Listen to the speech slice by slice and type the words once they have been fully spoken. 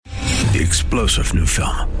the explosive new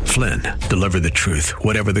film, Flynn, Deliver the Truth,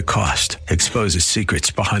 Whatever the Cost, exposes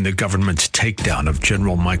secrets behind the government's takedown of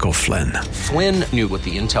General Michael Flynn. Flynn knew what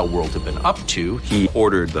the intel world had been up to. He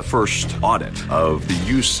ordered the first audit of the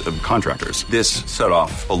use of contractors. This set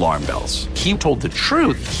off alarm bells. He told the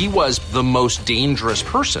truth. He was the most dangerous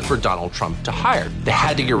person for Donald Trump to hire. They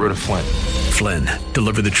had to get rid of Flynn. Flynn,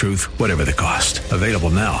 Deliver the Truth, Whatever the Cost. Available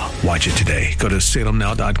now. Watch it today. Go to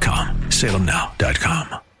salemnow.com.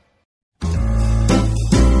 salemnow.com.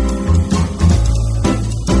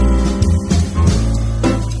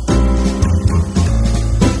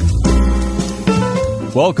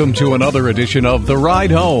 Welcome to another edition of The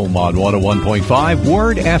Ride Home on 101.5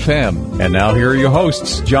 Word FM. And now here are your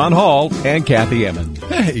hosts, John Hall and Kathy Emmons.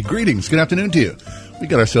 Hey, greetings. Good afternoon to you. We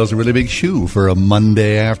got ourselves a really big shoe for a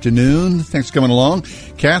Monday afternoon. Thanks for coming along.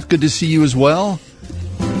 Kath, good to see you as well.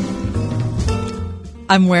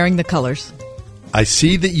 I'm wearing the colors. I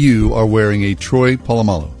see that you are wearing a Troy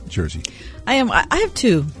Polamalu jersey. I am. I have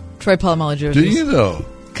two Troy Polamalu jerseys. Do you, though?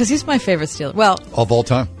 Because he's my favorite Steeler. Well, of all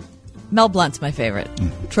time. Mel Blount's my favorite.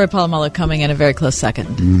 Troy Polamalu coming in a very close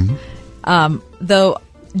second. Though,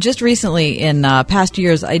 just recently in past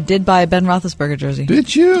years, I did buy a Ben Roethlisberger jersey.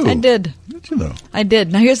 Did you? I did. Did you, though? I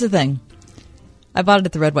did. Now, here's the thing. I bought it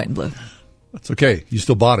at the red, white, and blue. That's okay. You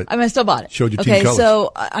still bought it. I still bought it. Showed your team colors.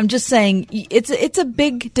 So I'm just saying it's a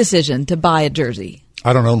big decision to buy a jersey.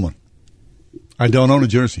 I don't own one. I don't own a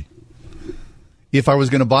jersey. If I was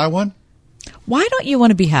going to buy one. Why don't you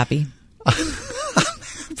want to be happy?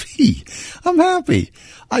 I'm happy.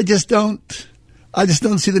 I just don't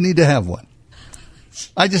see the need to have one.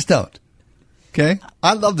 I just don't. Okay?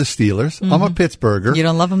 I love the Steelers. I'm a Pittsburgher. You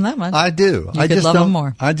don't love them that much. I do. You could love them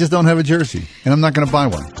more. I just don't have a jersey, and I'm not going to buy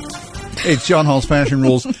one. Hey, it's John Hall's Fashion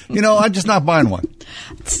Rules. I'm just not buying one.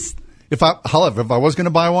 However, if I was going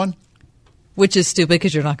to buy one. Which is stupid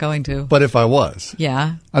because you're not going to. But if I was.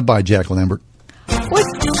 Yeah. I'd buy Jack Lambert. What?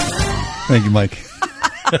 Thank you, Mike.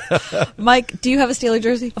 Mike, do you have a Steeler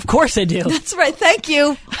jersey? Of course I do. That's right. Thank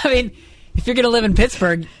you. I mean, if you're going to live in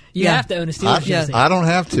Pittsburgh, you have to own a Steelers jersey. I don't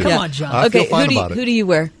have to. Come on, John. I feel fine about it. Who do you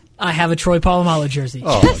wear? I have a Troy Polamalu jersey.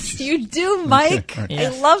 Oh, yes, you do, Mike. Okay.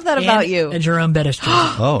 Yes. I love that about you. A Jerome Bettis jersey.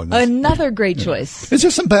 Oh, nice. Another great choice. Is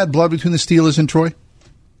there some bad blood between the Steelers and Troy?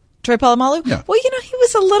 Troy Polamalu? Yeah. Well, he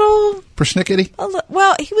was a little... persnickety?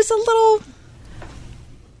 He was a little...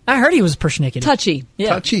 I heard he was persnickety. Touchy. Yeah.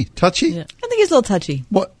 Touchy? Yeah. I think he's a little touchy.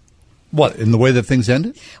 What, in the way that things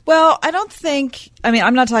ended? Well, I don't think... I mean,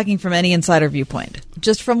 I'm not talking from any insider viewpoint.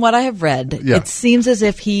 Just from what I have read, It seems as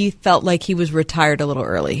if he felt like he was retired a little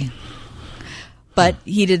early. But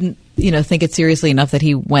he didn't, think it seriously enough that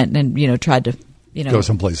he went and, tried to, go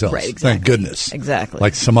someplace else. Right, exactly. Thank goodness. Exactly.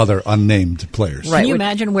 Like some other unnamed players. Right. Can you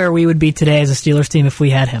imagine where we would be today as a Steelers team if we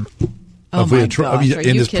had him? Oh, my gosh.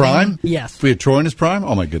 In his prime? Yes. If we had Troy in his prime?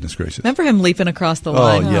 Oh, my goodness gracious. Remember him leaping across the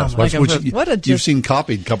line? Oh, yes. You've seen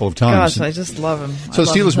copied a couple of times. Gosh, I just love him. So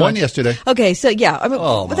Steelers won yesterday. Okay, so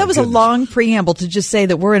that was a long preamble to just say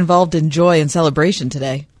that we're involved in joy and celebration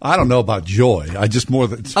today. I don't know about joy. Just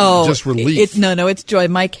relief. It's joy.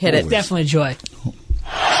 Mike hit it. It's definitely joy.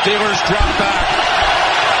 Steelers drop back.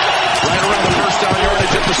 Right around the first down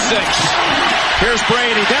yardage at the 6. Here's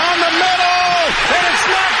Brady down the middle, and it's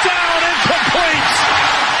knocked down, incomplete.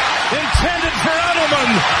 Intended for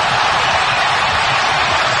Edelman.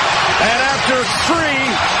 And after 3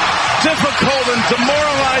 difficult and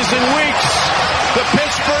demoralizing weeks, the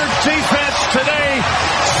Pittsburgh defense today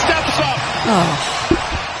steps up.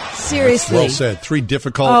 Oh, seriously. Well said. 3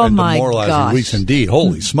 difficult and demoralizing weeks indeed.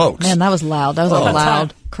 Holy smokes. Man, that was loud. That was a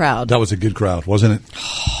loud crowd. That was a good crowd, wasn't it?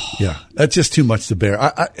 Yeah. That's just too much to bear.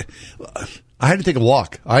 I had to take a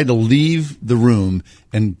walk. I had to leave the room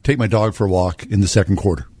and take my dog for a walk in the second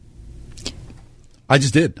quarter. I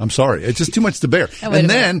just did. I'm sorry. It's just too much to bear. Oh, wait a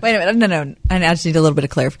minute. No. I just need a little bit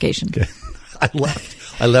of clarification. Okay. I left.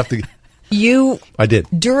 I did.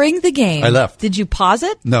 During the game. I left. Did you pause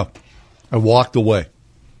it? No. I walked away.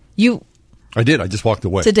 I did. I just walked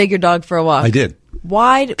away. To take your dog for a walk? I did.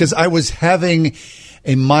 Why? Because I was having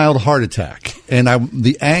a mild heart attack, and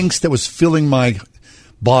the angst that was filling my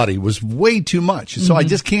body was way too much. So I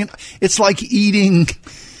just can't. It's like eating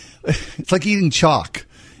chalk.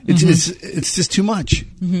 It's just too much.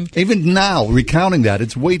 Even now, recounting that,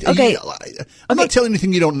 it's way. Okay. I'm not telling you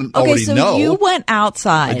anything you don't already know. Okay, so you went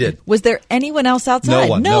outside. I did. Was there anyone else outside? No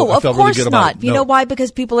one. No, of course really not. You know why?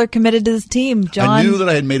 Because people are committed to this team, John. I knew that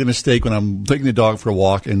I had made a mistake when I'm taking the dog for a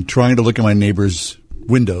walk and trying to look at my neighbor's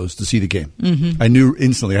windows to see the game. I knew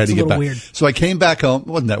instantly I had to get back. Weird. So I came back home. It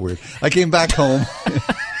wasn't that weird. I came back home.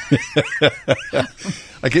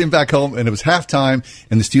 I came back home, and it was halftime,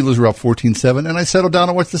 and the Steelers were up 14-7, and I settled down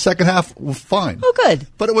and watched the second half. Fine. Oh, good.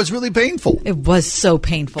 But it was really painful. It was so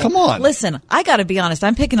painful. Come on. Listen, I got to be honest.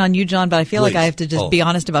 I'm picking on you, John, but I feel like I have to just be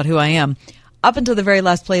honest about who I am. Up until the very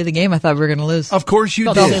last play of the game, I thought we were going to lose. Of course you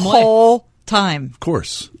the did. The whole time. Of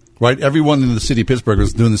course. Right? Everyone in the city of Pittsburgh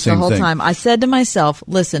was doing the same thing. The whole time. I said to myself,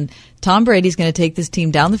 listen, Tom Brady's going to take this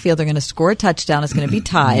team down the field. They're going to score a touchdown. It's going to be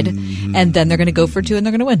tied. And then they're going to go for two and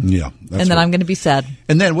they're going to win. Yeah. And then I'm going to be sad.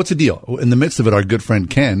 And then what's the deal? In the midst of it, our good friend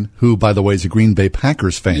Ken, who, by the way, is a Green Bay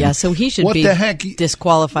Packers fan. Yeah, so he should be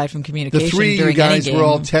disqualified from communication. The three during you guys any game. were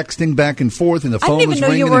all texting back and forth, and the phone was ringing. I didn't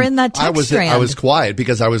even know you were in that text strand. I was quiet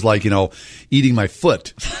because I was like, eating my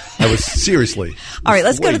foot. I was seriously. All right,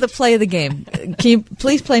 let's go to the play of the game. Can you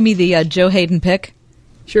please play me the Joe Hayden pick?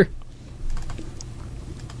 Sure.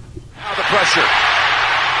 Now the pressure.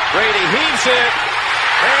 Brady heaves it.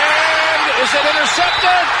 And is it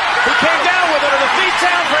intercepted? He came down with it, and the feet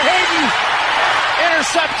down for Hayden.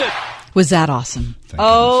 Intercepted. Was that awesome?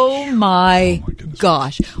 Oh my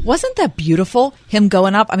gosh. Wasn't that beautiful? Him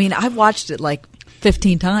going up. I mean, I've watched it like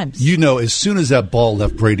 15 times. As soon as that ball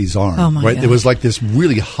left Brady's arm, right? It was like this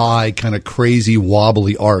really high, kind of crazy,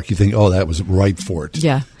 wobbly arc. You think, that was right for it.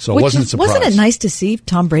 Yeah. So it wasn't a surprise. Wasn't it nice to see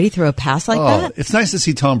Tom Brady throw a pass like that? It's nice to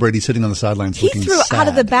see Tom Brady sitting on the sidelines He looking threw sad. out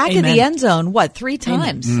of the back of the end zone, 3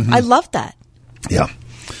 times? I loved that. Yeah.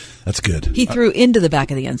 That's good. He threw into the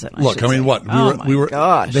back of the end zone. Look, I mean, what? We were.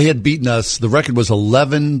 Gosh. They had beaten us. The record was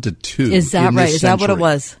 11-2. Is that right? Is that what it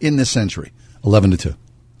was? In this century. 11-2.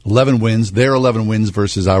 11 wins. Their 11 wins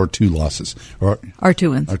versus our 2 losses. Our 2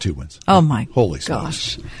 wins. Our 2 wins. Oh, my Holy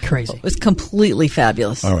gosh. Crazy. It was completely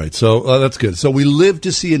fabulous. All right. So that's good. So we live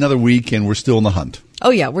to see another week, and we're still in the hunt. Oh,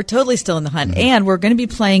 yeah. We're totally still in the hunt. And we're going to be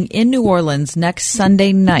playing in New Orleans next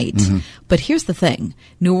Sunday night. But here's the thing.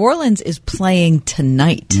 New Orleans is playing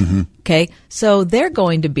tonight. Okay? So they're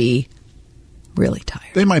going to be really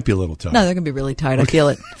tired. They might be a little tired. No, they're going to be really tired. I feel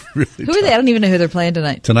it. Really Who are they? I don't even know who they're playing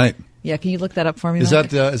tonight. Tonight. Yeah, can you look that up for me? Is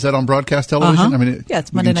that on broadcast television? Uh-huh. I mean, yeah,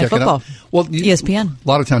 it's Monday Night Football. Well, ESPN. A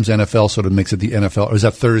lot of times NFL sort of makes it the NFL. Or is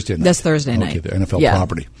that Thursday night? That's Thursday night. Okay, the NFL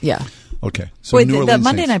property. Yeah. Okay. So wait, New the Orleans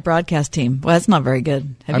Monday Saints. Night broadcast team. Well, that's not very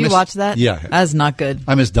good. Have you watched that? Yeah. That's not good.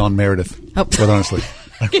 I miss Don Meredith. Oh. Quite honestly.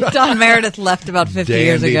 Don Meredith left about 50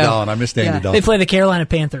 years ago. Don. I miss Dandy Don. They play the Carolina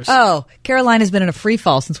Panthers. Oh, Carolina's been in a free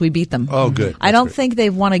fall since we beat them. Oh, good. I don't think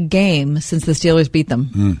they've won a game since the Steelers beat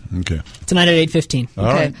them. Okay. Tonight at 8:15. All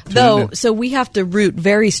right. So we have to root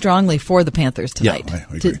very strongly for the Panthers tonight. Yeah,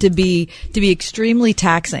 I agree. To be extremely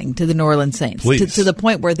taxing to the New Orleans Saints. Please. To the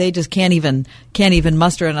point where they just can't even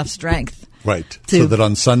muster enough strength. Right. So that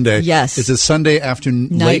on Sunday. Yes. It's a Sunday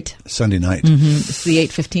afternoon. Late Sunday night. It's the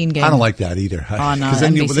 8:15 game. I don't like that either. On Because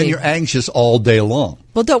then then you're anxious all day long.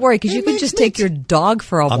 Well, don't worry, because you could just take your dog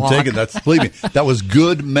for a walk. I'm taking that. Believe me, that was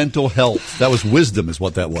good mental health. That was wisdom is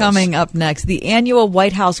what that was. Coming up next, the annual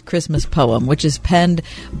White House Christmas poem, which is penned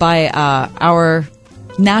by our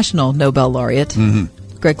national Nobel laureate,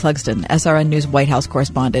 Greg Clugston, SRN News White House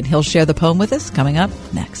correspondent. He'll share the poem with us coming up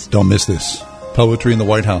next. Don't miss this. Poetry in the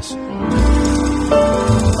White House.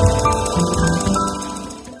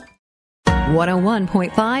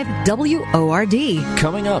 101.5 WORD.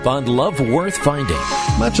 Coming up on Love Worth Finding.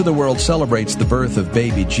 Much of the world celebrates the birth of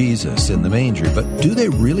baby Jesus in the manger, but do they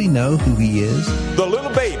really know who he is? The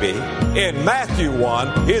little baby in Matthew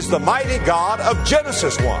 1 is the mighty God of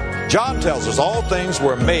Genesis 1. John tells us all things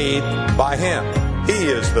were made by him. He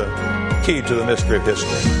is the key to the mystery of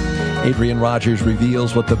history. Adrian Rogers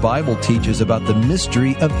reveals what the Bible teaches about the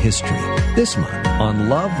mystery of history this month on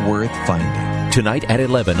Love Worth Finding. Tonight at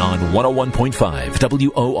 11 on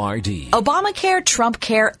 101.5 WORD. Obamacare,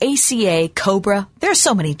 Trumpcare, ACA, COBRA. There are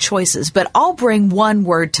so many choices, but all bring one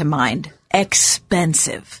word to mind.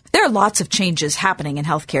 Expensive. There are lots of changes happening in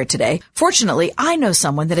healthcare today. Fortunately, I know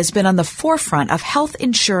someone that has been on the forefront of health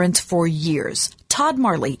insurance for years. Todd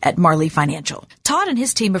Marley at Marley Financial. Todd and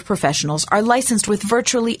his team of professionals are licensed with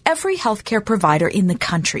virtually every healthcare provider in the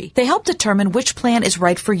country. They help determine which plan is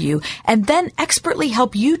right for you and then expertly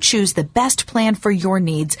help you choose the best plan for your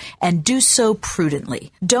needs and do so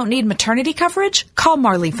prudently. Don't need maternity coverage? Call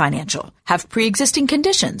Marley Financial. Have pre-existing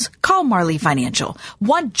conditions? Call Marley Financial.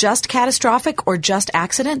 Want just catastrophic or just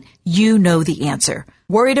accident? You know the answer.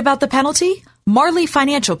 Worried about the penalty? Marley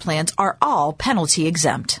Financial plans are all penalty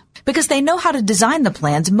exempt. Because they know how to design the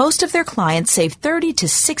plans, most of their clients save 30 to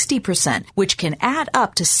 60%, which can add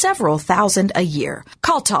up to several thousand a year.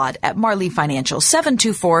 Call Todd at Marley Financial,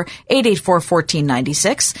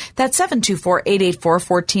 724-884-1496. That's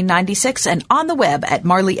 724-884-1496 and on the web at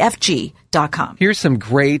marleyfg.com. Here's some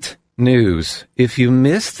great news. If you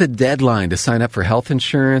missed the deadline to sign up for health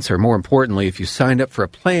insurance, or more importantly, if you signed up for a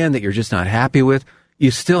plan that you're just not happy with,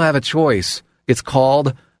 you still have a choice. It's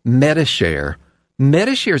called MediShare.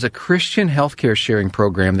 MediShare is a Christian healthcare sharing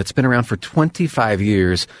program that's been around for 25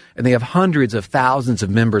 years, and they have hundreds of thousands of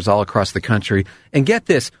members all across the country. And get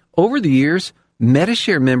this, over the years,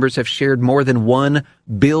 MediShare members have shared more than $1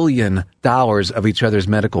 billion of each other's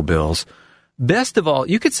medical bills. Best of all,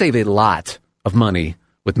 you could save a lot of money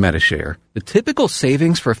with MediShare. The typical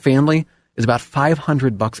savings for a family is about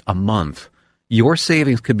 $500 a month. Your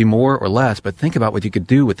savings could be more or less, but think about what you could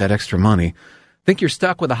do with that extra money. Think you're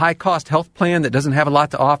stuck with a high-cost health plan that doesn't have a lot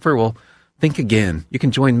to offer? Well, think again. You can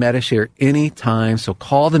join MediShare anytime, so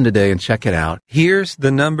call them today and check it out. Here's the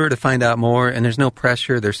number to find out more, and there's no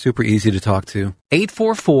pressure. They're super easy to talk to.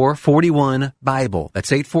 844-41-BIBLE. That's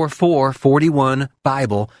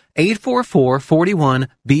 844-41-BIBLE.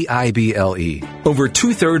 844-41-BIBLE. Over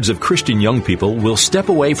 2/3 of Christian young people will step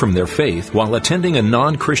away from their faith while attending a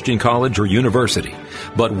non-Christian college or university.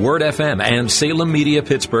 But Word FM and Salem Media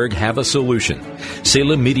Pittsburgh have a solution.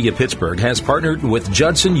 Salem Media Pittsburgh has partnered with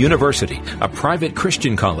Judson University, a private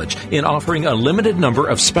Christian college, in offering a limited number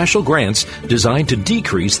of special grants designed to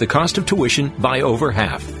decrease the cost of tuition by over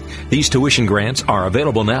half. These tuition grants are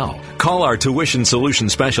available now. Call our tuition solution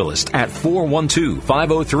specialist at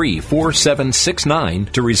 412-503-4769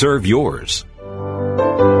 to reserve yours.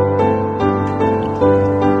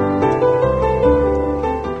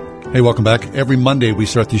 Hey, welcome back. Every Monday we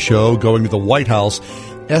start the show going to the White House.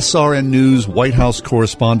 SRN News White House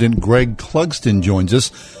correspondent Greg Clugston joins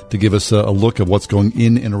us to give us a look at what's going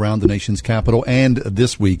in and around the nation's capital. And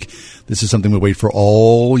this week, this is something we wait for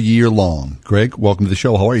all year long. Greg, welcome to the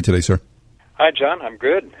show. How are you today, sir? Hi, John. I'm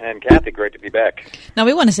good. And Kathy, great to be back. Now,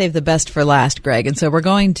 we want to save the best for last, Greg, and so we're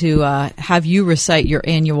going to have you recite your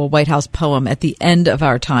annual White House poem at the end of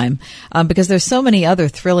our time, because there's so many other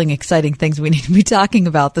thrilling, exciting things we need to be talking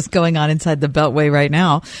about that's going on inside the Beltway right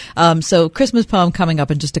now. So Christmas poem coming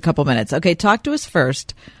up in just a couple minutes. Okay, talk to us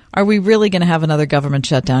first. Are we really going to have another government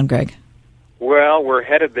shutdown, Greg? Well, we're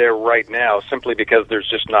headed there right now simply because there's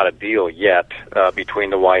just not a deal yet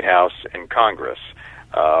between the White House and Congress.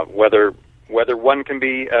 Whether one can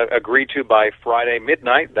be agreed to by Friday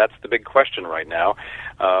midnight, that's the big question right now.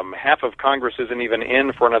 Half of Congress isn't even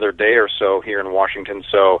in for another day or so here in Washington,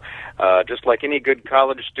 so just like any good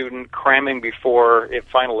college student cramming before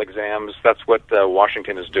final exams, that's what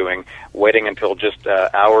Washington is doing, waiting until just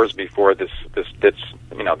hours before this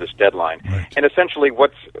deadline. Right. And essentially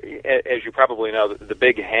what's, as you probably know, the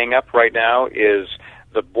big hang-up right now is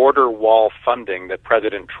the border wall funding that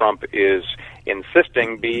President Trump is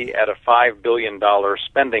insisting be at a $5 billion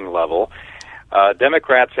spending level.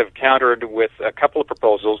 Democrats have countered with a couple of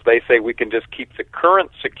proposals. They say we can just keep the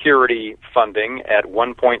current security funding at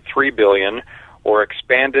 $1.3 billion or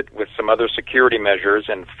expand it with some other security measures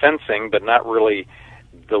and fencing, but not really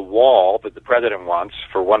the wall that the president wants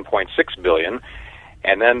for $1.6 billion.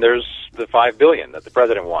 And then there's the $5 billion that the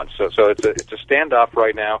president wants. So it's a standoff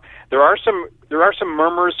right now. There are some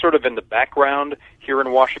murmurs sort of in the background here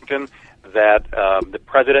in Washington that the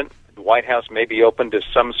president, the White House, may be open to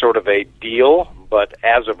some sort of a deal. But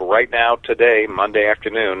as of right now, today, Monday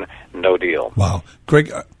afternoon, no deal. Wow,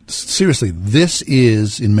 Greg. Seriously, this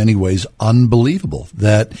is in many ways unbelievable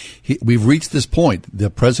that we've reached this point. The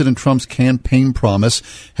President Trump's campaign promise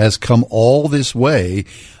has come all this way.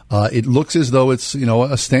 It looks as though it's, a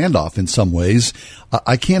standoff in some ways.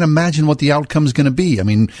 I can't imagine what the outcome is going to be. I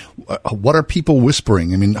mean, what are people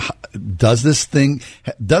whispering? I mean, does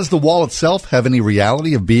the wall itself have any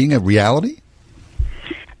reality of being a reality?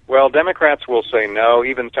 Well, Democrats will say no.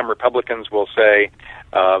 Even some Republicans will say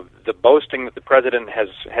the boasting that the president has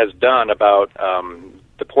done about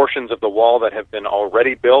the portions of the wall that have been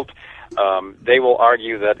already built, they will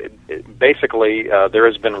argue that basically there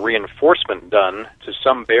has been reinforcement done to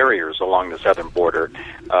some barriers along the southern border,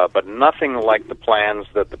 but nothing like the plans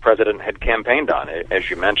that the president had campaigned on, as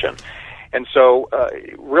you mentioned. And so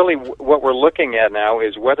really what we're looking at now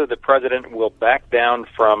is whether the president will back down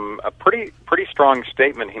from a pretty strong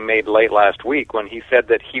statement he made late last week when he said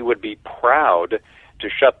that he would be proud to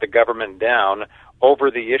shut the government down over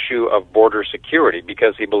the issue of border security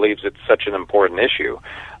because he believes it's such an important issue.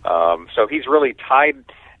 So he's really tied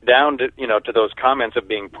down to those comments of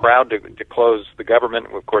being proud to close the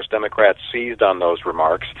government. Of course, Democrats seized on those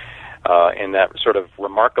remarks in that sort of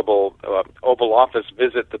remarkable Oval Office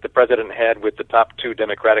visit that the president had with the top two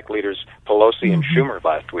Democratic leaders, Pelosi and Schumer,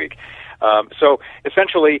 last week. So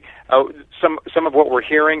essentially, some of what we're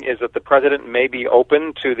hearing is that the president may be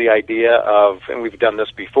open to the idea of, and we've done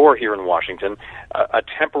this before here in Washington, a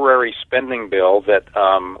temporary spending bill that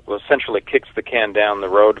essentially kicks the can down the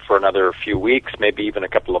road for another few weeks, maybe even a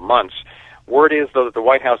couple of months. Word is, though, that the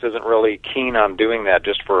White House isn't really keen on doing that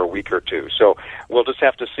just for a week or two. So we'll just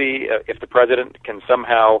have to see if the president can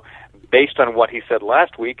somehow, based on what he said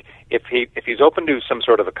last week, if he's open to some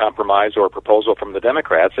sort of a compromise or a proposal from the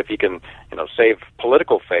Democrats, if he can, save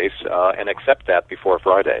political face and accept that before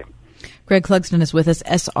Friday. Greg Clugston is with us,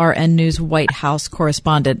 SRN News White House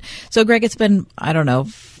correspondent. So, Greg, it's been,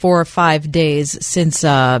 4 or 5 days since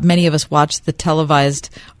many of us watched the televised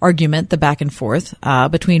argument, the back and forth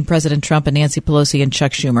between President Trump and Nancy Pelosi and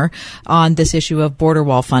Chuck Schumer on this issue of border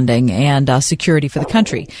wall funding and security for the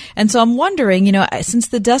country. And so I'm wondering, since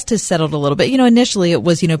the dust has settled a little bit, initially it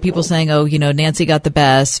was, people saying, Nancy got the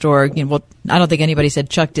best, or, well, I don't think anybody said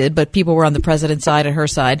Chuck did, but people were on the president's side and her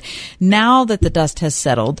side. Now that the dust has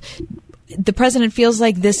settled, the president feels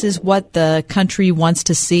like this is what the country wants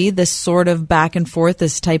to see, this sort of back and forth,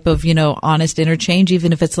 this type of, honest interchange,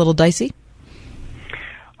 even if it's a little dicey?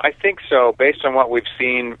 I think so, based on what we've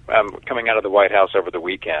seen coming out of the White House over the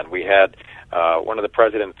weekend. We had one of the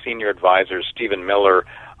president's senior advisors, Stephen Miller,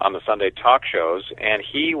 on the Sunday talk shows, and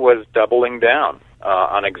he was doubling down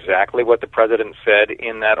on exactly what the president said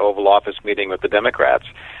in that Oval Office meeting with the Democrats,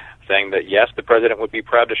 saying that, yes, the president would be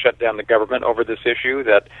proud to shut down the government over this issue,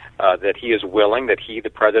 that he is willing, that he, the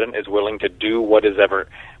president, is willing to do whatever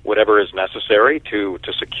is necessary to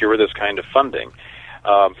secure this kind of funding.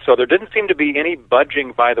 So there didn't seem to be any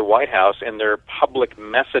budging by the White House in their public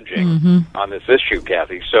messaging on this issue,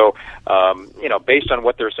 Kathy. So, based on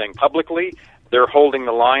what they're saying publicly, they're holding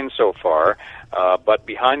the line so far. But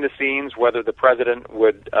behind the scenes, whether the president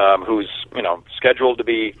would, who's, scheduled to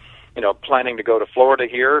be, planning to go to Florida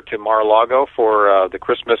here, to Mar-a-Lago for the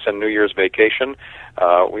Christmas and New Year's vacation.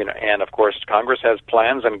 And, of course, Congress has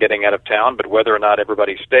plans on getting out of town, but whether or not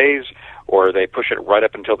everybody stays or they push it right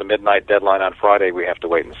up until the midnight deadline on Friday, we have to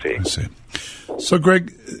wait and see. I see. So,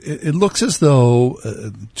 Greg, it looks as though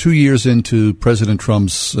 2 years into President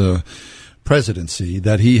Trump's presidency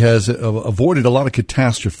that he has avoided a lot of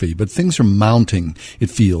catastrophe, but things are mounting, it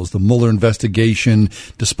feels. The Mueller investigation,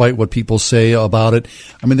 despite what people say about it.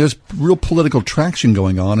 I mean, there's real political traction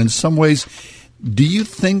going on. In some ways, do you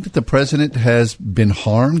think that the president has been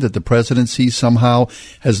harmed, that the presidency somehow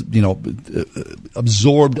has,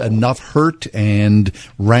 absorbed enough hurt and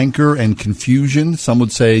rancor and confusion? Some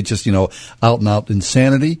would say just, out and out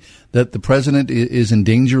insanity, that the president is in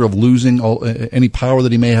danger of losing any power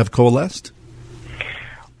that he may have coalesced?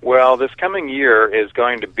 Well, this coming year is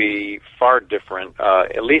going to be far different,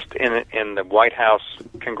 at least in the White House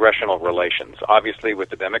congressional relations. Obviously, with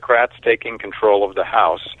the Democrats taking control of the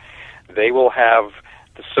House, they will have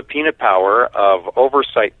the subpoena power of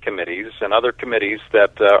oversight committees and other committees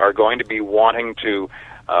that are going to be wanting to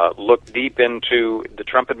look deep into the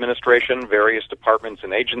Trump administration, various departments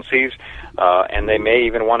and agencies, and they may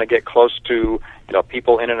even want to get close to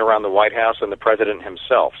people in and around the White House and the president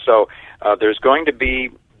himself. So there's going to be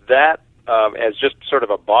that as just sort of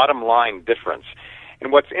a bottom line difference.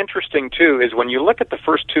 And what's interesting too is when you look at the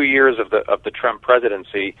first 2 years of the Trump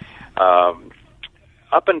presidency,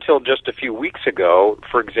 up until just a few weeks ago,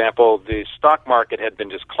 for example, the stock market had been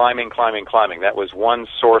just climbing. That was one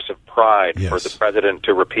source of pride for the president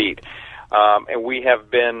to repeat. And we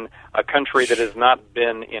have been a country that has not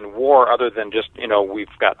been in war other than just,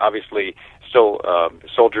 we've got obviously still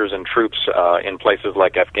soldiers and troops in places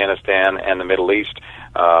like Afghanistan and the Middle East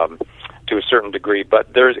to a certain degree. But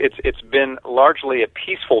it's been largely a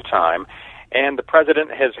peaceful time, and the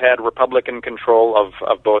president has had Republican control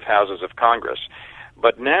of both houses of Congress.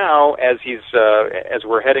 But now, as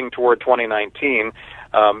we're heading toward 2019,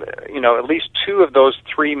 at least two of those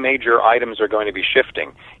three major items are going to be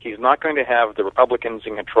shifting. He's not going to have the Republicans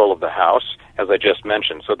in control of the House, as I just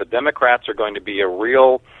mentioned. So the Democrats are going to be a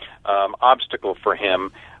real obstacle for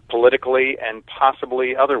him politically and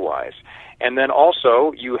possibly otherwise. And then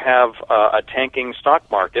also you have a tanking stock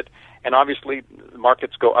market. And obviously,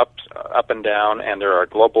 markets go up and down, and there are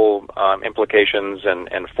global implications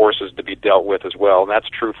and forces to be dealt with as well, and that's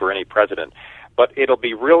true for any president. But it'll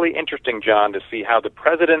be really interesting, John, to see how the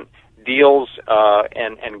president deals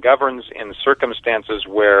and governs in circumstances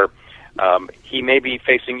where he may be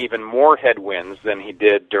facing even more headwinds than he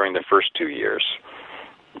did during the first 2 years.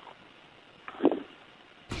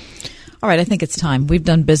 All right, I think it's time. We've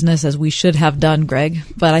done business as we should have done, Greg.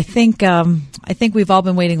 But I think we've all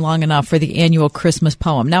been waiting long enough for the annual Christmas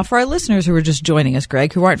poem. Now, for our listeners who are just joining us,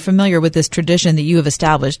 Greg, who aren't familiar with this tradition that you have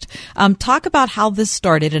established, talk about how this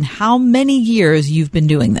started and how many years you've been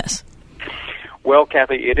doing this. Well,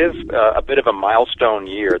 Kathy, it is a bit of a milestone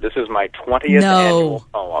year. This is my 20th annual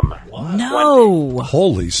poem. What? No.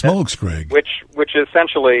 Holy smokes, Greg. Which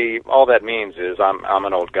essentially all that means is I'm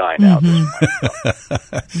an old guy now.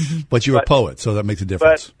 But you're a poet, so that makes a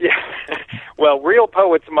difference. But, yeah, well, real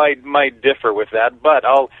poets might differ with that, but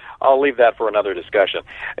I'll leave that for another discussion.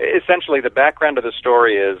 Essentially, the background of the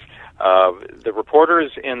story is the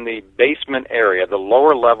reporters in the basement area, the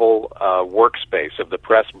lower level workspace of the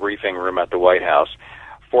press briefing room at the White House,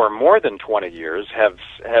 for more than 20 years have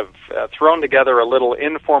thrown together a little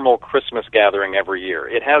informal Christmas gathering every year.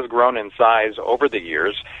 It has grown in size over the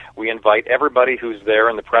years. We invite everybody who's there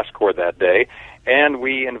in the press corps that day, and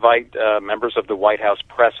we invite members of the White House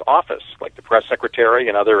press office, like the press secretary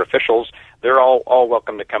and other officials. They're all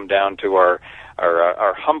welcome to come down to our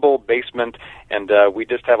humble basement, and we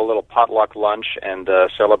just have a little potluck lunch and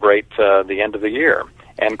celebrate the end of the year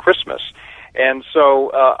and Christmas. And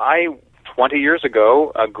so I, 20 years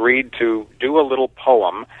ago, agreed to do a little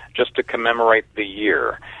poem just to commemorate the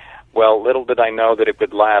year. Well, little did I know that it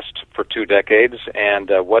would last for 2 decades, and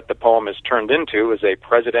what the poem has turned into is a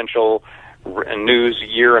presidential news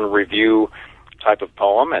year in review type of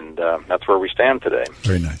poem, and that's where we stand today.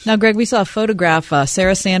 Very nice. Now, Greg, we saw a photograph.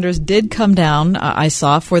 Sarah Sanders did come down, I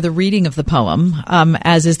saw, for the reading of the poem,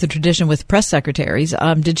 as is the tradition with press secretaries.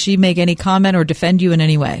 Did she make any comment or defend you in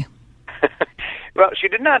any way? Well, she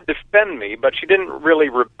did not defend me, but she didn't really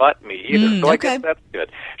rebut me either. So I guess that's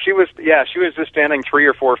good. She was just standing 3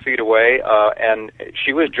 or 4 feet away, and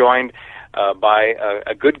she was joined by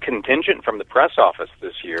a good contingent from the press office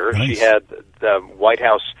this year. Nice. She had the White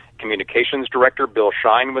House communications director, Bill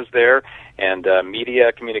Shine, was there, and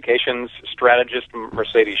media communications strategist,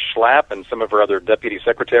 Mercedes Schlapp, and some of her other deputy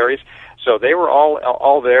secretaries. So they were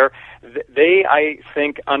all there. They, I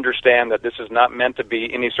think, understand that this is not meant to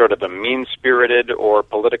be any sort of a mean-spirited or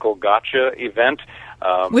political gotcha event.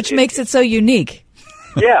 Which makes it so unique.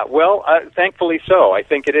 Yeah, well, thankfully so. I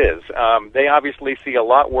think it is. They obviously see a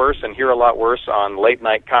lot worse and hear a lot worse on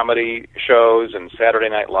late-night comedy shows and Saturday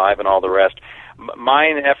Night Live and all the rest. My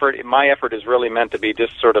effort is really meant to be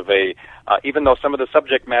just sort of even though some of the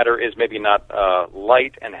subject matter is maybe not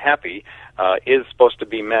light and happy, is supposed to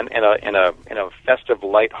be meant in a festive,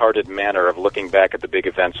 lighthearted manner of looking back at the big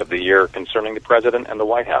events of the year concerning the president and the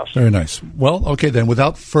White House. Very nice. Well, okay then.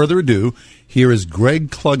 Without further ado, here is Greg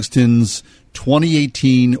Clugston's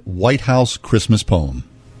 2018 White House Christmas poem.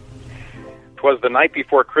 'Twas the night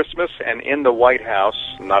before Christmas, and in the White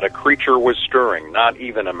House not a creature was stirring, not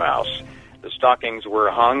even a mouse. The stockings were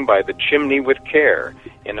hung by the chimney with care,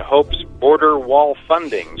 in hopes border wall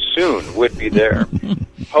funding soon would be there.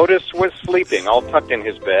 POTUS was sleeping, all tucked in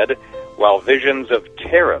his bed, while visions of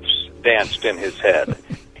tariffs danced in his head.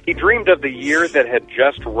 He dreamed of the year that had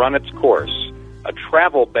just run its course, a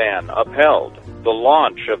travel ban upheld, the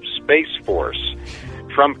launch of Space Force.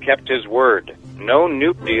 Trump kept his word, no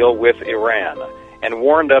nuke deal with Iran, and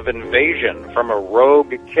warned of invasion from a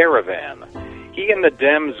rogue caravan. He and the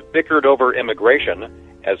Dems bickered over immigration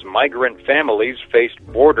as migrant families faced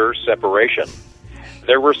border separation.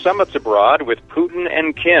 There were summits abroad with Putin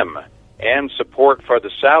and Kim, and support for the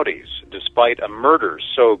Saudis, despite a murder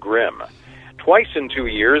so grim. Twice in 2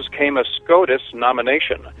 years came a SCOTUS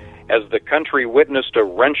nomination, as the country witnessed a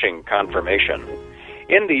wrenching confirmation.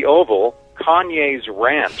 In the Oval, Kanye's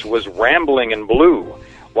rant was rambling in blue,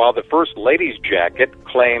 while the First Lady's jacket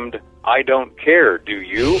claimed, "I don't care, do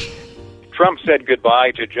you?" Trump said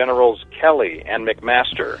goodbye to Generals Kelly and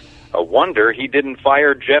McMaster. A wonder he didn't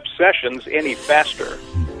fire Jeff Sessions any faster.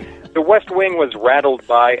 The West Wing was rattled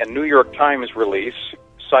by a New York Times release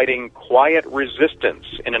citing quiet resistance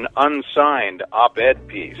in an unsigned op-ed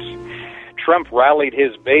piece. Trump rallied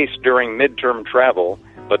his base during midterm travel,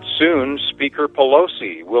 but soon Speaker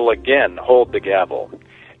Pelosi will again hold the gavel.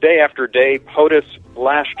 Day after day, POTUS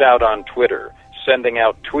lashed out on Twitter, sending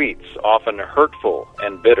out tweets often hurtful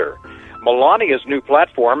and bitter. Melania's new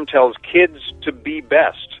platform tells kids to be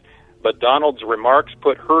best, but Donald's remarks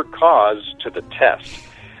put her cause to the test.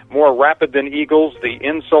 More rapid than eagles, the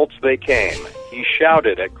insults they came. He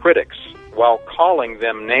shouted at critics while calling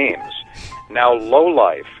them names. Now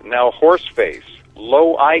lowlife, now horseface,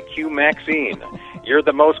 low IQ Maxine. You're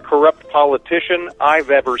the most corrupt politician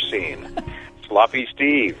I've ever seen. Sloppy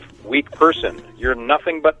Steve, weak person, you're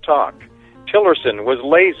nothing but talk. Tillerson was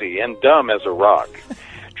lazy and dumb as a rock.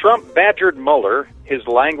 Trump badgered Mueller, his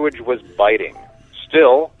language was biting.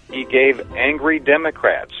 Still, he gave angry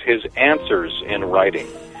Democrats his answers in writing.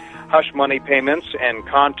 Hush money payments and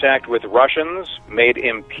contact with Russians made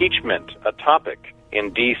impeachment a topic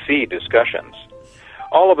in D.C. discussions.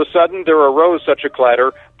 All of a sudden, there arose such a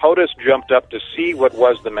clatter, POTUS jumped up to see what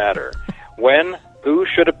was the matter. When, who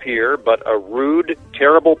should appear but a rude,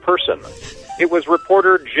 terrible person? It was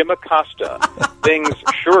reporter Jim Acosta. Things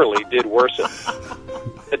surely did worsen.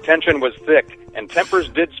 The tension was thick, and tempers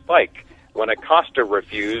did spike when Acosta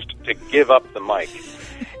refused to give up the mic.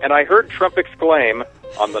 And I heard Trump exclaim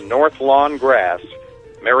on the North Lawn grass,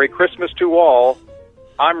 "Merry Christmas to all.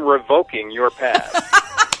 I'm revoking your pass."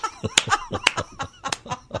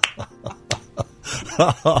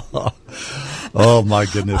 Oh, my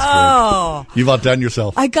goodness. Oh. Greg. You've outdone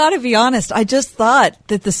yourself. I got to be honest. I just thought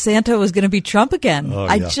that the Santa was going to be Trump again. Oh,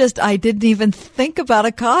 yeah. I didn't even think about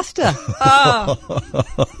Acosta. Oh.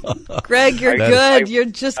 Greg, you're good. You're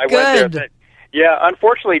just good. Yeah,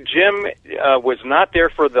 unfortunately, Jim was not there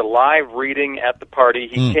for the live reading at the party.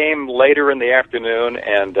 He came later in the afternoon,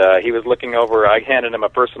 and he was looking over. I handed him a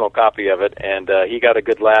personal copy of it, and he got a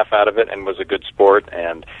good laugh out of it and was a good sport,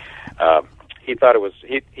 and he thought it was,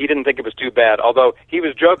 he didn't think it was too bad, although he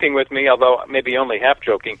was joking with me, although maybe only half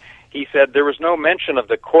joking. He said there was no mention of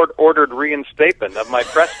the court-ordered reinstatement of my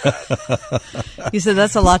press pass. He said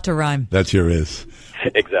that's a lot to rhyme. That sure is.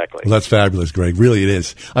 Exactly. Well, that's fabulous, Greg. Really, it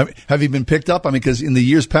is. Have you been picked up? Because in the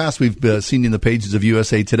years past, we've seen you in the pages of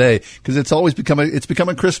USA Today, because it's always become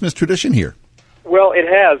a Christmas tradition here. Well, it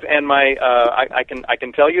has, and I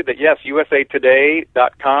can tell you that yes,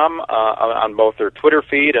 USAtoday.com on both their Twitter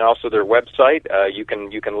feed and also their website. You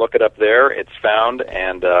can look it up there. It's found,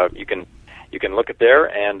 and you can look it there.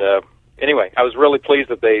 And anyway, I was really pleased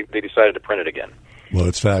that they decided to print it again. Well,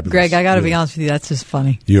 it's fabulous. Greg, I got to be honest with you, that's just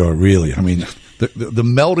funny. You're really, the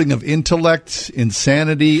melding of intellect,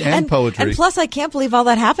 insanity, and poetry. And plus, I can't believe all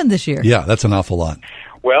that happened this year. Yeah, that's an awful lot.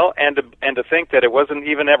 Well, and to think that it wasn't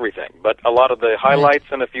even everything, but a lot of the highlights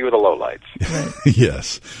and a few of the lowlights. Right.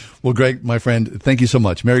 Yes. Well, Greg, my friend, thank you so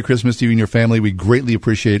much. Merry Christmas to you and your family. We greatly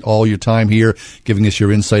appreciate all your time here, giving us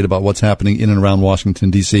your insight about what's happening in and around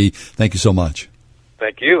Washington, D.C. Thank you so much.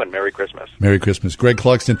 Thank you, and Merry Christmas. Merry Christmas. Greg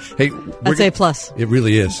Clugston. Hey, that's A+. It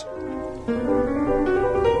really is.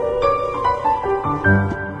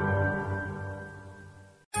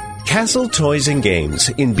 Castle Toys and Games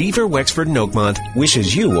in Beaver, Wexford, and Oakmont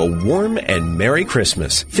wishes you a warm and Merry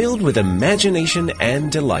Christmas, filled with imagination and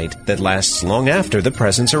delight that lasts long after the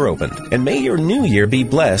presents are opened. And may your new year be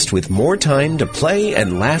blessed with more time to play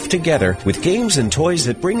and laugh together with games and toys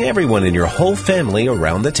that bring everyone in your whole family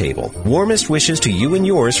around the table. Warmest wishes to you and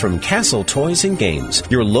yours from Castle Toys and Games,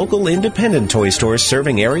 your local independent toy store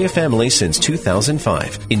serving area families since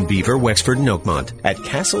 2005 in Beaver, Wexford, and Oakmont at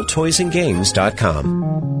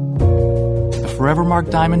CastleToysandGames.com. The Forever Mark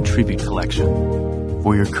Diamond Tribute Collection.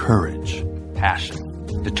 For your courage,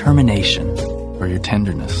 passion, determination, for your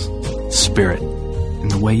tenderness, spirit,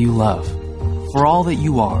 and the way you love. For all that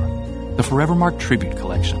you are. The Forever Mark Tribute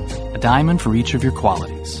Collection. A diamond for each of your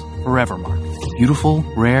qualities. Forever Mark. Beautiful,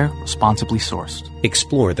 rare, responsibly sourced.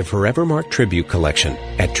 Explore the Forever Mark Tribute Collection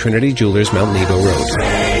at Trinity Jewelers, Mount Nebo Road.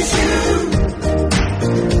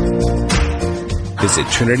 Visit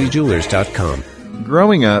TrinityJewelers.com.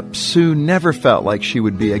 Growing up, Sue never felt like she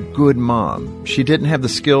would be a good mom. She didn't have the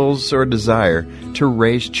skills or desire to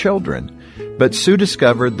raise children. But Sue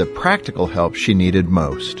discovered the practical help she needed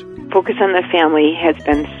most. Focus on the Family has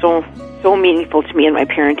been so meaningful to me, and my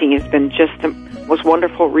parenting has been just the most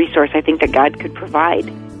wonderful resource I think that God could provide.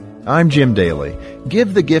 I'm Jim Daly.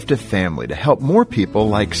 Give the gift of family to help more people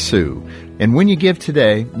like Sue. And when you give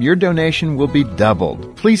today, your donation will be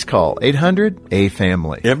doubled. Please call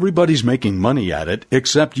 800-A-FAMILY. Everybody's making money at it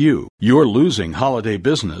except you. You're losing holiday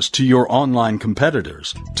business to your online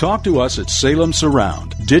competitors. Talk to us at Salem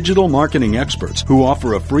Surround, digital marketing experts who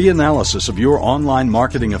offer a free analysis of your online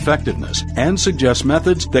marketing effectiveness and suggest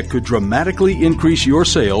methods that could dramatically increase your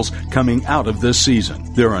sales coming out of this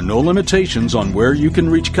season. There are no limitations on where you can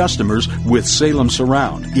reach customers with Salem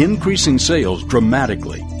Surround, increasing sales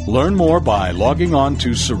dramatically. Learn more by logging on to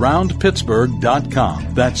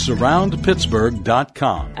surroundpittsburgh.com. That's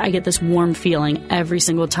surroundpittsburgh.com. I get this warm feeling every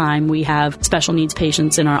single time we have special needs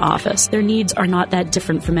patients in our office. Their needs are not that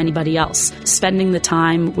different from anybody else. Spending the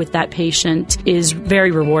time with that patient is very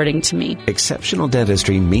rewarding to me. Exceptional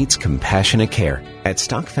dentistry meets compassionate care at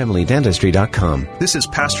stockfamilydentistry.com. This is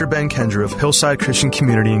Pastor Ben Kendra of Hillside Christian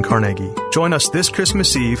Community in Carnegie. Join us this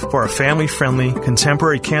Christmas Eve for our family-friendly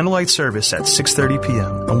contemporary candlelight service at 6:30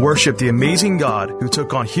 p.m. and worship the amazing God who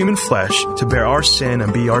took on human flesh to bear our sin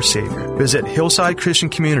and be our Savior. Visit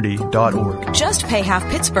hillsidechristiancommunity.org.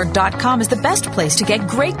 JustPayHalfPittsburgh.com is the best place to get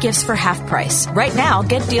great gifts for half price. Right now,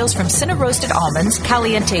 get deals from Cinna Roasted Almonds,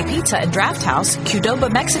 Caliente Pizza and Draft House,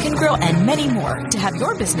 Qdoba Mexican Grill, and many more. To have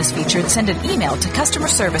your business featured, send an email to customer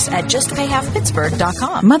service at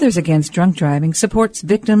JustPayHalfPittsburgh.com. Mothers Against Drunk Driving supports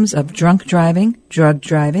victims of drunk driving, drug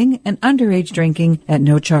driving, and underage drinking at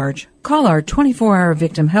no charge. Call our 24-hour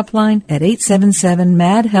victim helpline at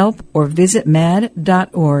 877-MAD-HELP or visit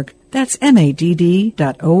mad.org. That's MADD.org.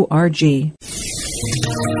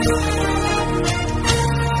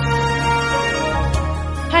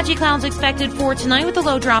 Patchy clouds expected for tonight with the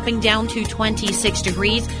low dropping down to 26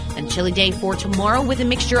 degrees. And chilly day for tomorrow with a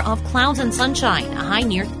mixture of clouds and sunshine, a high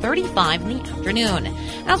near 35 in the afternoon.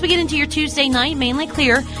 As we get into your Tuesday night, mainly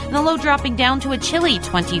clear, and the low dropping down to a chilly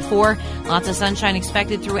 24. Lots of sunshine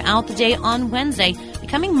expected throughout the day on Wednesday,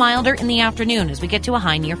 becoming milder in the afternoon as we get to a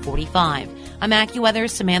high near 45. I'm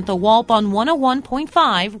AccuWeather's Samantha Walp on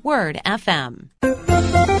 101.5 Word FM.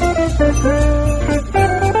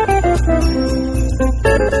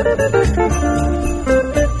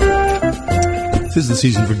 This is the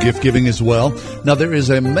season for gift giving as well. Now, there is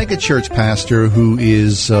a megachurch pastor who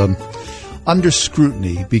is under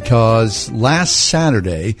scrutiny because last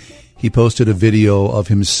Saturday he posted a video of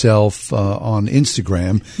himself on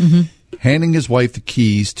Instagram handing his wife the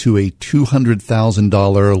keys to a $200,000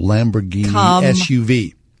 Lamborghini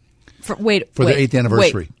SUV for their 8th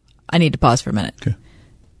anniversary. Wait. I need to pause for a minute. Okay.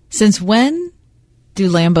 Since when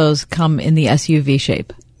do Lambos come in the SUV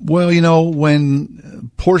shape? Well, you know,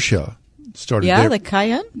 when Porsche started. Yeah, the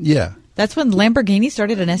Cayenne? Yeah. That's when Lamborghini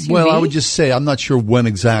started an SUV? Well, I would just say, I'm not sure when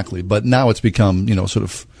exactly, but now it's become, sort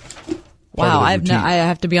of. Wow, I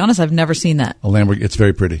have to be honest, I've never seen that. A Lamborghini. It's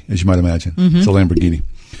very pretty, as you might imagine. It's a Lamborghini.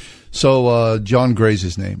 So, John Gray's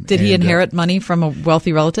his name. Did he inherit money from a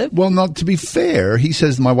wealthy relative? Well, not to be fair, he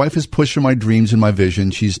says, my wife has pushed for my dreams and my vision.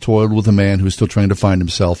 She's toiled with a man who's still trying to find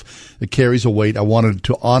himself. It carries a weight. I wanted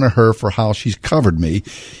to honor her for how she's covered me.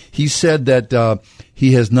 He said that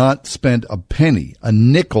he has not spent a penny, a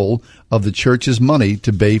nickel of the church's money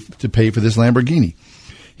to pay for this Lamborghini.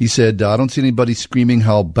 He said, I don't see anybody screaming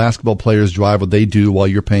how basketball players drive what they do while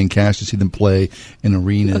you're paying cash to see them play in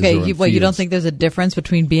arenas. Okay, or in you don't think there's a difference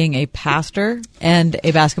between being a pastor and a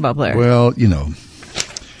basketball player? Well,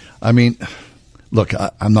 I mean, look,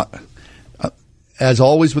 I'm not. As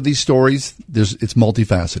always with these stories, it's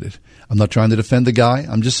multifaceted. I'm not trying to defend the guy.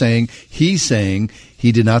 I'm just saying he's saying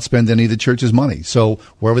he did not spend any of the church's money. So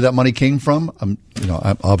wherever that money came from,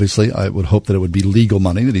 obviously I would hope that it would be legal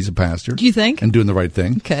money, that he's a pastor. Do you think? And doing the right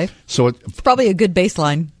thing. Okay. So it's probably a good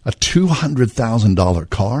baseline. A $200,000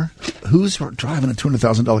 car? Who's driving a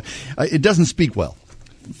 $200,000? It doesn't speak well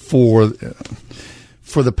for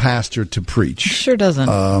the pastor to preach. It sure doesn't.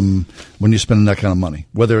 When you're spending that kind of money,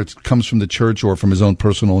 whether it comes from the church or from his own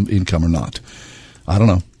personal income or not. I don't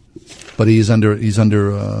know. But he's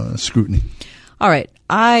under scrutiny. All right.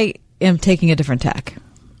 I am taking a different tack.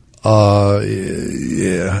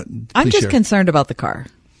 Yeah. I'm just concerned about the car.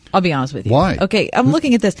 I'll be honest with you. Why? Okay, I'm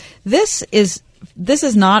looking at this. This is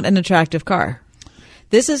not an attractive car.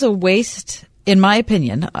 This is a waste, in my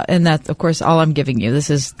opinion, and that's, of course, all I'm giving you.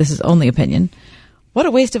 This is only opinion. What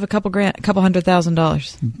a waste of a couple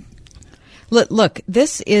 $100,000. Look,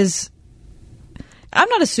 this is. I'm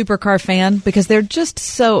not a supercar fan because they're just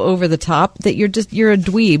so over the top that you're a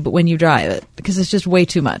dweeb when you drive it because it's just way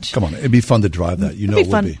too much. Come on, it'd be fun to drive that. It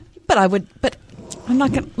would be. But I'm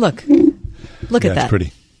not going to look at that. It's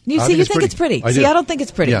pretty. You think it's pretty. I don't think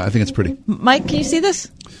it's pretty. Yeah, I think it's pretty. Mike, can you see this?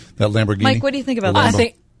 That Lamborghini. Mike, what do you think about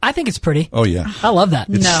that? I think it's pretty. Oh yeah. I love that.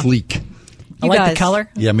 It's sleek. I like the color.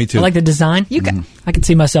 Yeah, me too. I like the design. I can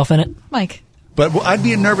see myself in it. Mike. But I'd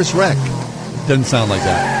be a nervous wreck. Doesn't sound like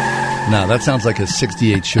that. No, that sounds like a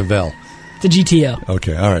 68 Chevelle. The GTO.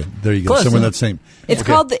 Okay, all right. There you go. Close, Somewhere in that same. It's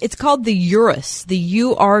called the Urus. The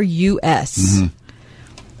URUS. Mm-hmm.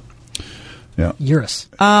 Yeah. Urus.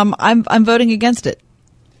 I'm voting against it.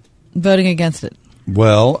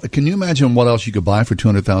 Well, can you imagine what else you could buy for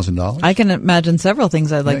 $200,000? I can imagine several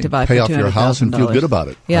things I'd like to buy for $200,000. Pay off your house and feel good about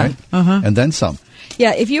it. Yeah. Right? Uh-huh. And then some.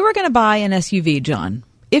 Yeah, if you were going to buy an SUV, John,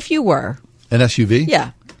 if you were. An SUV?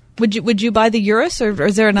 Yeah. Would you buy the Urus, or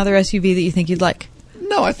is there another SUV that you think you'd like?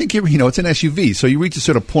 No, I think it's an SUV. So you reach a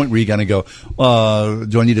sort of point where you're going to go,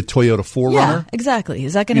 do I need a Toyota 4Runner? Yeah, exactly.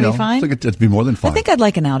 Is that going to be fine? It'd be more than fine. I think I'd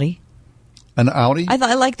like an Audi. An Audi? I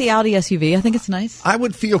like the Audi SUV. I think it's nice. I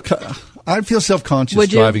would feel. I'd feel self-conscious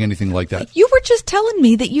driving anything like that. You were just telling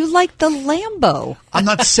me that you like the Lambo. I'm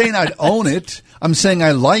not saying I'd own it. I'm saying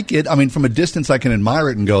I like it. I mean, from a distance, I can admire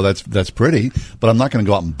it and go, "That's pretty," but I'm not going to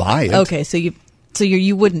go out and buy it. Okay, so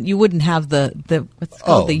you wouldn't have the what's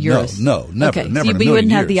called the Urus. No, never, okay, never. But you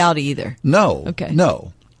wouldn't have the Audi either. No. Okay.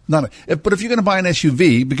 No. But if you're going to buy an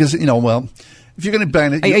SUV, because if you're going to buy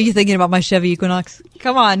an, are you thinking about my Chevy Equinox?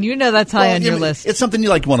 Come on, that's high on your list. It's something you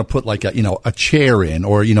want to put like a chair in,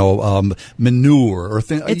 or manure or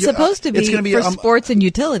thing. It's supposed to be for sports and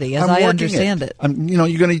utility, as I understand it.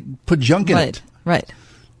 You're going to put junk in it. Right.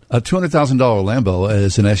 A $200,000 Lambo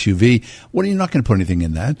as an SUV. What are you not going to put anything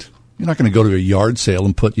in that? You're not going to go to a yard sale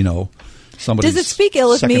and put somebody's. Does it speak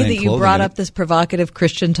ill of me that you brought up this provocative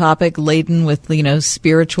Christian topic laden with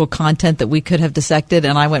spiritual content that we could have dissected,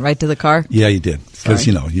 and I went right to the car? Yeah, you did, because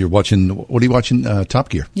you're watching. What are you watching? Top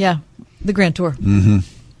Gear. Yeah, the Grand Tour. Mm-hmm.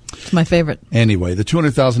 It's my favorite. Anyway, the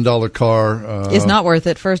 $200,000 car is not worth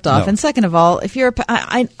it. First off, no. And second of all, if you're,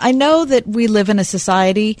 I know that we live in a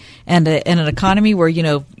society and an economy where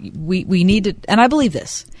we need to, and I believe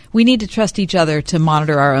this. We need to trust each other to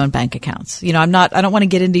monitor our own bank accounts. I don't want to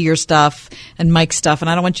get into your stuff and Mike's stuff, and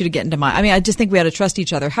I don't want you to get into mine. I just think we ought to trust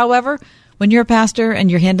each other. However, when you're a pastor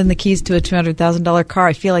and you're handing the keys to a $200,000 car,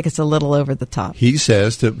 I feel like it's a little over the top. He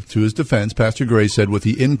says, to his defense, Pastor Gray said, with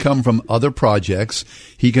the income from other projects,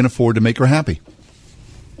 he can afford to make her happy.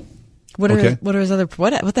 What are his other? What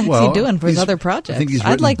the heck's he doing for his other projects? I think he's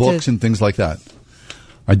written books and things like that.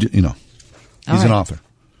 He's an author.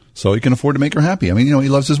 So he can afford to make her happy. He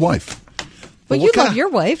loves his wife. But you love your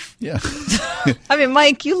wife. Yeah.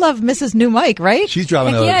 Mike, you love Mrs. New Mike, right? She's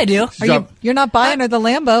driving yeah, I do. You're not buying her the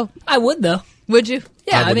Lambo. I would, though. Would you?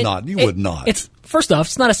 Yeah, I would not. You would not. It's first off,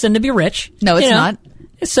 it's not a sin to be rich. No, it's not.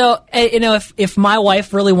 So, if my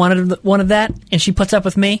wife really wanted that and she puts up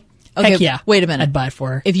with me, heck yeah. Wait a minute. I'd buy it for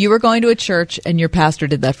her. If you were going to a church and your pastor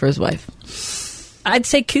did that for his wife, I'd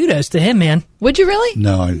say kudos to him, man. Would you really?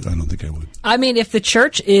 No, I don't think I would. If the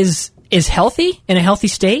church is healthy, in a healthy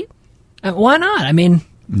state, why not?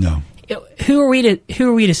 No. Who are we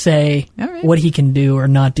to say what he can do or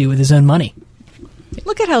not do with his own money?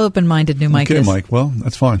 Look at how open-minded New Mike is. Okay, Mike. Well,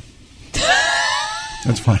 that's fine.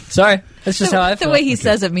 That's fine. Sorry. That's just how I feel. The way he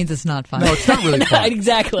says it means it's not fine. No, it's not really fine.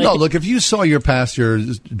 Exactly. No, look, if you saw your pastor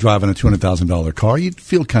driving a $200,000 car, you'd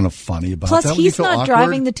feel kind of funny about that. Plus, he's not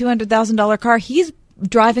driving the $200,000 car. He's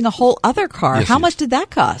driving a whole other car. Yes, how much did that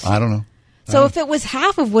cost? I don't know. So if it was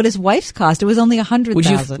half of what his wife's cost, it was only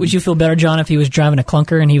 $100,000. Would you feel better, John, if he was driving a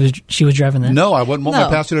clunker and she was driving that? No, I wouldn't want my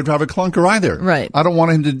pastor to drive a clunker either. Right. I don't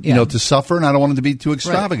want him to to suffer, and I don't want him to be too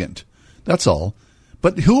extravagant. Right. That's all.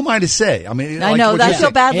 But who am I to say? I know that's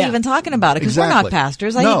so badly even talking about it because we're not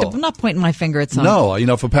pastors. I'm not pointing my finger at someone.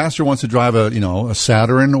 No, if a pastor wants to drive a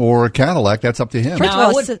Saturn or a Cadillac, that's up to him. First of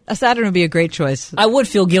all, a Saturn would be a great choice. I would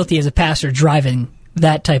feel guilty as a pastor driving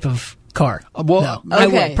that type of car. Well, no, I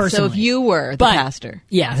would personally. So if you were the pastor,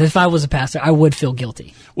 if I was a pastor, I would feel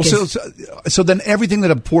guilty. Well, so then everything that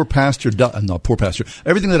a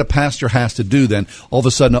everything that a pastor has to do, then all of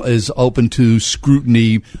a sudden is open to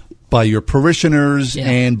scrutiny by your parishioners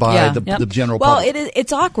and by the general public. Well,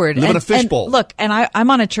 it's awkward. Live in a fishbowl. Look,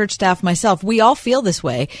 I'm on a church staff myself. We all feel this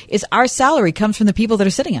way. Is our salary comes from the people that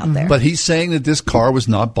are sitting out there. But he's saying that this car was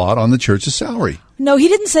not bought on the church's salary. No, he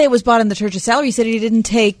didn't say it was bought on the church's salary. He said he didn't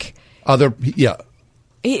take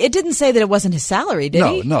It didn't say that it wasn't his salary, did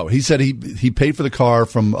he? No. He said he paid for the car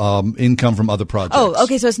from income from other projects. Oh,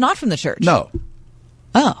 okay. So it's not from the church. No.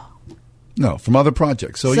 Oh. No, from other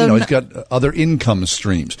projects. So he's got other income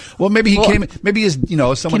streams. Well, maybe maybe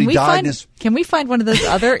somebody died. Can we find one of those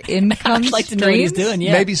other income I'd like to know what he's doing,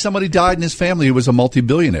 yeah. Maybe somebody died in his family who was a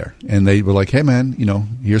multi-billionaire, and they were like, hey, man,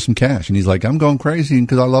 here's some cash. And he's like, I'm going crazy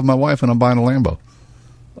because I love my wife and I'm buying a Lambo.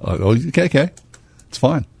 Okay. It's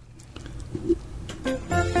fine.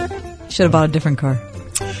 Should have bought a different car.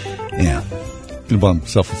 Yeah. Could have bought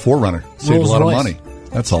himself a 4Runner. Saved a lot of money.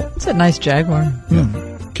 That's all. It's a nice Jaguar. Yeah.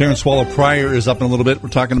 Karen Swallow Pryor is up in a little bit. We're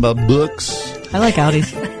talking about books. I like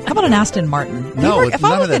Audis. How about an Aston Martin? No,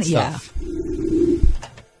 none of that stuff.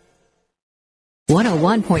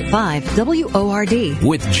 101.5 WORD.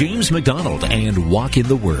 With James McDonald and Walk in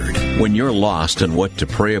the Word. When you're lost on what to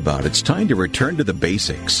pray about, it's time to return to the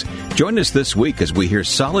basics. Join us this week as we hear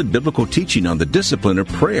solid biblical teaching on the discipline of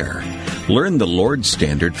prayer. Learn the Lord's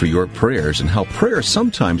standard for your prayers and how prayer is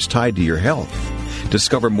sometimes tied to your health.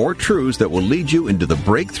 Discover more truths that will lead you into the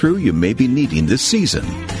breakthrough you may be needing this season.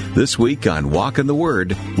 This week on Walk in the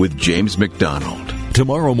Word with James McDonald.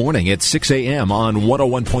 Tomorrow morning at 6 a.m. on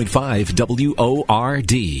 101.5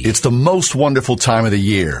 WORD. It's the most wonderful time of the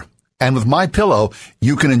year. And with MyPillow,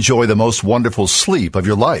 you can enjoy the most wonderful sleep of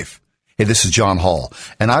your life. Hey, this is John Hall,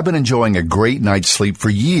 and I've been enjoying a great night's sleep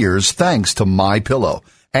for years thanks to MyPillow.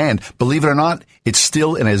 And believe it or not, it's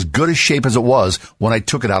still in as good a shape as it was when I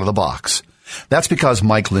took it out of the box. That's because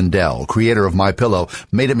Mike Lindell, creator of MyPillow,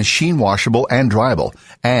 made it machine washable and dryable,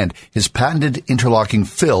 and his patented interlocking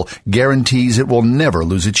fill guarantees it will never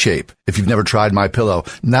lose its shape. If you've never tried MyPillow,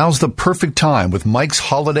 now's the perfect time with Mike's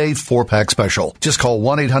holiday 4-pack special. Just call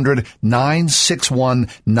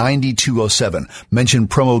 1-800-961-9207. Mention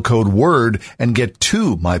promo code WORD and get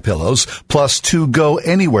 2 MyPillows plus 2 Go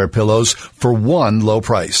Anywhere pillows for one low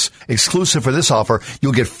price. Exclusive for this offer,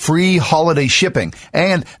 you'll get free holiday shipping,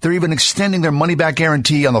 and they're even extending their money-back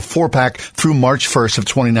guarantee on the 4-pack through March 1st of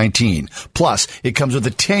 2019. Plus, it comes with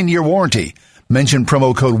a 10-year warranty. Mention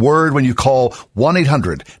promo code WORD when you call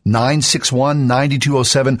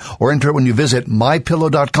 1-800-961-9207 or enter it when you visit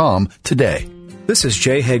MyPillow.com today. This is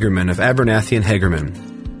Jay Hagerman of Abernathy &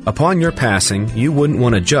 Hagerman. Upon your passing, you wouldn't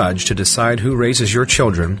want a judge to decide who raises your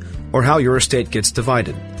children or how your estate gets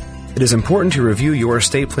divided. It is important to review your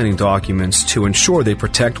estate planning documents to ensure they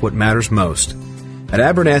protect what matters most. At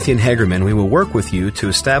Abernathy & Hagerman, we will work with you to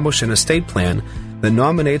establish an estate plan that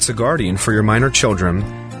nominates a guardian for your minor children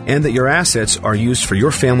and that your assets are used for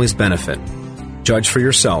your family's benefit. Judge for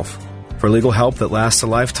yourself. For legal help that lasts a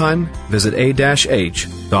lifetime, visit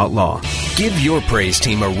a-h.law. Give your praise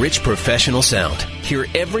team a rich professional sound. Hear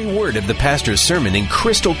every word of the pastor's sermon in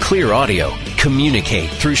crystal clear audio. Communicate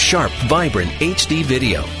through sharp, vibrant HD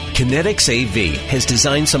video. Kinetics AV has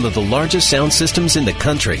designed some of the largest sound systems in the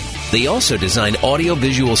country. They also design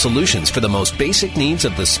audio-visual solutions for the most basic needs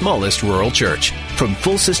of the smallest rural church. From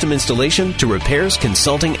full system installation to repairs,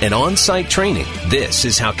 consulting, and on-site training, this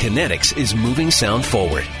is how Kinetics is moving sound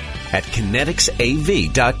forward. At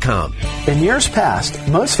KineticsAV.com. In years past,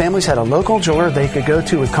 most families had a local jeweler they could go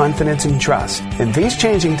to with confidence and trust. In these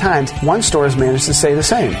changing times, one store has managed to stay the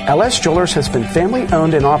same. LS Jewelers has been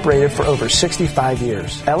family-owned and operated for over 65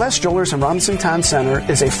 years. LS Jewelers in Robinson Town Center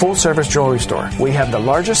is a full-service jewelry store. We have the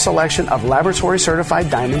largest selection of laboratory-certified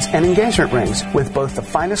diamonds and engagement rings with both the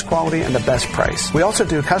finest quality and the best price. We also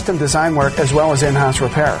do custom design work as well as in-house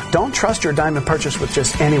repair. Don't trust your diamond purchase with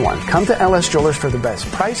just anyone. Come to LS Jewelers for the best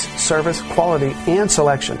price, service, quality, and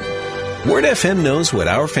selection. Word FM knows what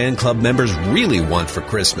our fan club members really want for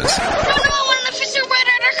Christmas.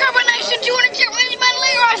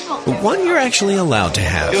 One you're actually allowed to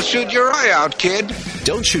have. You'll shoot your eye out, kid.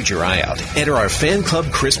 Don't shoot your eye out. Enter our fan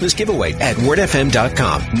club Christmas giveaway at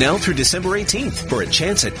wordfm.com now through December 18th for a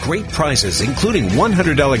chance at great prizes, including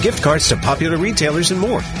 $100 gift cards to popular retailers and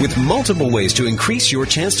more, with multiple ways to increase your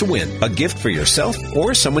chance to win a gift for yourself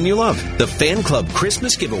or someone you love. The fan club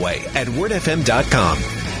Christmas giveaway at wordfm.com.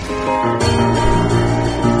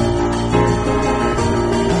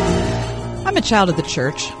 I'm a child of the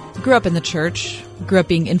church. Grew up in the church, grew up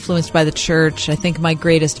being influenced by the church. I think my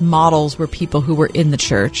greatest models were people who were in the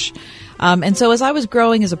church. And so as I was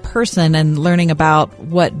growing as a person and learning about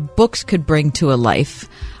what books could bring to a life,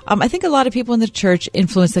 I think a lot of people in the church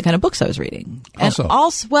influenced the kind of books I was reading. And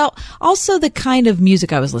also the kind of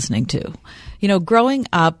music I was listening to. You know, growing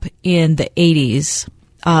up in the 80s,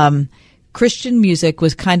 Christian music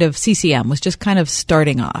was kind of, CCM was just kind of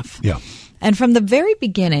starting off. Yeah. And from the very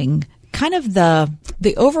beginning, kind of the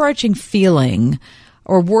overarching feeling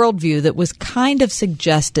or worldview that was kind of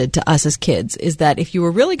suggested to us as kids is that if you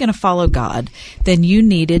were really going to follow God, then you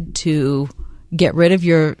needed to get rid of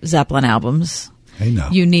your Zeppelin albums. Hey, no.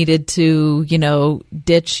 You needed to, you know,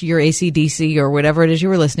 ditch your AC/DC or whatever it is you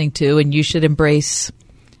were listening to, and you should embrace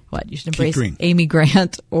what? You should embrace Amy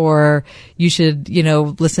Grant, or you should, you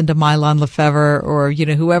know, listen to Mylon Lefevre, or, you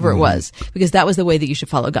know, whoever it was, because that was the way that you should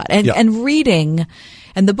follow God. And reading,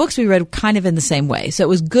 and the books we read were kind of in the same way. So it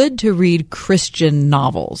was good to read Christian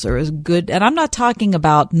novels, or it was good, and I'm not talking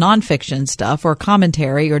about nonfiction stuff or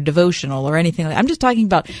commentary or devotional or anything like that. I'm just talking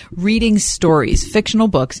about reading stories, fictional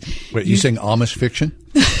books. Wait, you saying Amish fiction?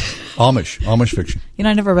 Amish fiction. You know,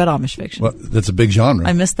 I never read Amish fiction. Well, that's a big genre.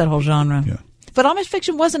 I missed that whole genre. Yeah. But Amish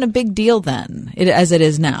fiction wasn't a big deal then, as it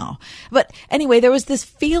is now. But anyway, there was this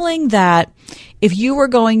feeling that if you were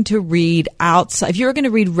going to read outside, if you were going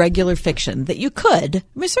to read regular fiction, that you could. I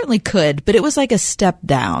mean, certainly could, but it was like a step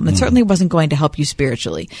down. It certainly wasn't going to help you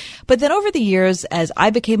spiritually. But then over the years, as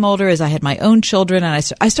I became older, as I had my own children,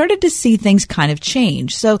 and I started to see things kind of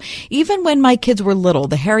change. So even when my kids were little,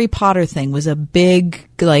 the Harry Potter thing was a big,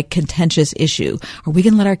 like, contentious issue. Are we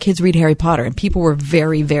going to let our kids read Harry Potter? And people were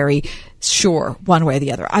very, very sure one way or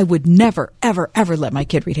the other. I would never, ever, ever let my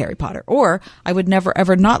kid read Harry Potter, or I would never,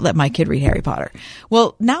 ever not let my kid read Harry Potter. literature.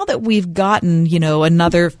 Well, now that we've gotten,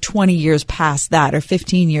 another 20 years past that or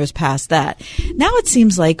 15 years past that, now it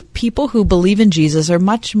seems like people who believe in Jesus are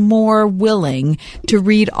much more willing to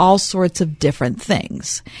read all sorts of different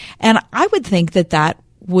things. And I would think that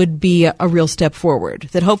would be a real step forward,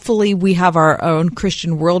 that hopefully we have our own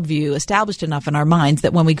Christian worldview established enough in our minds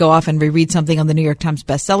that when we go off and reread something on the New York Times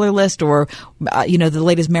bestseller list or, the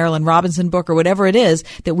latest Marilyn Robinson book or whatever it is,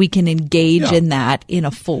 that we can engage in that in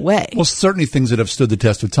a full way. Well, certainly things that have stood the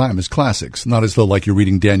test of time as classics, not as though like you're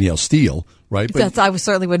reading Danielle Steele, right? But I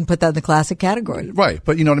certainly wouldn't put that in the classic category. Right.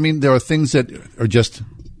 But you know what I mean? There are things that are just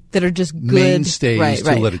good mainstays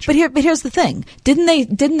to literature. But here's the thing.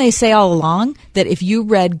 Didn't they say all along that if you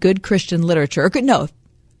read good Christian literature,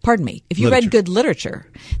 if you read good literature,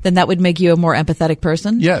 then that would make you a more empathetic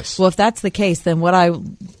person? Yes. Well, if that's the case, then what I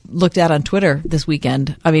looked at on Twitter this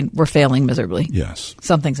weekend, we're failing miserably. Yes.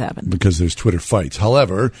 Something's happened. Because there's Twitter fights.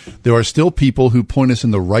 However, there are still people who point us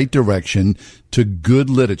in the right direction to good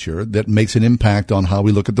literature that makes an impact on how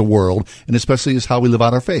we look at the world, and especially is how we live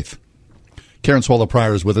out our faith. Karen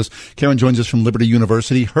Swallow-Pryor is with us. Karen joins us from Liberty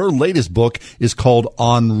University. Her latest book is called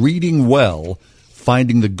On Reading Well,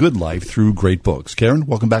 Finding the Good Life Through Great Books. Karen,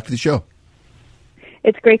 welcome back to the show.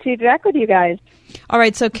 It's great to be back with you guys. All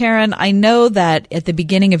right, so Karen, I know that at the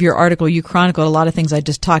beginning of your article, you chronicled a lot of things I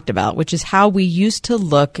just talked about, which is how we used to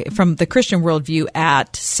look from the Christian worldview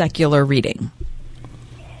at secular reading.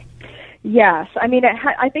 Yes. I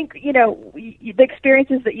think, the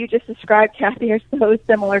experiences that you just described, Kathy, are so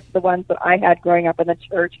similar to the ones that I had growing up in the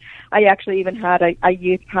church. I actually even had a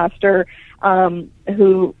youth pastor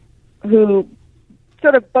who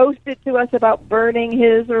sort of boasted to us about burning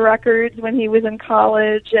his records when he was in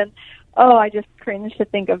college. And, I just cringe to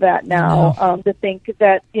think of that now, to think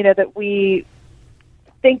that, that we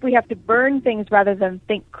think we have to burn things rather than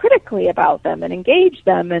think critically about them and engage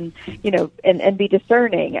them and and be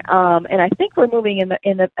discerning. And I think we're moving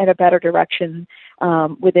in a better direction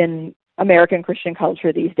within American Christian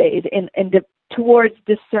culture these days, towards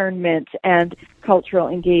discernment and cultural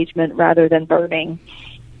engagement rather than burning.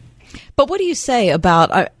 But what do you say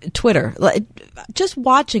about Twitter? Just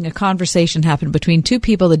watching a conversation happen between two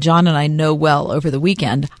people that John and I know well over the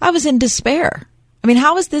weekend, I was in despair.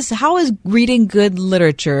 How is reading good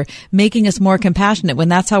literature making us more compassionate when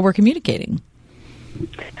that's how we're communicating?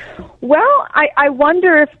 Well, I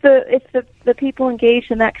wonder if the people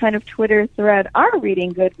engaged in that kind of Twitter thread are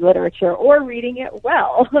reading good literature or reading it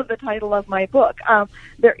well, the title of my book.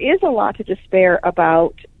 There is a lot to despair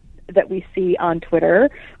about that we see on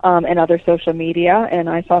Twitter and other social media, and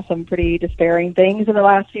I saw some pretty despairing things in the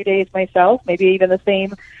last few days myself, maybe even the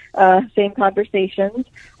same conversations.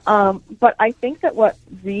 But I think that what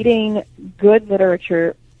reading good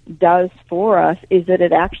literature does for us is that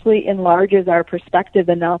it actually enlarges our perspective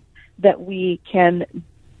enough that we can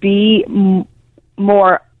be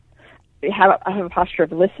more have a posture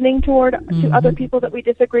of listening to other people that we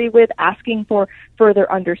disagree with, asking for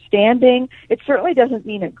further understanding. It certainly doesn't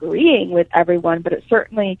mean agreeing with everyone, but it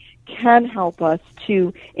certainly can help us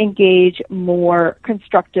to engage more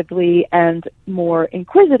constructively and more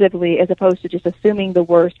inquisitively, as opposed to just assuming the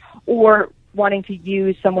worst or wanting to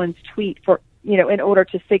use someone's tweet for in order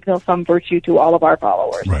to signal some virtue to all of our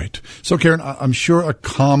followers. Right. So, Karen, I'm sure a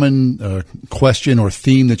common question or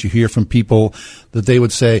theme that you hear from people that they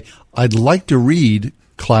would say, I'd like to read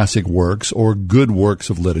classic works or good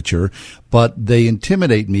works of literature, but they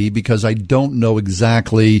intimidate me because I don't know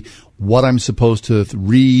exactly what I'm supposed to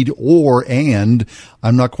read and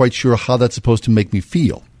I'm not quite sure how that's supposed to make me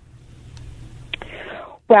feel.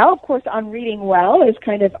 Well, of course, On Reading Well is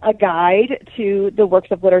kind of a guide to the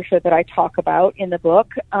works of literature that I talk about in the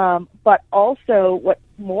book. But also, what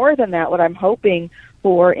more than that, what I'm hoping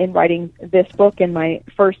for in writing this book and my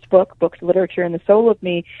first book, Books, Literature, and the Soul of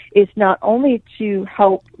Me, is not only to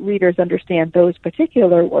help readers understand those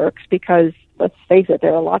particular works, because let's face it,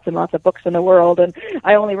 there are lots and lots of books in the world, and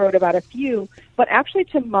I only wrote about a few, but actually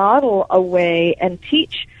to model a way and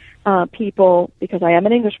teach people, because I am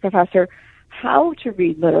an English professor, how to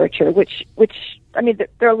read literature, which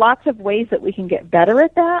there are lots of ways that we can get better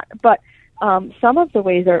at that, but some of the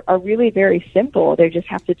ways are really very simple. They just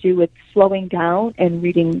have to do with slowing down and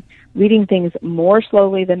reading things more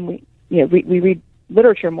slowly than we read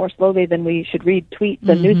literature more slowly than we should read tweets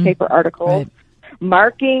and newspaper articles. Right.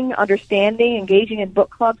 Marking, understanding, engaging in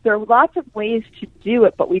book clubs. There are lots of ways to do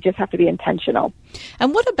it, but we just have to be intentional.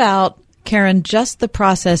 And what about, Karen, just the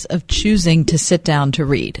process of choosing to sit down to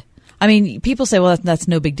read? I mean, people say, well, that's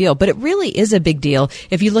no big deal, but it really is a big deal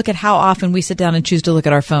if you look at how often we sit down and choose to look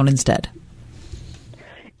at our phone instead.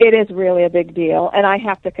 It is really a big deal, and I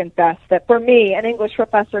have to confess that for me, an English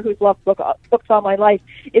professor who's loved books all my life,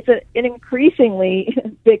 it's an increasingly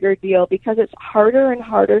bigger deal because it's harder and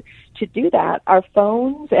harder to do that. Our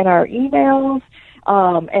phones and our emails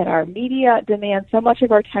and our media demand so much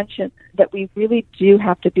of our attention that we really do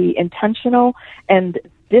have to be intentional and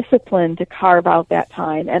disciplined to carve out that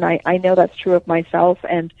time. And I know that's true of myself,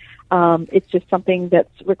 and it's just something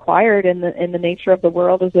that's required in the nature of the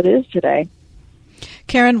world as it is today.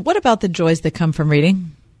 Karen, what about the joys that come from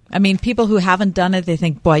reading? I mean, people who haven't done it, they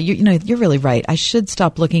think, boy, you're really right. I should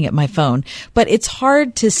stop looking at my phone. But it's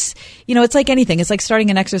hard to, it's like anything. It's like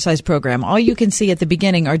starting an exercise program. All you can see at the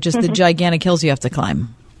beginning are just the gigantic hills you have to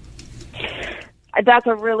climb. That's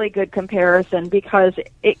a really good comparison because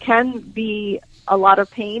it can be a lot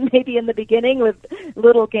of pain maybe in the beginning with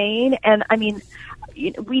little gain. And I mean,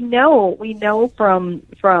 we know from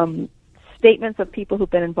statements of people who've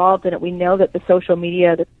been involved in it, we know that the social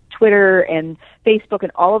media, the Twitter and Facebook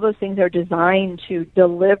and all of those things are designed to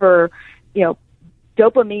deliver,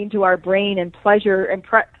 dopamine to our brain and pleasure and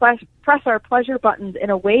press our pleasure buttons in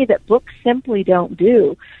a way that books simply don't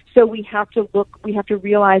do. So we have to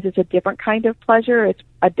realize it's a different kind of pleasure. It's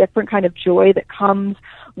a different kind of joy that comes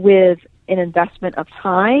with an investment of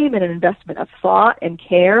time and an investment of thought and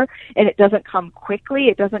care. And it doesn't come quickly.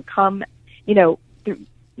 It doesn't come, through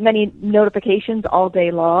many notifications all day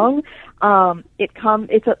long.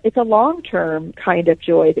 It's a long-term kind of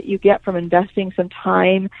joy that you get from investing some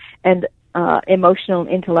time and emotional and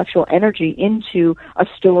intellectual energy into a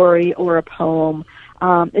story or a poem.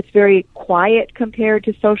 It's very quiet compared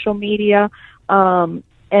to social media. And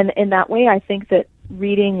in that way, I think that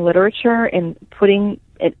reading literature and putting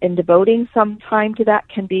and devoting some time to that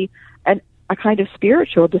can be a kind of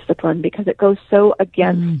spiritual discipline because it goes so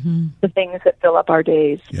against the things that fill up our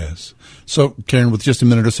days. Yes. So, Karen, with just a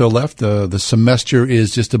minute or so left, the semester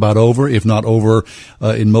is just about over, if not over,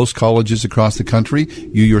 in most colleges across the country.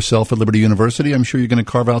 You yourself at Liberty University, I'm sure you're going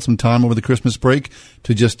to carve out some time over the Christmas break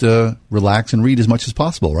to just relax and read as much as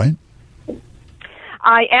possible, right?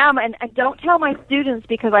 I am, and don't tell my students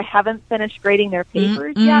because I haven't finished grading their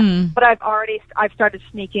papers yet, but I've started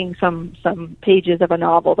sneaking some pages of a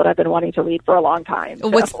novel that I've been wanting to read for a long time. So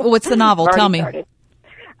What's the novel? Tell me. Started.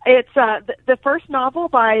 It's the first novel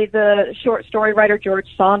by the short story writer George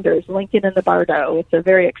Saunders, Lincoln in the Bardo. It's a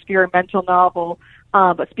very experimental novel.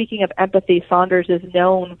 But speaking of empathy, Saunders is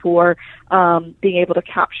known for being able to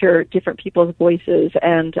capture different people's voices,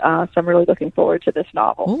 and so I'm really looking forward to this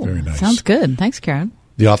novel. Ooh, very nice. Sounds good. Thanks, Karen.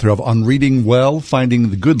 The author of On Reading Well, Finding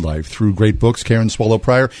the Good Life Through Great Books, Karen Swallow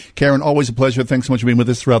Prior. Karen, always a pleasure. Thanks so much for being with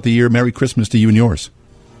us throughout the year. Merry Christmas to you and yours.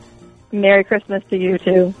 Merry Christmas to you,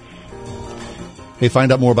 too. Hey,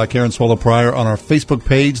 find out more about Karen Swallow Prior on our Facebook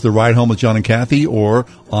page, The Ride Home with John and Kathy, or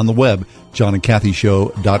on the web,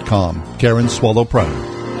 johnandkathyshow.com. Karen Swallow Prior.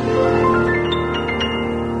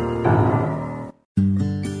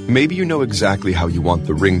 Maybe you know exactly how you want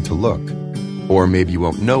the ring to look, or maybe you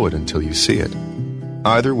won't know it until you see it.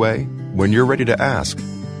 Either way, when you're ready to ask,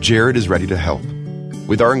 Jared is ready to help.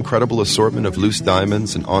 With our incredible assortment of loose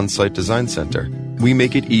diamonds and on-site design center, we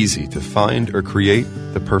make it easy to find or create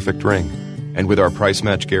the perfect ring. And with our price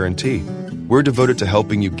match guarantee, we're devoted to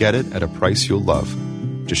helping you get it at a price you'll love.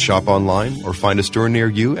 Just shop online or find a store near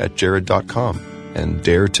you at jared.com and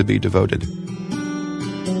dare to be devoted.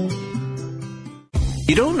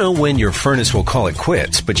 You don't know when your furnace will call it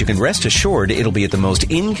quits, but you can rest assured it'll be at the most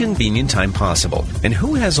inconvenient time possible. And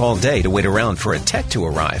who has all day to wait around for a tech to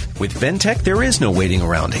arrive? With Ventec, there is no waiting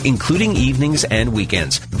around, including evenings and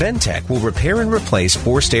weekends. Ventec will repair and replace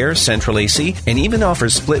forced air, central AC, and even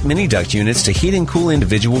offers split mini duct units to heat and cool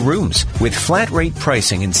individual rooms. With flat rate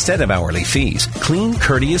pricing instead of hourly fees. Clean,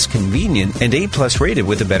 courteous, convenient, and A+ rated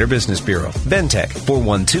with the Better Business Bureau. Ventec,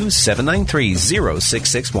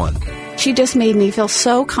 412-793-0661. She just made me feel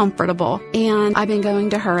so comfortable, and I've been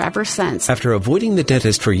going to her ever since. After avoiding the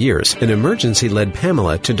dentist for years, an emergency led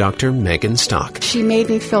Pamela to Dr. Megan Stock. She made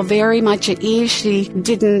me feel very much at ease. She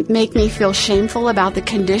didn't make me feel shameful about the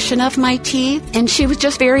condition of my teeth, and she was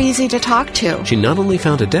just very easy to talk to. She not only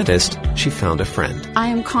found a dentist, she found a friend. I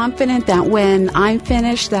am confident that when I'm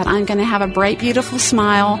finished, that I'm going to have a bright, beautiful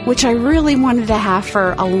smile, which I really wanted to have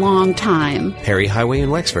for a long time. Perry Highway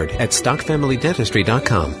in Wexford at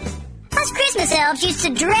StockFamilyDentistry.com. Us Christmas elves used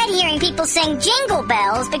to dread hearing people sing jingle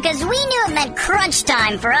bells because we knew it meant crunch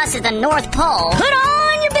time for us at the North Pole. Put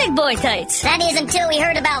on your big boy tights. That is until we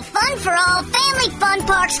heard about Fun for All Family Fun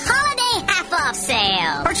Park's holiday half-off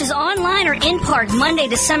sale. Purchase online or in park Monday,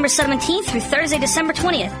 December 17th through Thursday, December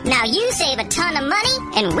 20th. Now you save a ton of money,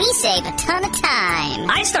 and we save a ton of time.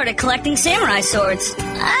 I started collecting samurai swords.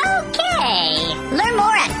 Okay. Learn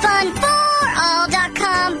more at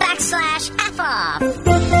funforall.com/half-off.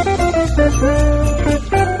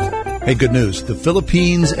 Hey, good news. The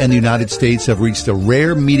Philippines and the United States have reached a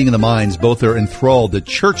rare meeting of the minds. Both are enthralled. The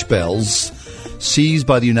church bells seized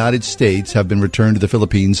by the United States have been returned to the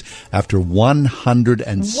Philippines after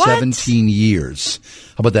 117 years.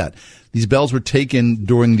 How about that? These bells were taken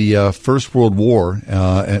during the First World War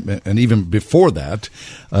and even before that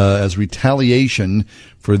as retaliation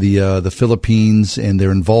for the Philippines and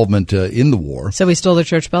their involvement in the war. So we stole their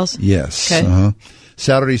church bells? Yes. Okay.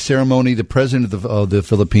 Saturday ceremony, the president of the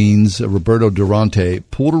Philippines, Roberto Durante,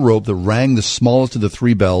 pulled a rope that rang the smallest of the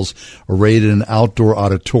three bells arrayed in an outdoor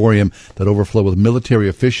auditorium that overflowed with military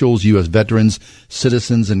officials, U.S. veterans,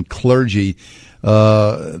 citizens, and clergy.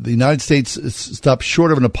 The United States stopped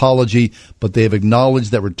short of an apology, but they have acknowledged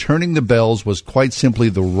that returning the bells was quite simply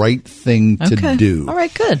the right thing to do. All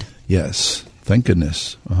right, good. Yes. Thank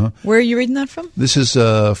goodness. Where are you reading that from? This is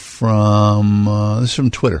from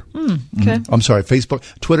Twitter. Okay. I'm sorry, Facebook.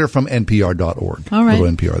 Twitter from NPR.org. All right.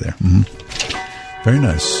 Little NPR there. Very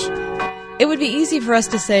nice. It would be easy for us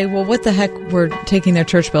to say, well, what the heck were taking their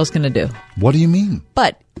church bells going to do? What do you mean?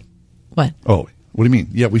 But, what? Oh, what do you mean?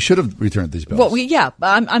 Yeah, we should have returned these bells. Well,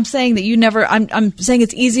 I'm saying that you never. I'm saying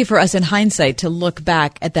it's easy for us in hindsight to look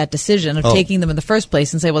back at that decision of taking them in the first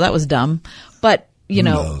place and say, well, that was dumb. But we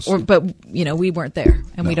weren't there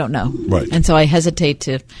and we don't know. Right. And so I hesitate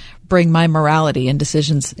to bring my morality into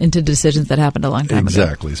decisions that happened a long time ago.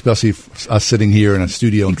 Exactly. Especially us sitting here in a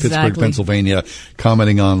studio in Pittsburgh, Pennsylvania,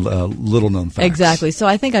 commenting on little known facts. Exactly. So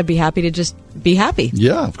I think I'd be happy to just be happy.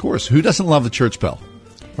 Yeah, of course. Who doesn't love the church bell?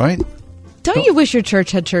 Right? Don't you wish your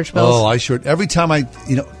church had church bells? Oh, I sure. Every time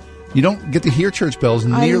you don't get to hear church bells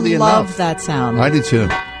nearly enough. I love that sound. I do too.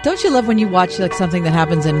 Don't you love when you watch something that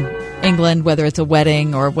happens in England, whether it's a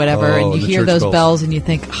wedding or whatever, and you hear those bells and you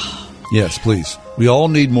think, oh. Yes, please. We all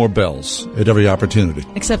need more bells at every opportunity.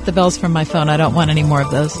 Except the bells from my phone. I don't want any more of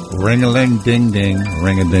those. Ring-a-ling-ding-ding,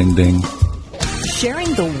 ring-a-ding-ding.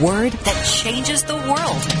 Sharing the word that changes the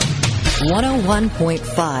world.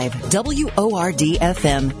 101.5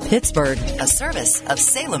 WORD-FM, Pittsburgh, a service of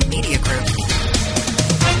Salem Media Group.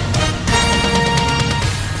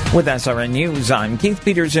 With SRN News, I'm Keith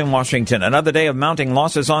Peters in Washington. Another day of mounting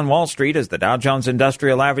losses on Wall Street as the Dow Jones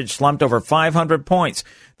Industrial Average slumped over 500 points.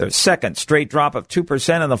 Their second straight drop of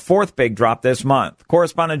 2% and the fourth big drop this month.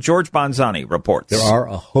 Correspondent George Bonzani reports. There are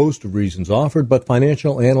a host of reasons offered, but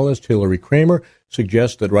financial analyst Hillary Kramer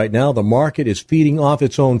suggests that right now the market is feeding off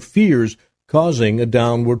its own fears, causing a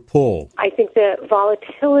downward pull. I think the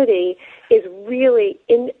volatility is really,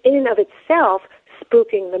 in and of itself,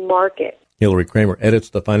 spooking the market. Hillary Kramer edits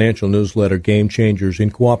the financial newsletter Game Changers in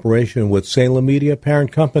cooperation with Salem Media,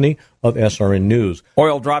 parent company of SRN News.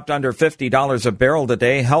 Oil dropped under $50 a barrel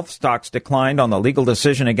today. Health stocks declined on the legal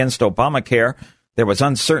decision against Obamacare. There was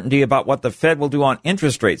uncertainty about what the Fed will do on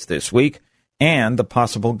interest rates this week and the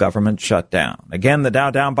possible government shutdown. Again, the Dow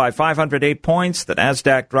down by 508 points, the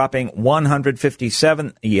Nasdaq dropping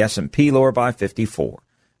 157, the S&P lower by 54.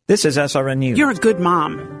 This is SRN News. You're a good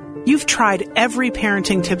mom. You've tried every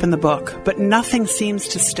parenting tip in the book, but nothing seems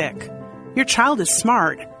to stick. Your child is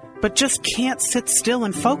smart, but just can't sit still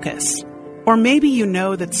and focus. Or maybe you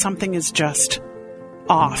know that something is just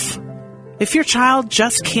off. If your child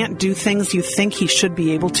just can't do things you think he should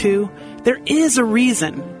be able to, there is a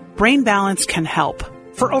reason. Brain Balance can help.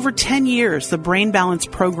 For over 10 years, the Brain Balance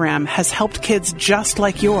program has helped kids just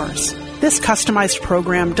like yours. This customized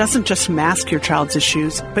program doesn't just mask your child's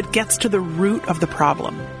issues, but gets to the root of the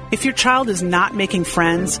problem. If your child is not making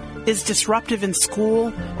friends, is disruptive in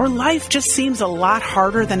school, or life just seems a lot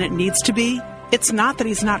harder than it needs to be, it's not that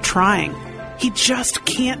he's not trying. He just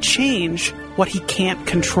can't change what he can't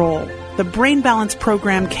control. The Brain Balance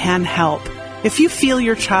program can help. If you feel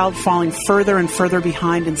your child falling further and further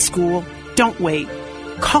behind in school, don't wait.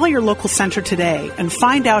 Call your local center today and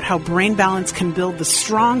find out how Brain Balance can build the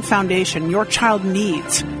strong foundation your child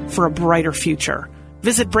needs for a brighter future.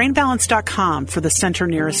 Visit BrainBalance.com for the center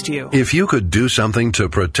nearest you. If you could do something to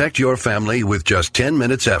protect your family with just 10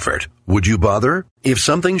 minutes effort, would you bother? If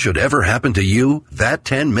something should ever happen to you, that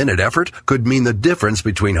 10-minute effort could mean the difference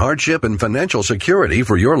between hardship and financial security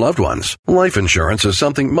for your loved ones. Life insurance is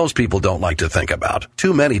something most people don't like to think about.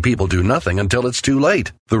 Too many people do nothing until it's too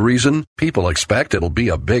late. The reason? People expect it'll be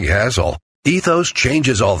a big hassle. Ethos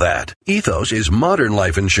changes all that. Ethos is modern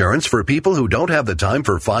life insurance for people who don't have the time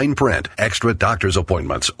for fine print, extra doctor's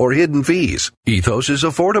appointments, or hidden fees. Ethos is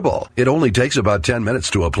affordable. It only takes about 10 minutes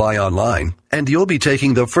to apply online. And you'll be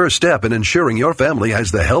taking the first step in ensuring your family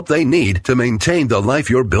has the help they need to maintain the life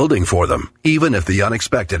you're building for them, even if the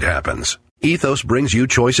unexpected happens. Ethos brings you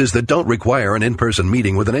choices that don't require an in-person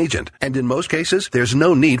meeting with an agent, and in most cases, there's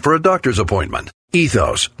no need for a doctor's appointment.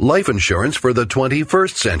 Ethos, life insurance for the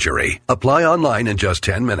 21st century. Apply online in just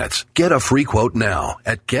 10 minutes. Get a free quote now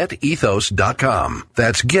at getethos.com.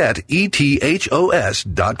 That's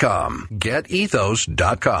getethos.com.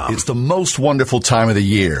 Getethos.com. It's the most wonderful time of the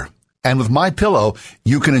year. And with MyPillow,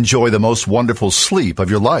 you can enjoy the most wonderful sleep of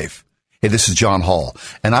your life. Hey, this is John Hall,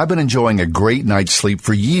 and I've been enjoying a great night's sleep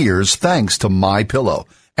for years thanks to MyPillow.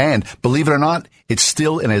 And believe it or not, it's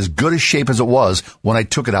still in as good a shape as it was when I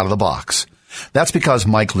took it out of the box. That's because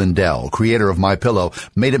Mike Lindell, creator of MyPillow,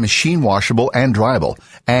 made it machine washable and dryable,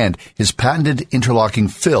 and his patented interlocking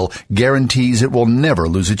fill guarantees it will never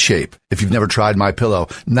lose its shape. If you've never tried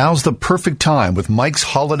MyPillow, now's the perfect time with Mike's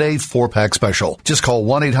holiday 4-pack special. Just call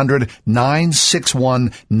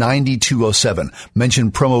 1-800-961-9207.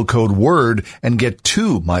 Mention promo code WORD and get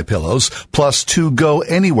 2 MyPillows plus 2 Go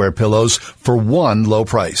Anywhere pillows for one low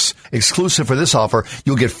price. Exclusive for this offer,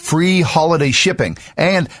 you'll get free holiday shipping,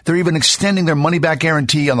 and they're even extending their money-back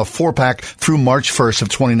guarantee on the 4-pack through March 1st of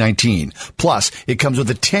 2019. Plus, it comes with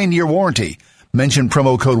a 10-year warranty. Mention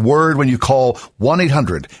promo code WORD when you call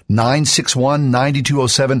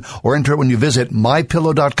 1-800-961-9207 or enter it when you visit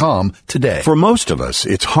MyPillow.com today. For most of us,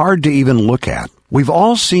 it's hard to even look at. We've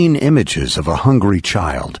all seen images of a hungry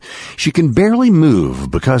child. She can barely move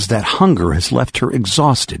because that hunger has left her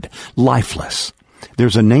exhausted, lifeless.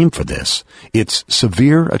 There's a name for this. It's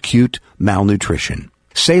severe acute malnutrition.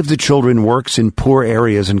 Save the Children works in poor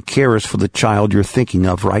areas and cares for the child you're thinking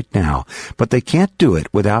of right now, but they can't do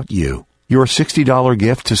it without you. Your $60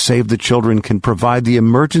 gift to Save the Children can provide the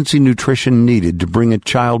emergency nutrition needed to bring a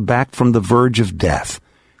child back from the verge of death.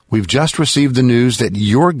 We've just received the news that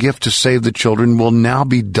your gift to Save the Children will now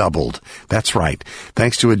be doubled. That's right.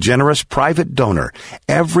 Thanks to a generous private donor,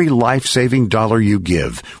 every life-saving dollar you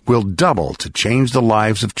give will double to change the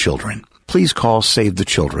lives of children. Please call Save the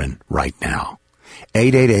Children right now.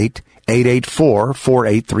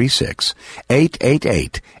 888-884-4836.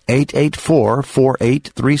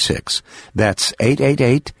 888-884-4836. That's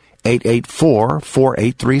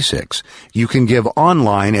 888-884-4836. You can give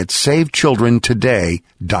online at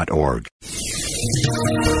SaveChildrenToday.org.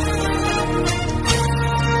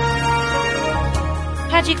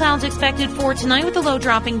 Patchy clouds expected for tonight with the low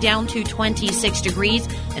dropping down to 26 degrees,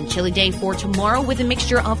 and chilly day for tomorrow with a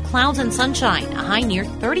mixture of clouds and sunshine, a high near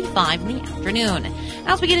 35 in the afternoon.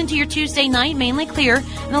 As we get into your Tuesday night, mainly clear,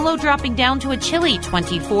 and the low dropping down to a chilly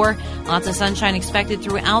 24. Lots of sunshine expected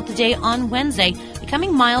throughout the day on Wednesday,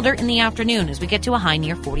 becoming milder in the afternoon as we get to a high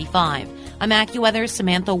near 45. I'm AccuWeather's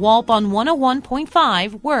Samantha Walp on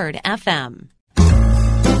 101.5 Word FM.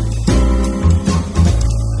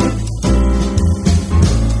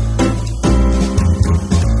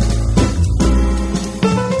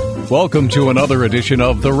 Welcome to another edition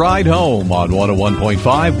of The Ride Home on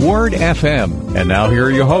 101.5 Word FM. And now here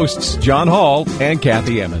are your hosts, John Hall and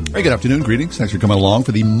Kathy Emmons. Hey, good afternoon. Greetings. Thanks for coming along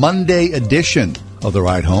for the Monday edition of The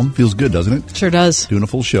Ride Home. Feels good, doesn't it? Sure does. Doing a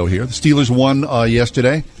full show here. The Steelers won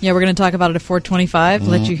yesterday. Yeah, we're going to talk about it at 4:25.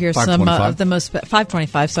 Let you hear some of the most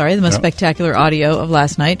 5:25. Sorry, the most spectacular audio of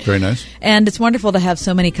last night. Very nice. And it's wonderful to have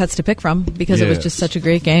so many cuts to pick from because it was just such a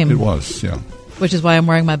great game. It was, yeah. Which is why I'm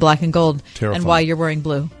wearing my black and gold. Terrifying. And why you're wearing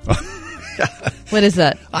blue. What is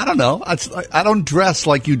that? I don't know. I don't dress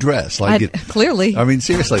like you dress. Clearly. I mean,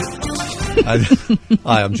 seriously.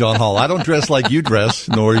 Hi, I'm John Hall. I don't dress like you dress,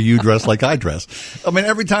 nor you dress like I dress. I mean,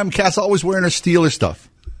 every time Cass always wearing her Steelers stuff.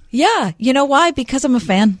 Yeah. You know why? Because I'm a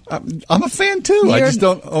fan. I'm a fan, too. I just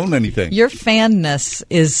don't own anything. Your fanness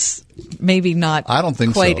is maybe not I don't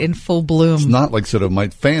think quite so. in full bloom. It's not like sort of my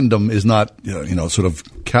fandom is not, sort of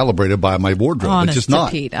calibrated by my wardrobe. Honest it's just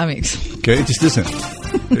not. Pete. I mean, okay, it just isn't.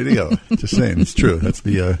 There you go. Just saying. It's true. That's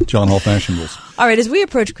the John Hall fashion rules. All right. As we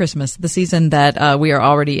approach Christmas, the season that we are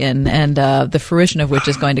already in and the fruition of which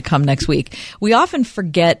is going to come next week, we often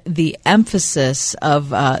forget the emphasis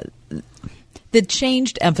of the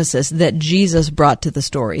changed emphasis that Jesus brought to the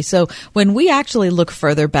story. So when we actually look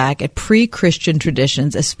further back at pre-Christian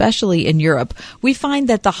traditions, especially in Europe, we find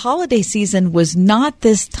that the holiday season was not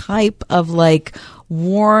this type of like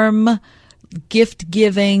warm, gift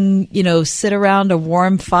giving, sit around a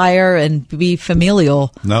warm fire and be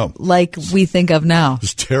familial. No. Like we think of now. It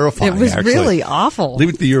was terrifying. It was actually really awful. Leave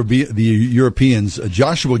it to the Europeans.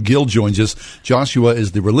 Joshua Gill joins us. Joshua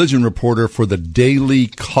is the religion reporter for the Daily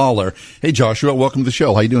Caller. Hey, Joshua, welcome to the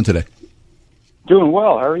show. How you doing today? Doing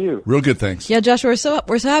well. How are you? Real good, thanks. Yeah, Joshua,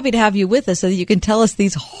 we're so happy to have you with us so that you can tell us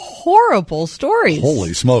these horrible stories.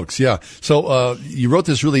 Holy smokes, yeah. So you wrote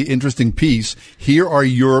this really interesting piece. Here are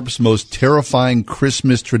Europe's most terrifying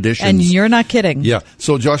Christmas traditions. And you're not kidding. Yeah.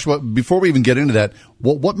 So, Joshua, before we even get into that,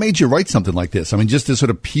 what made you write something like this? I mean, just to sort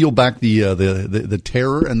of peel back the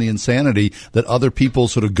terror and the insanity that other people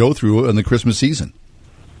sort of go through in the Christmas season.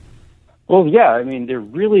 Well, yeah, I mean, they're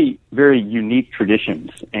really very unique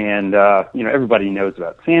traditions. And, everybody knows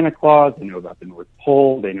about Santa Claus. They know about the North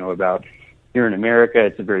Pole. They know about here in America,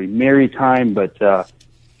 it's a very merry time. But, not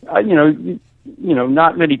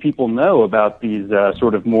many people know about these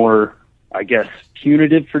sort of more, I guess,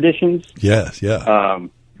 punitive traditions. Yes, yeah.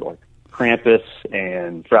 Like Krampus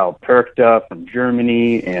and Frau Perkta from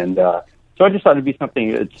Germany. And so I just thought it'd be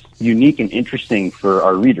something that's unique and interesting for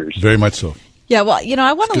our readers. Very much so. Yeah, well,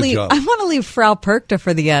 I want to leave Frau Perkta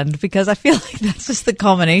for the end because I feel like that's just the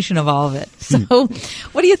culmination of all of it. So,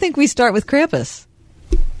 what do you think we start with Krampus?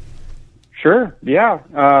 Sure. Yeah.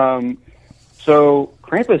 So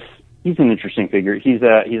Krampus, he's an interesting figure. He's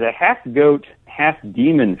a half goat, half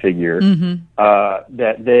demon figure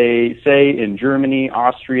that they say in Germany,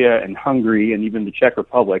 Austria, and Hungary, and even the Czech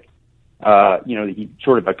Republic. He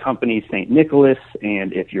sort of accompanies St. Nicholas,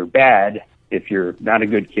 and if you're bad, if you're not a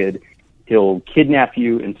good kid, he'll kidnap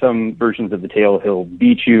you. In some versions of the tale, he'll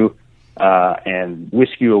beat you and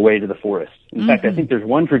whisk you away to the forest. In fact, I think there's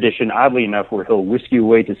one tradition, oddly enough, where he'll whisk you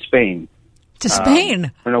away to Spain. To Spain?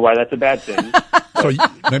 I don't know why that's a bad thing. So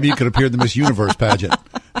maybe you could appear in the Miss Universe pageant.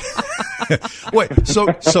 Wait, so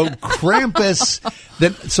Krampus,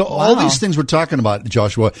 all these things we're talking about,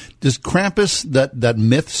 Joshua, does Krampus, that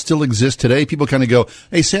myth still exist today? People kind of go,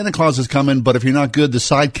 hey, Santa Claus is coming, but if you're not good, the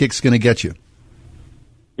sidekick's going to get you.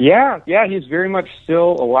 Yeah, he's very much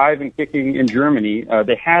still alive and kicking in Germany.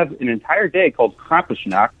 They have an entire day called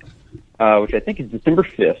Krampusnacht, which I think is December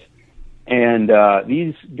 5th. And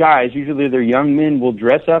these guys, usually they're young men, will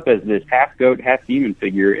dress up as this half goat, half demon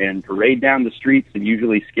figure and parade down the streets and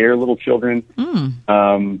usually scare little children.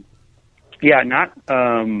 Not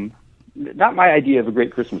my idea of a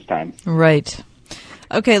great Christmas time. Right.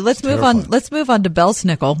 Okay, let's move on. Let's move on to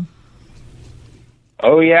Belsnickel.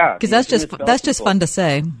 Oh yeah, because that's just fun to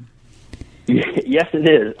say. Yes, it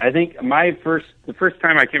is. I think the first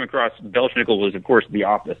time I came across Belsnickel was, of course, The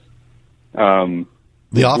Office.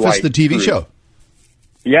 The Office, the TV show.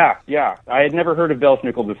 Yeah. I had never heard of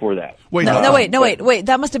Belsnickel before that. Wait.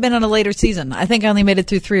 That must have been on a later season. I think I only made it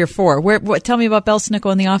through 3 or 4. Tell me about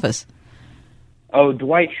Belsnickel in The Office. Oh,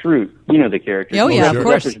 Dwight Schrute. You know the character. Oh, yeah, of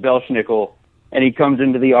course. Belsnickel, and he comes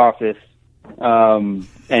into the office and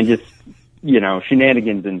just,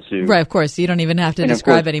 shenanigans ensue. Right, of course. You don't even have to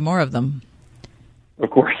describe any more of them. Of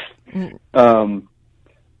course.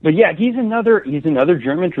 But yeah, he's another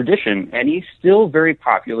German tradition, and he's still very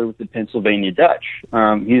popular with the Pennsylvania Dutch.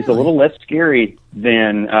 He's a little less scary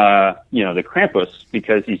than the Krampus,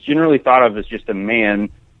 because he's generally thought of as just a man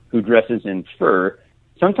who dresses in fur.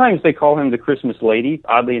 Sometimes they call him the Christmas lady,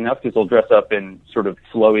 oddly enough, because he'll dress up in sort of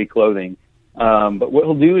flowy clothing. But what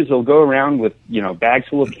he'll do is he'll go around with bags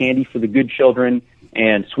full of candy for the good children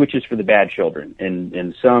and switches for the bad children. And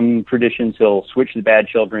in some traditions, he'll switch the bad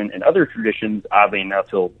children. In other traditions, oddly enough,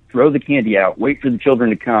 he'll throw the candy out, wait for the children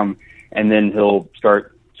to come, and then he'll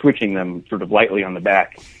start switching them sort of lightly on the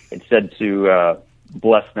back. It's said to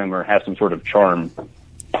bless them or have some sort of charm.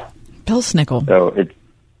 Belsnickel. So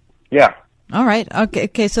yeah. All right.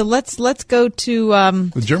 Okay. So let's go to.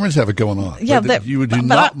 The Germans have it going on. Yeah, you do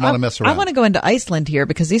not want to mess around. I want to go into Iceland here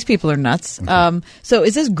because these people are nuts. Okay. So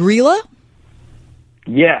is this Grilla?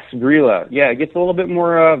 Yes, Grilla. Yeah, it gets a little bit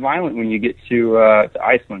more violent when you get to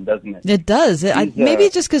Iceland, doesn't it? It does. Maybe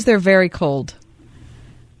just because they're very cold.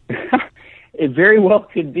 It very well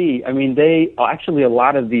could be. I mean, a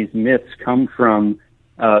lot of these myths come from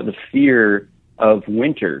the fear of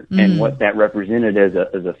winter and what that represented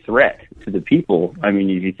as a threat to the people. I mean,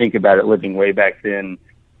 if you think about it, living way back then,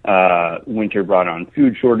 winter brought on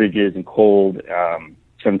food shortages and cold,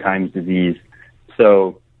 sometimes disease.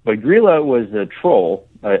 But Grilla was a troll,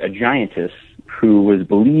 a giantess, who was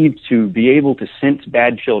believed to be able to sense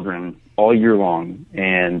bad children all year long.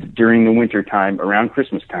 And during the winter time, around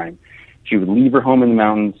Christmas time, she would leave her home in the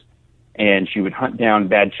mountains and she would hunt down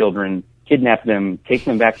bad children, kidnap them, take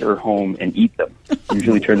them back to her home, and eat them.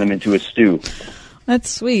 Usually turn them into a stew. That's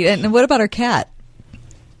sweet. And what about her cat?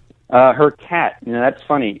 Her cat. That's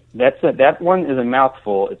funny. That one is a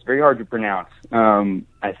mouthful. It's very hard to pronounce.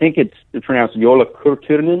 I think it's pronounced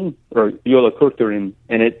Jólakötturinn or Jólakötturinn,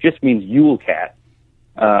 and it just means Yule cat.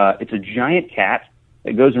 It's a giant cat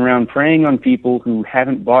that goes around preying on people who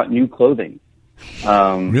haven't bought new clothing.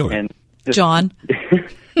 Really? And John?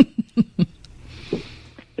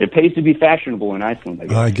 It pays to be fashionable in Iceland, I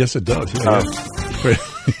guess. I guess it does.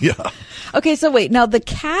 Yeah. Okay, so wait. Now, the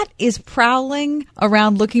cat is prowling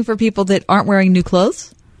around looking for people that aren't wearing new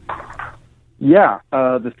clothes? Yeah.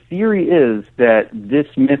 The theory is that this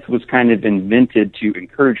myth was kind of invented to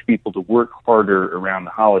encourage people to work harder around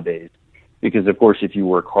the holidays. Because, of course, if you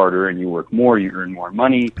work harder and you work more, you earn more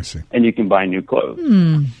money, and you can buy new clothes.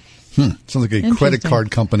 Sounds like a credit card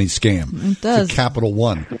company scam. It does. It's a Capital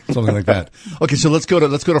One, something like that. Okay, so let's go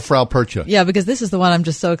to Frau Percha. Yeah, because this is the one I'm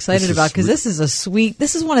just so excited about, because this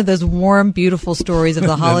is one of those warm, beautiful stories of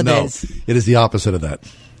the holidays. No, it is the opposite of that.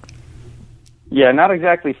 Yeah, not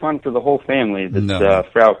exactly fun for the whole family, this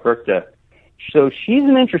Frau Percha. So she's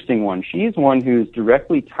an interesting one. She's one who's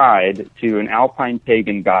directly tied to an alpine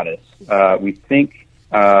pagan goddess. We think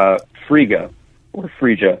Frigga, or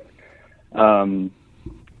Frigga.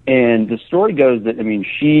 And the story goes that,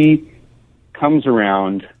 she comes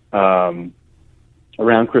around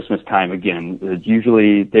Christmas time again.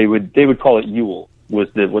 Usually they would call it Yule, was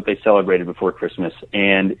what they celebrated before Christmas.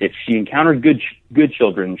 And if she encountered good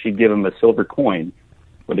children, she'd give them a silver coin.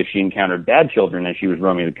 But if she encountered bad children as she was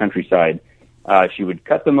roaming the countryside, she would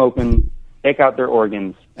cut them open, take out their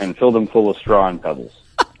organs, and fill them full of straw and pebbles.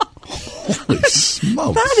 Holy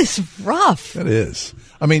smokes. That is rough. That is.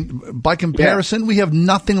 By comparison, we have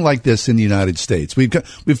nothing like this in the United States. We've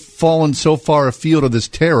fallen so far afield of this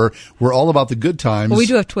terror. We're all about the good times. Well, we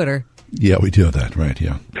do have Twitter. Yeah, we do have that, right,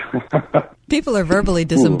 yeah. People are verbally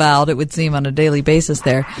disemboweled, it would seem, on a daily basis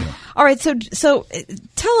there. Yeah. All right, so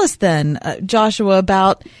tell us then, Joshua,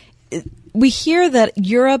 about, we hear that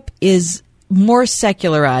Europe is more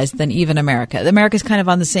secularized than even America. America's kind of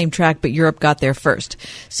on the same track, but Europe got there first.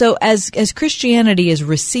 So as Christianity is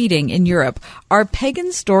receding in Europe, are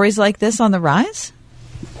pagan stories like this on the rise?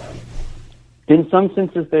 In some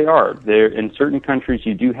senses, they are. In certain countries,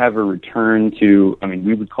 you do have a return to,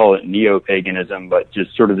 we would call it neo-paganism, but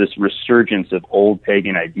just sort of this resurgence of old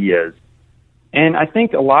pagan ideas. And I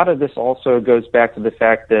think a lot of this also goes back to the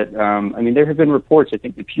fact that, there have been reports, I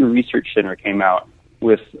think the Pew Research Center came out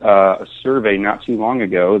with a survey not too long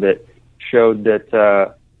ago that showed that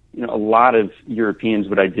a lot of Europeans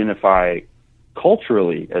would identify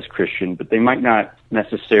culturally as Christian, but they might not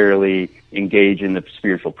necessarily engage in the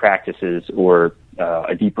spiritual practices or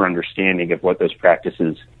a deeper understanding of what those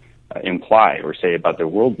practices imply or say about their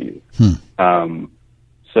worldview.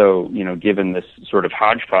 So, given this sort of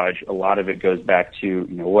hodgepodge, a lot of it goes back to,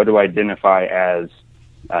 what do I identify as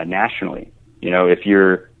nationally? If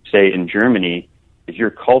you're, say, in Germany, if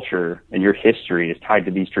your culture and your history is tied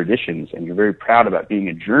to these traditions and you're very proud about being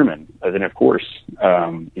a German, then of course,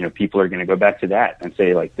 people are going to go back to that and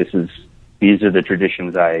say, these are the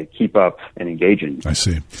traditions I keep up and engage in. I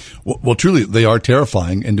see. Well, truly, they are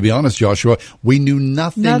terrifying. And to be honest, Joshua, we knew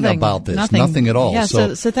nothing about this. Nothing at all. Yeah,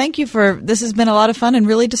 so thank you this has been a lot of fun and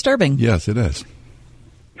really disturbing. Yes, it is.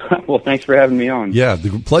 Well, thanks for having me on. Yeah,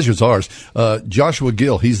 the pleasure's ours. Joshua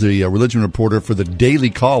Gill, he's the religion reporter for the Daily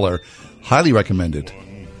Caller. Highly recommended.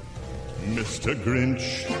 Mr.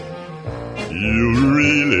 Grinch, you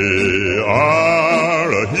really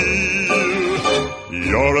are a heel.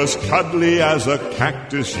 You're as cuddly as a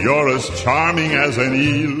cactus. You're as charming as an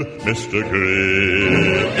eel, Mr.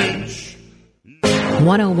 Grinch.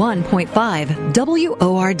 101.5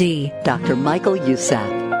 WORD. Dr. Michael Youssef.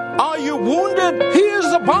 Are you wounded? Here's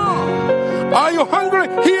the balm. Are you hungry?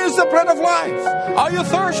 Here's the bread of life. Are you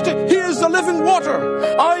thirsty? Here's the living water.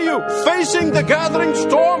 Are you facing the gathering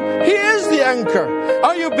storm? Here's the anchor.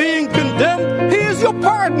 Are you being condemned? Here's your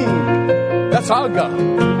pardon. That's our God.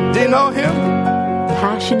 Do you know him?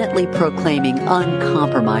 Passionately proclaiming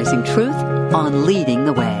uncompromising truth on Leading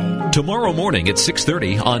the Way. Tomorrow morning at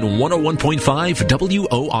 6:30 on 101.5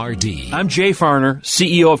 WORD. I'm Jay Farner,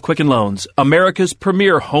 CEO of Quicken Loans, America's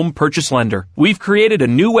premier home purchase lender. We've created a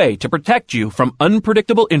new way to protect you from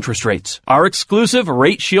unpredictable interest rates. Our exclusive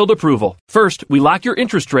Rate Shield approval. First, we lock your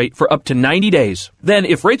interest rate for up to 90 days. Then,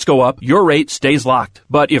 if rates go up, your rate stays locked.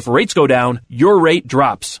 But if rates go down, your rate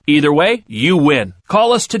drops. Either way, you win.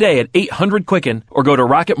 Call us today at 800-QUICKEN or go to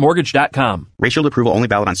rocketmortgage.com. Rate Shield approval only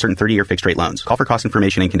valid on certain 30-year fixed-rate loans. Call for cost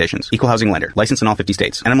information and conditions. Equal housing lender. Licensed in all 50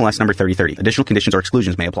 states. NMLS number 3030. Additional conditions or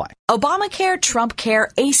exclusions may apply. Obamacare, Trumpcare,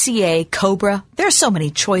 ACA, COBRA. There are so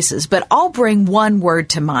many choices, but all bring one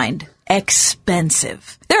word to mind.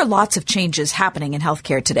 expensive. There are lots of changes happening in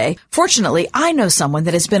healthcare today. Fortunately, I know someone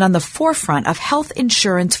that has been on the forefront of health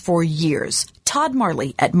insurance for years. Todd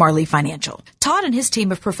Marley at Marley Financial. Todd and his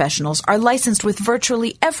team of professionals are licensed with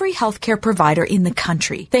virtually every healthcare provider in the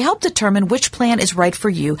country. They help determine which plan is right for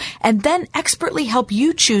you and then expertly help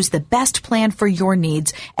you choose the best plan for your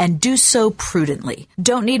needs and do so prudently.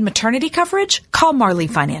 Don't need maternity coverage? Call Marley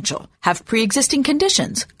Financial. Have pre-existing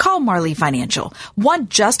conditions? Call Marley Financial. Want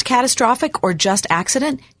just catastrophic or just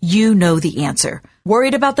accident? You know the answer.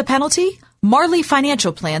 Worried about the penalty? Marley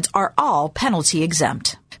Financial plans are all penalty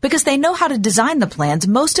exempt. Because they know how to design the plans,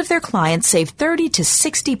 most of their clients save 30 to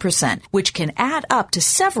 60%, which can add up to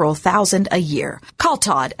several thousand a year. Call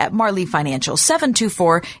Todd at Marley Financial,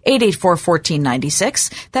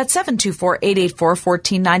 724-884-1496. That's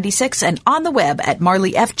 724-884-1496 and on the web at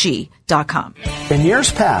marleyfg.com. In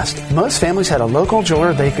years past, most families had a local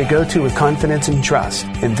jeweler they could go to with confidence and trust.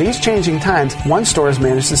 In these changing times, one store has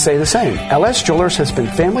managed to stay the same. LS Jewelers has been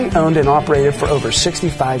family-owned and operated for over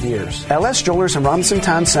 65 years. LS Jewelers in Robinson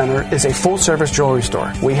Town Center is a full-service jewelry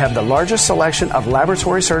store. We have the largest selection of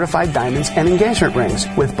laboratory-certified diamonds and engagement rings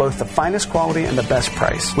with both the finest quality and the best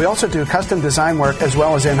price. We also do custom design work as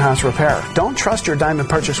well as in-house repair. Don't trust your diamond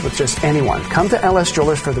purchase with just anyone. Come to LS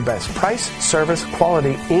Jewelers for the best price, service,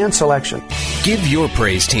 quality, and selection. Give your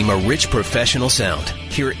praise team a rich professional sound.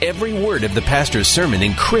 Hear every word of the pastor's sermon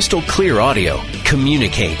in crystal clear audio.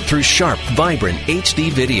 Communicate through sharp, vibrant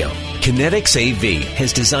HD video. Kinetics AV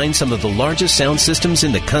has designed some of the largest sound systems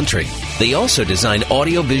in the country. They also design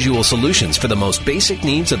audio-visual solutions for the most basic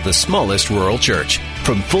needs of the smallest rural church.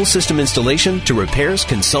 From full system installation to repairs,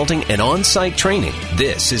 consulting, and on-site training,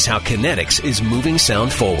 this is how Kinetics is moving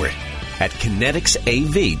sound forward. At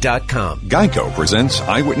KineticsAV.com. Geico presents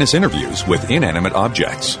eyewitness interviews with inanimate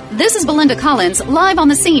objects. This is Belinda Collins, live on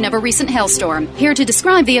the scene of a recent hailstorm. Here to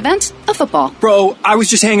describe the event, a football. Bro, I was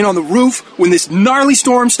just hanging on the roof when this gnarly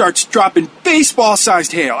storm starts dropping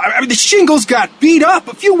baseball-sized hail. I mean, the shingles got beat up.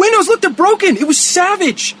 A few windows looked broken. It was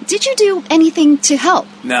savage. Did you do anything to help?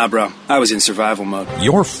 Nah, bro. I was in survival mode.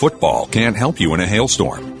 Your football can't help you in a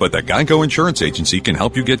hailstorm, but the Geico Insurance Agency can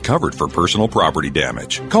help you get covered for personal property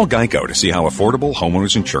damage. Call Geico to see how affordable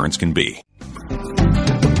homeowners insurance can be.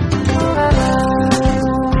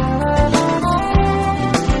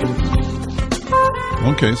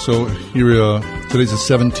 Okay, so here today's the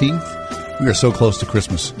 17th. We are so close to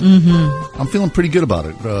Christmas. Mm-hmm. I'm feeling pretty good about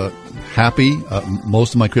it. Happy.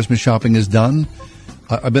 Most of my Christmas shopping is done.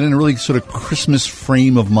 I've been in a really sort of Christmas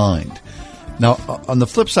frame of mind. Now, on the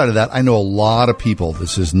flip side of that, I know a lot of people,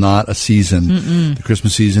 this is not a season. Mm-mm. The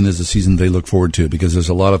Christmas season is a season they look forward to because there's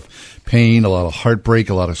a lot of pain, a lot of heartbreak,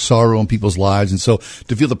 a lot of sorrow in people's lives. And so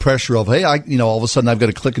to feel the pressure of, hey, all of a sudden I've got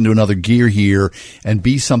to click into another gear here and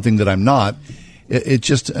be something that I'm not, it's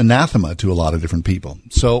just anathema to a lot of different people.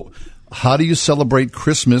 So how do you celebrate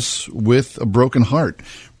Christmas with a broken heart?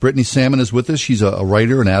 Brittany Salmon is with us. She's a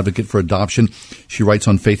writer and advocate for adoption. She writes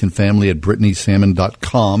on faith and family at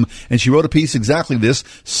BrittanySalmon.com. And she wrote a piece exactly this,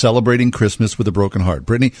 Celebrating Christmas with a Broken Heart.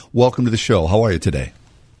 Brittany, welcome to the show. How are you today?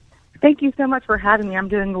 Thank you so much for having me. I'm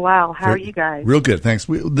doing well. How are you guys? Real good, thanks.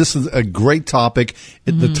 This is a great topic.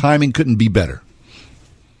 The timing couldn't be better.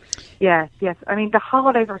 Yes. I mean, the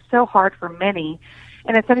holidays are so hard for many,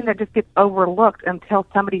 and it's something that just gets overlooked until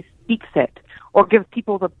somebody speaks it or gives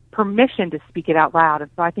people the permission to speak it out loud. And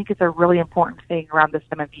so I think it's a really important thing around this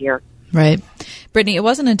time of year. Right. Brittany, it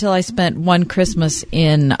wasn't until I spent one Christmas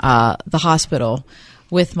in the hospital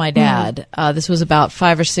with my dad. This was about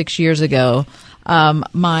 5 or 6 years ago.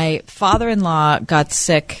 My father-in-law got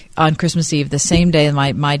sick on Christmas Eve, the same day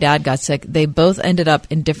my dad got sick. They both ended up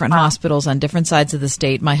in different hospitals on different sides of the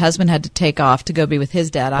state. My husband had to take off to go be with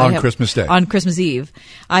his dad. Christmas Day. On Christmas Eve.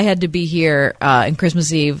 I had to be here on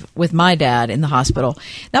Christmas Eve with my dad in the hospital.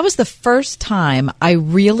 That was the first time I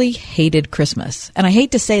really hated Christmas. And I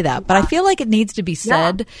hate to say that, but I feel like it needs to be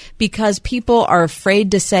said because people are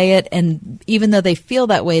afraid to say it, and even though they feel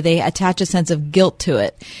that way, they attach a sense of guilt to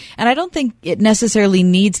it. And I don't think it necessarily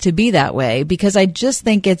needs to be that way because I just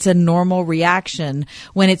think it's a normal reaction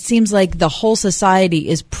when it seems like the whole society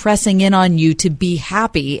is pressing in on you to be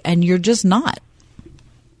happy and you're just not.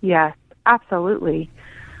 Yes, absolutely.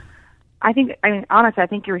 Honestly, I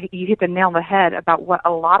think you hit the nail on the head about what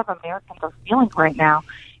a lot of Americans are feeling right now.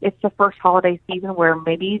 It's the first holiday season where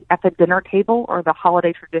maybe at the dinner table or the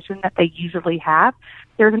holiday tradition that they usually have,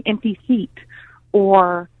 there's an empty seat.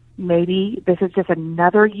 Or maybe this is just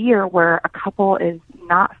another year where a couple is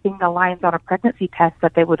not seeing the lines on a pregnancy test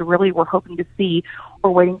that they were hoping to see,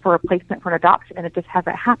 or waiting for a placement for an adoption, and it just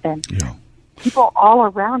hasn't happened. Yeah. People all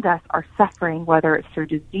around us are suffering, whether it's through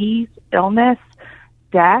disease, illness,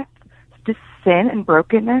 death, just sin and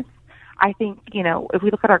brokenness. I think, if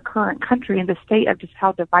we look at our current country and the state of just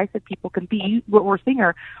how divisive people can be, what we're seeing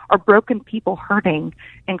are broken people hurting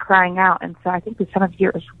and crying out. And so I think this time of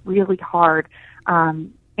year is really hard.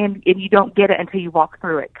 And you don't get it until you walk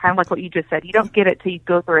through it, kind of like what you just said. You don't get it till you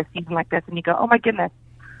go through a season like this and you go, oh, my goodness,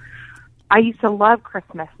 I used to love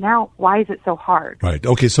Christmas. Now, why is it so hard? Right.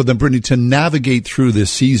 Okay, so then, Brittany, to navigate through this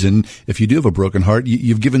season, if you do have a broken heart,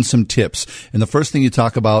 you've given some tips. And the first thing you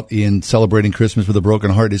talk about in celebrating Christmas with a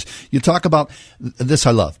broken heart is you talk about this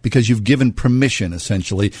I love, because you've given permission,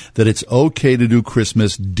 essentially, that it's okay to do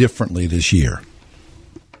Christmas differently this year.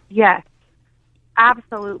 Yes,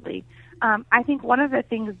 absolutely. I think one of the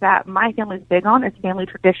things that my family is big on is family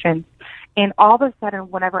traditions. And all of a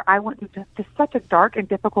sudden, whenever I went through just such a dark and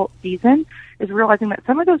difficult season, is realizing that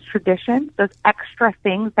some of those traditions, those extra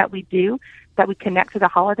things that we do, that we connect to the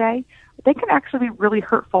holiday, they can actually be really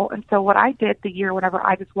hurtful. And so what I did the year whenever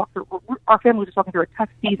I just walked through, our family was just walking through a tough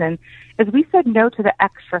season, is we said no to the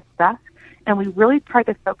extra stuff. And we really tried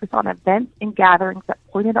to focus on events and gatherings that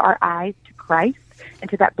pointed our eyes to Christ and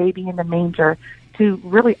to that baby in the manger, to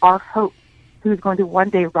really our hope, who's going to one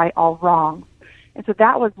day right all wrongs. And so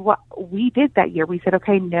that was what we did that year. We said,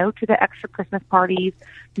 okay, no to the extra Christmas parties,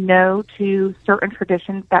 no to certain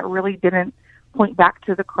traditions that really didn't point back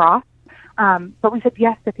to the cross. But we said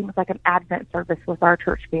yes to things like an Advent service with our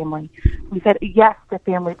church family. We said yes to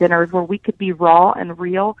family dinners where we could be raw and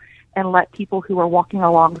real and let people who are walking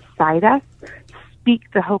alongside us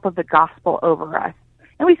speak the hope of the gospel over us.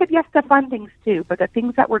 And we said yes to fun things too, but the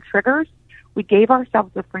things that were triggers, we gave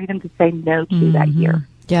ourselves the freedom to say no to that year.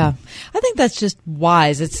 Yeah. I think that's just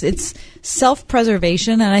wise. It's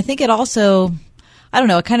self-preservation. And I think it also,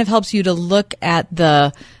 it kind of helps you to look at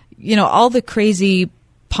the, all the crazy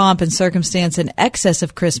pomp and circumstance and excess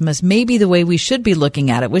of Christmas, maybe the way we should be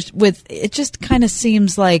looking at it, which it just kind of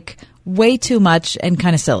seems like way too much and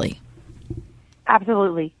kind of silly.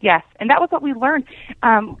 Absolutely. Yes. And that was what we learned.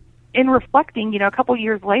 In reflecting, a couple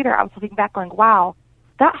years later, I was looking back going, wow,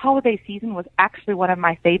 that holiday season was actually one of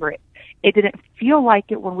my favorites. It didn't feel like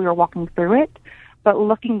it when we were walking through it, but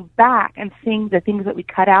looking back and seeing the things that we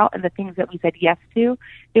cut out and the things that we said yes to,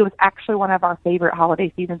 it was actually one of our favorite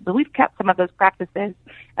holiday seasons. So we've kept some of those practices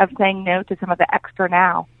of saying no to some of the extra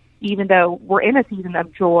now. Even though we're in a season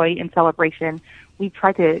of joy and celebration, we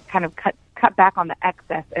try to kind of cut back on the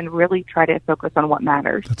excess and really try to focus on what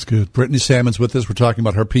matters. That's good. Brittany Salmon's with us. We're talking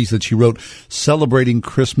about her piece that she wrote, Celebrating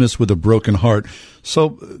Christmas with a Broken Heart.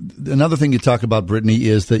 So another thing you talk about, Brittany,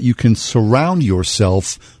 is that you can surround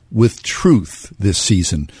yourself with truth this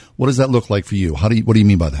season. What does that look like for you? What do you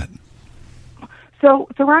mean by that? So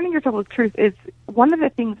surrounding yourself with truth is one of the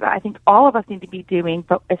things that I think all of us need to be doing,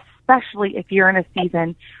 but especially if you're in a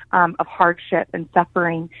season of hardship and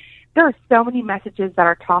suffering. There are so many messages that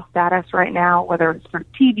are tossed at us right now, whether it's through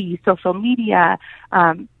TV, social media,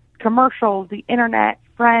 commercials, the internet,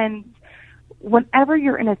 friends. Whenever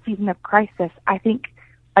you're in a season of crisis, I think,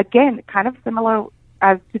 again, kind of similar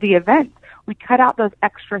as to the event, we cut out those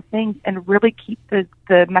extra things and really keep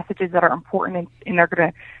the messages that are important and are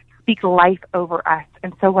going to speak life over us.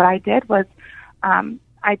 And so what I did was I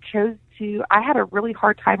had a really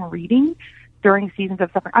hard time reading during seasons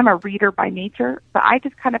of suffering. I'm a reader by nature, but I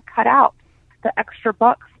just kind of cut out the extra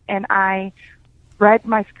books and I read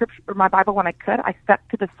my scripture or my Bible when I could. I stuck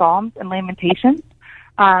to the Psalms and Lamentations.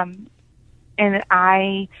 And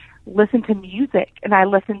I listened to music and I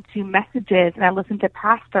listened to messages and I listened to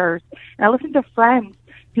pastors and I listened to friends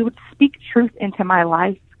who would speak truth into my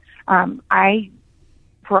life.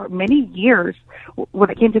 For many years, when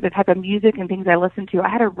it came to the type of music and things I listened to, I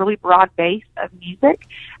had a really broad base of music.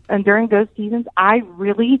 And during those seasons, I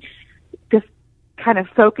really just kind of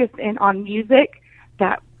focused in on music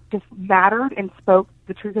that just mattered and spoke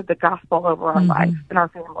the truth of the gospel over our lives and our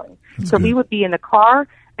family. That's good. We would be in the car,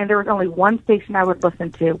 and there was only one station I would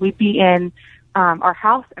listen to. We'd be in our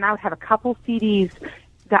house, and I would have a couple CDs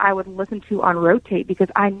that I would listen to on rotate because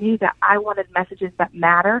I knew that I wanted messages that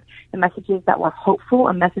matter and messages that were hopeful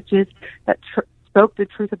and messages that spoke the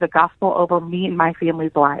truth of the gospel over me and my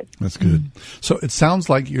family's lives. That's good. So it sounds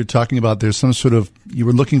like you're talking about you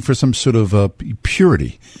were looking for some sort of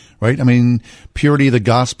purity, right? I mean, purity of the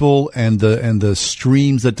gospel and the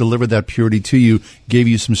streams that delivered that purity to you gave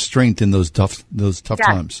you some strength in those tough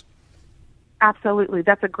times. Absolutely.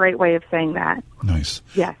 That's a great way of saying that. Nice.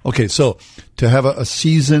 Yes. Okay, so to have a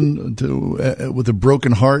season with a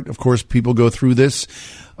broken heart, of course, people go through this.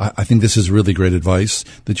 I think this is really great advice,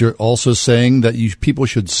 that you're also saying that people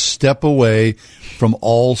should step away from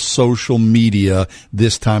all social media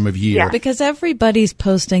this time of year. Yeah. Because everybody's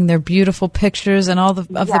posting their beautiful pictures and all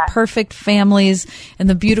the perfect families and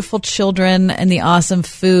the beautiful children and the awesome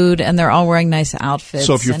food, and they're all wearing nice outfits.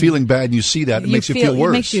 So if you're feeling bad and you see that, it makes you feel worse.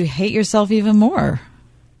 It makes you hate yourself even more.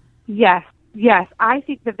 Yes. I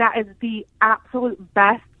think that is the absolute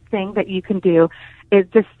best thing that you can do, is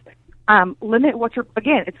just limit what you're,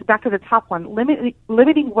 again, it's back to the top one,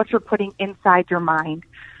 limiting what you're putting inside your mind.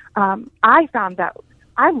 I found that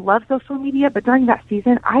I love social media, but during that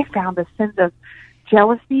season, I found a sense of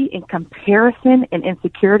jealousy and comparison and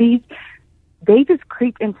insecurities. They just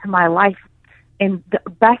creeped into my life, and the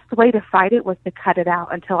best way to fight it was to cut it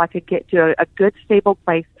out until I could get to a good, stable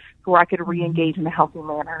place where I could re-engage in a healthy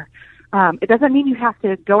manner. It doesn't mean you have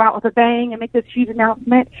to go out with a bang and make this huge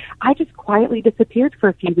announcement. I just quietly disappeared for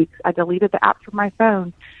a few weeks. I deleted the apps from my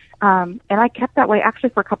phone. And I kept that way actually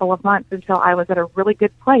for a couple of months until I was at a really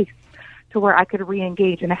good place to where I could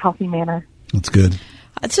re-engage in a healthy manner. That's good.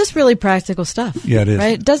 It's just really practical stuff. Yeah, it is.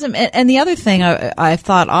 Right? It doesn't, and the other thing I've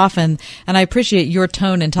thought often, and I appreciate your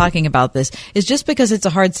tone in talking about this, is just because it's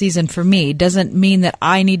a hard season for me doesn't mean that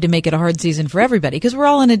I need to make it a hard season for everybody, because we're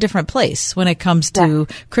all in a different place when it comes to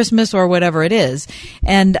Christmas or whatever it is.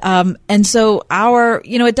 And so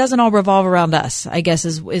it doesn't all revolve around us, I guess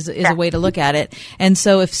is a way to look at it. And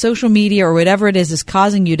so if social media or whatever it is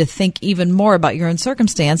causing you to think even more about your own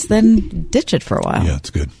circumstance, then ditch it for a while. Yeah,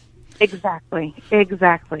 it's good. Exactly.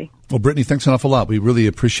 Well, Brittany, thanks an awful lot. We really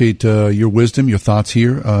appreciate your wisdom, your thoughts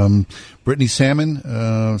here. Brittany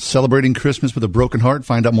Salmon, celebrating Christmas with a broken heart.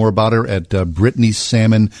 Find out more about her at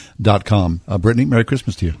BrittanySalmon.com. Brittany, Merry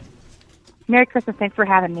Christmas to you. Merry Christmas. Thanks for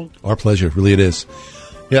having me. Our pleasure. Really it is.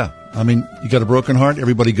 Yeah, I mean, you got a broken heart.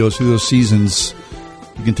 Everybody goes through those seasons.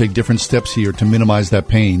 You can take different steps here to minimize that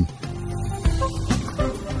pain.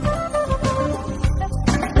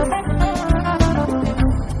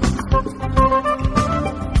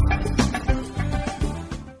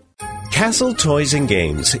 Castle Toys and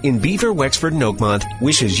Games in Beaver, Wexford, and Oakmont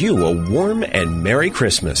wishes you a warm and Merry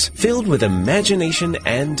Christmas, filled with imagination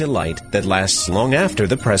and delight that lasts long after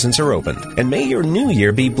the presents are opened. And may your new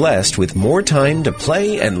year be blessed with more time to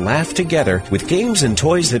play and laugh together with games and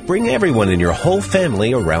toys that bring everyone in your whole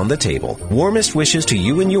family around the table. Warmest wishes to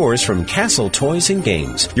you and yours from Castle Toys and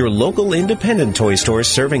Games, your local independent toy store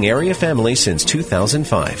serving area families since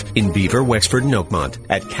 2005 in Beaver, Wexford, and Oakmont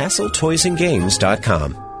at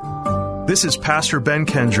CastleToysandGames.com. This is Pastor Ben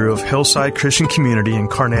Kendrew of Hillside Christian Community in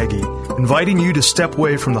Carnegie, inviting you to step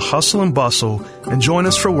away from the hustle and bustle and join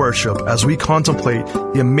us for worship as we contemplate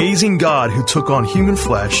the amazing God who took on human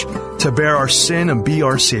flesh to bear our sin and be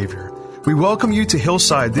our Savior. We welcome you to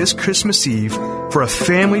Hillside this Christmas Eve for a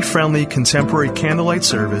family-friendly contemporary candlelight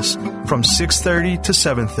service from 6:30 to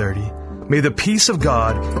 7:30. May the peace of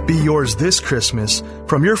God be yours this Christmas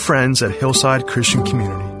from your friends at Hillside Christian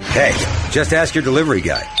Community. Hey, just ask your delivery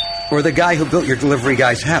guy. Or the guy who built your delivery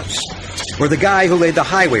guy's house. Or the guy who laid the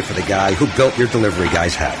highway for the guy who built your delivery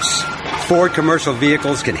guy's house. Ford Commercial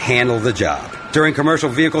Vehicles can handle the job. During commercial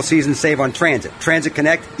vehicle season, save on Transit, Transit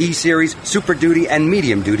Connect, E-Series, Super Duty, and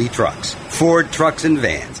Medium Duty trucks. Ford Trucks and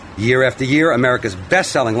Vans. Year after year, America's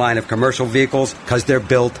best-selling line of commercial vehicles because they're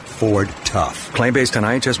built Ford tough. Claim based on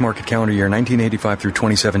IHS market calendar year 1985 through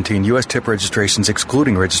 2017. U.S. tip registrations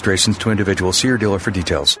excluding registrations to individuals. See your dealer for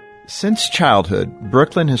details. Since childhood,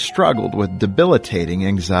 Brooklyn has struggled with debilitating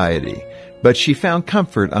anxiety, but she found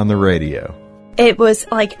comfort on the radio. It was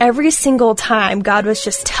like every single time God was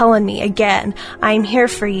just telling me again, I'm here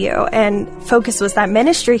for you. And Focus was that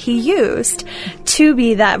ministry He used to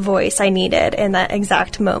be that voice I needed in that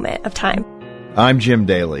exact moment of time. I'm Jim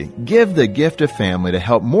Daly. Give the gift of family to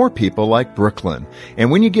help more people like Brooklyn. And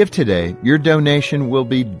when you give today, your donation will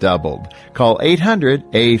be doubled. Call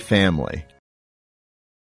 800-A-FAMILY.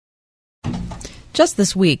 Just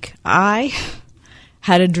this week, I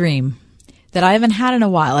had a dream that I haven't had in a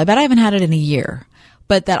while. I bet I haven't had it in a year,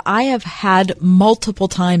 but that I have had multiple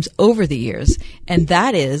times over the years. And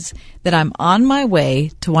that is that I'm on my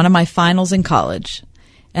way to one of my finals in college,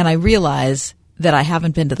 and I realize that I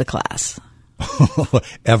haven't been to the class.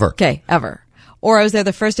 Ever. Okay, ever. Or I was there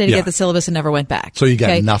the first day to get the syllabus and never went back. So you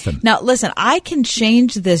got nothing. Now, listen, I can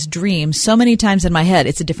change this dream so many times in my head.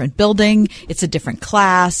 It's a different building. It's a different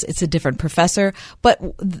class. It's a different professor. But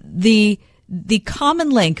the common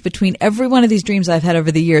link between every one of these dreams I've had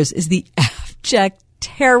over the years is the abject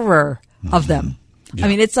terror of them. I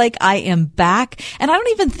mean, it's like I am back. And I don't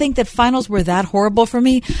even think that finals were that horrible for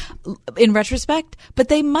me in retrospect, but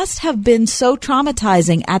they must have been so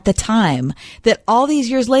traumatizing at the time that all these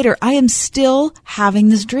years later, I am still having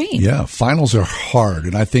this dream. Yeah, finals are hard.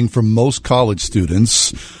 And I think for most college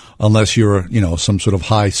students, unless you're, some sort of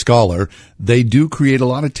high scholar, they do create a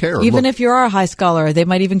lot of terror. Even if you are a high scholar, they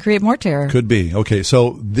might even create more terror. Could be. Okay,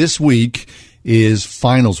 so this week is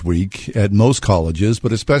finals week at most colleges,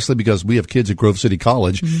 but especially because we have kids at Grove City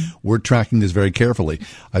College, we're tracking this very carefully.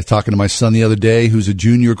 I was talking to my son the other day, who's a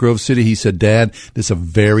junior at Grove City. He said, Dad, this is a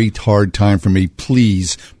very hard time for me.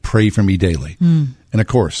 Please pray for me daily. And of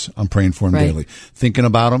course, I'm praying for him daily, thinking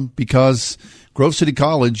about him because Grove City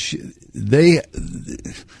College,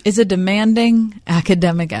 is a demanding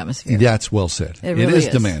academic atmosphere. That's well said. It really is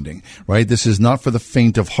demanding, right? This is not for the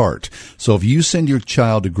faint of heart. So if you send your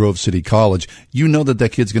child to Grove City College, you know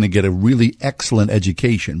that kid's going to get a really excellent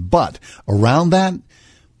education. But around that,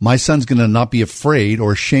 my son's going to not be afraid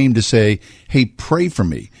or ashamed to say, hey, pray for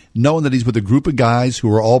me, knowing that he's with a group of guys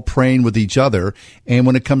who are all praying with each other. And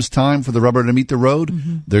when it comes time for the rubber to meet the road,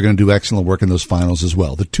 they're going to do excellent work in those finals as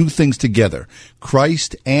well. The two things together,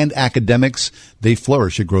 Christ and academics, they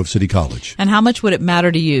flourish at Grove City College. And how much would it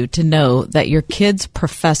matter to you to know that your kid's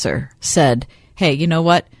professor said, hey, you know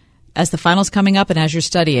what? As the finals coming up and as you're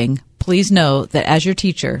studying, please know that as your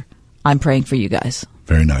teacher, I'm praying for you guys.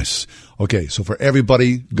 Very nice. Okay, so for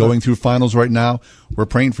everybody going through finals right now, we're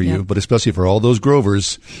praying for you, but especially for all those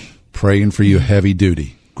Grovers, praying for you heavy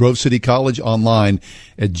duty. Grove City College online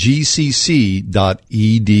at gcc.edu.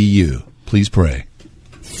 Please pray.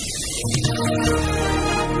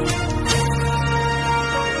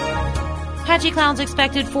 Patchy clouds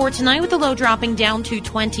expected for tonight with the low dropping down to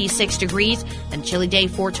 26 degrees. And chilly day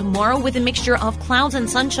for tomorrow with a mixture of clouds and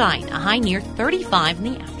sunshine, a high near 35 in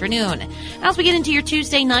the afternoon. As we get into your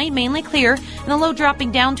Tuesday night, mainly clear and the low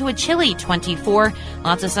dropping down to a chilly 24.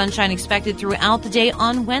 Lots of sunshine expected throughout the day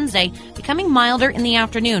on Wednesday, becoming milder in the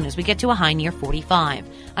afternoon as we get to a high near 45.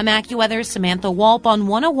 I'm AccuWeather's Samantha Walp on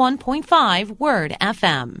 101.5 Word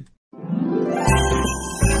FM.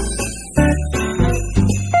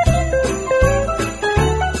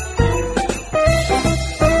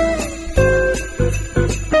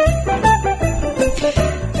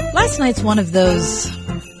 Last night's one of those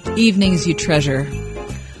evenings you treasure.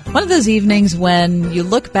 One of those evenings when you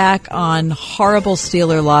look back on horrible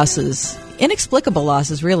Steeler losses, inexplicable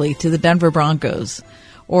losses really, to the Denver Broncos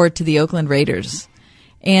or to the Oakland Raiders.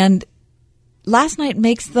 And last night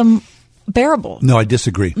makes them bearable. No, I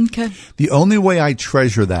disagree. Okay. The only way I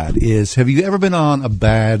treasure that is, have you ever been on a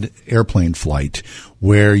bad airplane flight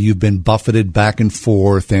where you've been buffeted back and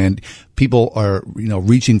forth and people are,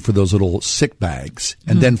 reaching for those little sick bags,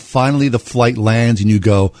 and then finally the flight lands and you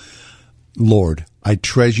go, Lord, I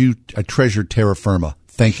treasure terra firma.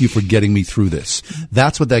 Thank you for getting me through this.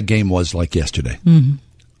 That's what that game was like yesterday.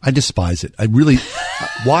 I despise it.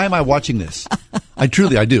 Why am I watching this? I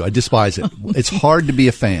do. I despise it. It's hard to be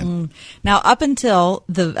a fan. Now, up until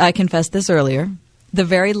I confessed this earlier, the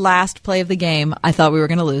very last play of the game, I thought we were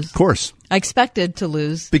going to lose. Of course. I expected to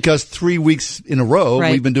lose. Because 3 weeks in a row,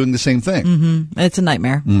 we've been doing the same thing. It's a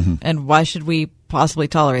nightmare. And why should we possibly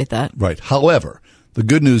tolerate that? Right. However, the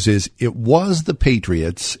good news is it was the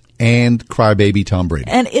Patriots and crybaby Tom Brady.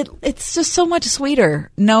 And it's just so much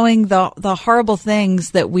sweeter knowing the horrible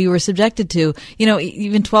things that we were subjected to.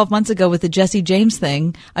 Even 12 months ago with the Jesse James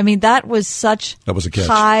thing, I mean, that was a catch.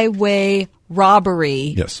 Highway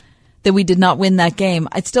robbery. Yes. That we did not win that game.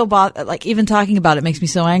 I'd still even talking about it makes me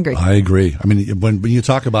so angry. I agree. I mean, when you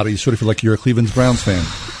talk about it, you sort of feel like you're a Cleveland Browns fan.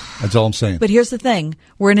 That's all I'm saying. But here's the thing: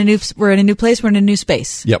 we're in a new place. We're in a new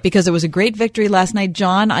space. Yep. Because it was a great victory last night.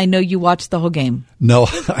 John, I know you watched the whole game. No,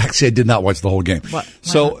 actually, I did not watch the whole game. What?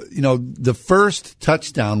 So, the first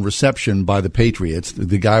touchdown reception by the Patriots,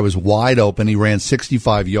 the guy was wide open. He ran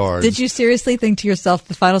 65 yards. Did you seriously think to yourself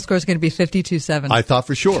the final score is going to be 52-7? I thought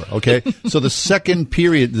for sure. Okay. So the second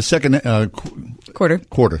period,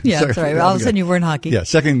 quarter. Yeah, that's right. All of a sudden you were in hockey. Yeah.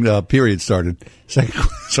 Second period started.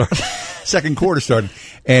 Second quarter started.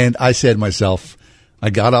 And I said to myself,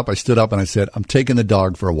 I got up, I stood up, and I said, I'm taking the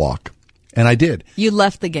dog for a walk. And I did. You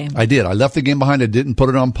left the game. I did. I left the game behind. I didn't put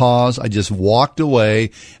it on pause. I just walked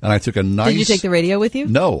away, and I took a nice... Did you take the radio with you?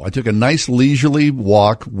 No. I took a nice leisurely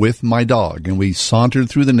walk with my dog, and we sauntered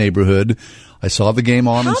through the neighborhood. I saw the game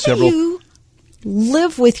on in several... How do you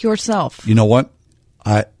live with yourself? You know what?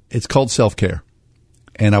 It's called self-care.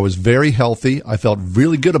 And I was very healthy. I felt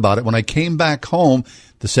really good about it. When I came back home,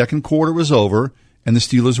 the second quarter was over, and the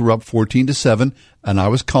Steelers were up 14-7, and I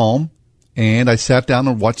was calm, and I sat down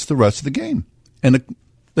and watched the rest of the game, and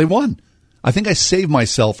they won. I think I saved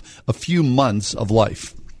myself a few months of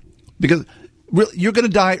life because you're going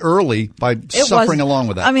to die early by suffering along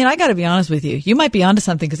with that. I mean, I got to be honest with you. You might be onto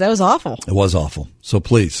something because that was awful. It was awful. So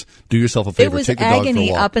please do yourself a favor. It was take the dog for a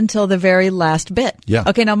agony walk. up until the very last bit. Yeah.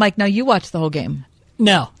 Okay, now, Mike, you watched the whole game.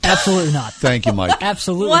 No, absolutely not. Thank you, Mike.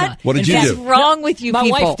 Absolutely What? not. What did you do? What's wrong with you my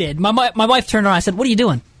people? My wife did. My wife turned around. I said, "What are you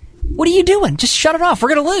doing? What are you doing? Just shut it off.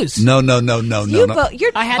 We're going to lose." No. I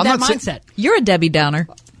had that mindset. You're a Debbie Downer.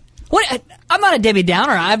 What? I'm not a Debbie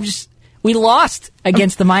Downer. We lost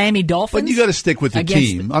against the Miami Dolphins. But you got to stick with your against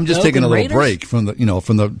team. the I'm just Oakland taking a little Raiders. break from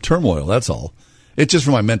the turmoil. That's all. It's just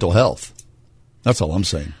for my mental health. That's all I'm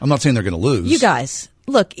saying. I'm not saying they're going to lose. You guys,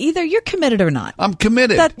 look, either you're committed or not. I'm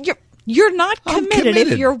committed. You're not I'm committed if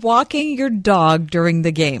committed. you're walking your dog during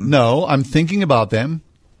the game. No, I'm thinking about them.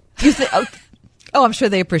 I'm sure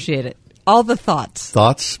they appreciate it. All the thoughts.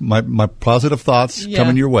 Thoughts, my positive thoughts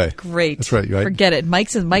coming your way. Great. That's right. Forget it.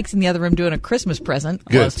 Mike's in the other room doing a Christmas present.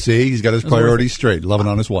 Good. See, he's got his priorities straight. Loving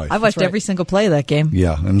on his wife. I watched every single play of that game.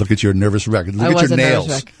 Yeah, and look at your nervous wreck. Look at your nails.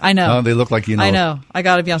 Nervous wreck. I know. They look like I know. I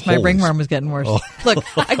got to be honest. My ringworm was getting worse. Oh. Look,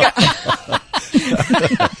 I got.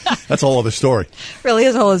 That's a whole other story. Really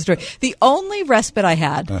is a whole other story. The only respite I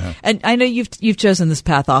had, and I know you've chosen this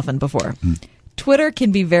path often before. Twitter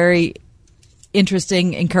can be very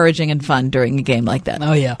interesting, encouraging, and fun during a game like that.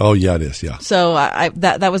 Oh yeah. Oh yeah, it is. Yeah. So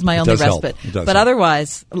that was my only respite. But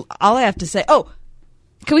otherwise, all I have to say. Oh,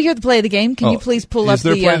 can we hear the play of the game? Can you please pull up the? Is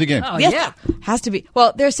there a play of the game? Oh, yes, yeah. Has to be.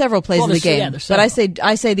 Well, there's several plays of the game, there's but I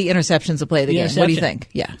several. say the interception's a play of the game. What do you think?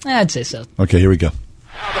 Yeah, I'd say so. Okay, here we go.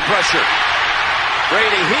 Now the pressure.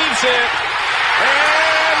 Brady heaves it,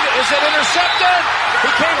 and is it intercepted?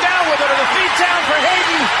 He came down with it, and the feed down for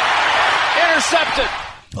Hayden. Intercepted.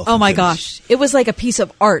 Oh my gosh. It was like a piece of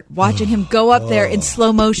art watching him go up there in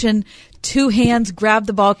slow motion, 2 hands, grab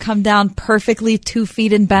the ball, come down perfectly 2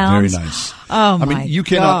 feet in bounds. Very nice. Oh my I mean, you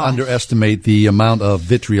cannot underestimate the amount of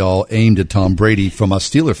vitriol aimed at Tom Brady from us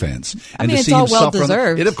Steeler fans. I mean, it's all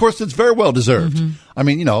well-deserved. Of course, it's very well deserved. Mm-hmm. I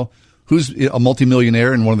mean, who's a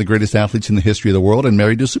multimillionaire and one of the greatest athletes in the history of the world and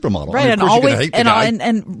married to a supermodel. Right, I mean, and of course always you're gonna hate the guy.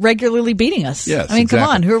 and regularly beating us. Yes, I mean, exactly.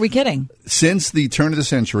 come on, who are we kidding? Since the turn of the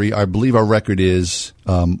century, I believe our record is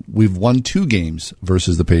we've won 2 games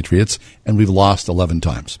versus the Patriots, and we've lost 11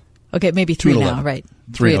 times. Okay, maybe 3 now, right?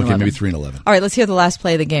 3 and okay, 11. maybe 3 and 11. All right, let's hear the last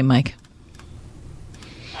play of the game, Mike.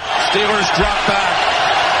 Steelers drop back.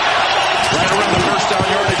 Right around the first down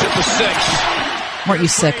yardage at the 6. Weren't you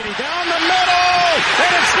sick? Down the middle,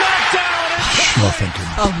 and it's knocked down. Oh, thank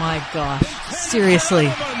goodness. Oh my gosh! Seriously?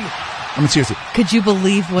 I mean, seriously. Could you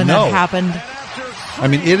believe when that happened? I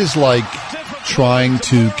mean, it is like trying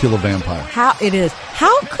to kill a vampire. How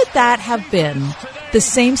could that have been the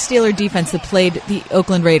same Steeler defense that played the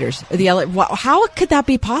Oakland Raiders? Or how could that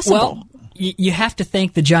be possible? Well, you have to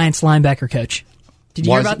thank the Giants linebacker coach. Did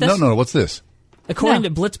you hear about this? No. What's this? According to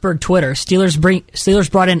Blitzburg Twitter, Steelers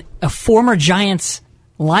brought in a former Giants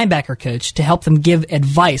linebacker coach to help them give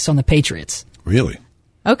advice on the Patriots. Really?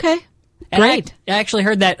 Okay. And Great. I actually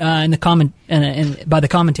heard that in the by the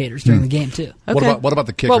commentators during the game too. Okay. What about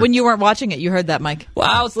the kicker? Well, when you weren't watching it, you heard that, Mike. Well,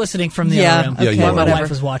 I was listening from the other room. Okay, while my whatever. wife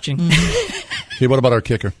was watching. Hey, what about our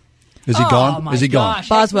kicker? Is he gone? My Is he gosh.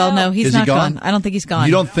 gone? Boswell, no, he's Is he not gone? gone. I don't think he's gone.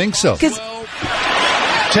 You don't think so?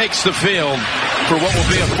 Takes the field for what will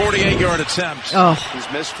be a 48-yard attempt. Oh, He's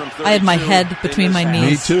missed from 32. I had my head between my Me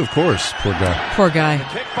knees. too, of course. Poor guy. Poor guy.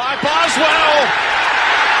 Kick by Boswell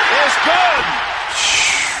is good.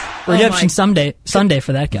 Redemption Sunday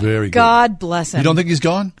for that guy. Very good. God bless him. You don't think he's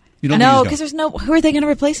gone? You don't No, think because he's gone? who are they going to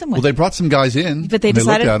replace him with? Well, they brought some guys in, but they and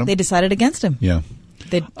decided looked at him. they decided against him. Yeah.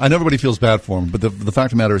 They- I know everybody feels bad for him, but the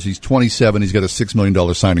fact of the matter is he's 27. He's got a $6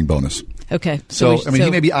 million signing bonus. Okay. So he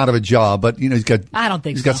may be out of a job, but he's got. I don't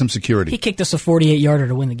think he's so. got some security. He kicked us a 48-yarder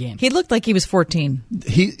to win the game. He looked like he was 14.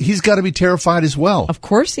 He's got to be terrified as well. Of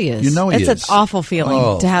course he is. You know he it's is. an awful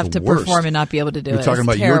feeling to have the to worst. perform and not be able to do it. You're talking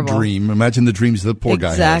It's about terrible. your dream. Imagine the dreams the poor guy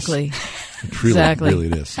has. Exactly. Really, really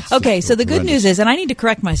it is. It's Okay, just so the good horrendous. news is, and I need to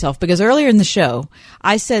correct myself, because earlier in the show,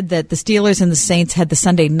 I said that the Steelers and the Saints had the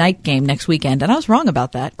Sunday night game next weekend, and I was wrong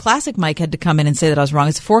about that. Classic Mike had to come in and say that I was wrong.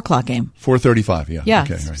 It's a 4:00 game. 4:35, yeah. Yeah.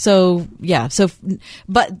 Okay, right. So,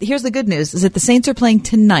 but here's the good news, is that the Saints are playing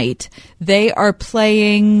tonight. They are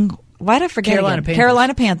playing... Why did I forget again?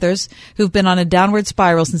 Carolina Panthers, who've been on a downward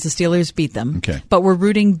spiral since the Steelers beat them. Okay. But we're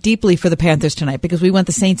rooting deeply for the Panthers tonight because we want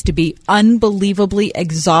the Saints to be unbelievably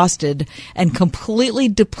exhausted and completely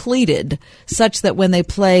depleted, such that when they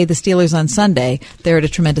play the Steelers on Sunday, they're at a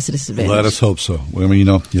tremendous disadvantage. Let us hope so. I mean,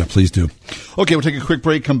 yeah, please do. Okay, we'll take a quick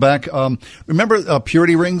break, come back. Remember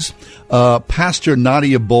purity rings? Pastor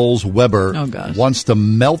Nadia Bowles-Weber wants to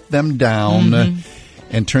melt them down.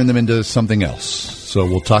 and turn them into something else. So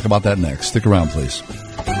we'll talk about that next. Stick around, please.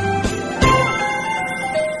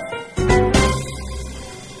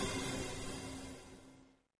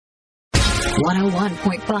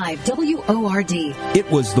 WORD.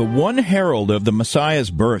 It was the one herald of the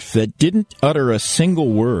Messiah's birth that didn't utter a single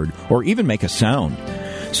word or even make a sound.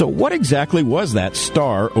 So what exactly was that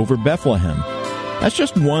star over Bethlehem? That's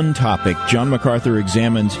just one topic John MacArthur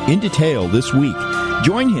examines in detail this week.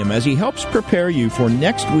 Join him as he helps prepare you for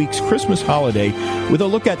next week's Christmas holiday with a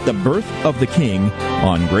look at the birth of the King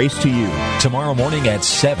on Grace to You. Tomorrow morning at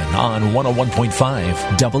 7 on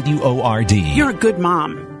 101.5 WORD. You're a good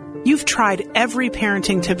mom. You've tried every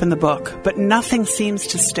parenting tip in the book, but nothing seems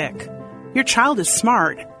to stick. Your child is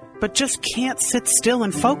smart, but just can't sit still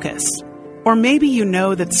and focus. Or maybe you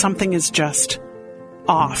know that something is just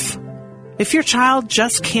off. If your child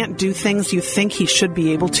just can't do things you think he should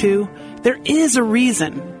be able to, there is a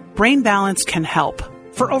reason. Brain Balance can help.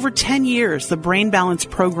 For over 10 years, the Brain Balance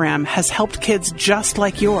program has helped kids just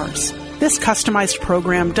like yours. This customized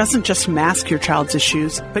program doesn't just mask your child's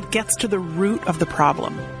issues, but gets to the root of the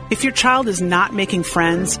problem. If your child is not making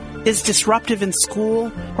friends, is disruptive in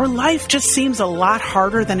school, or life just seems a lot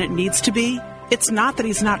harder than it needs to be, it's not that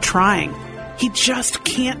he's not trying. He just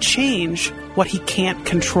can't change what he can't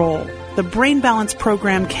control. The Brain Balance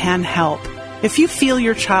program can help. If you feel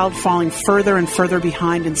your child falling further and further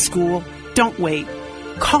behind in school, don't wait.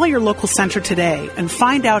 Call your local center today and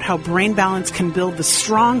find out how Brain Balance can build the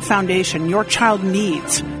strong foundation your child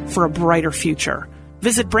needs for a brighter future.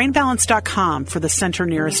 Visit brainbalance.com for the center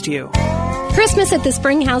nearest you. Christmas at the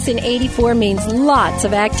Springhouse in 84 means lots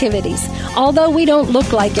of activities. Although we don't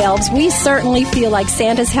look like elves, we certainly feel like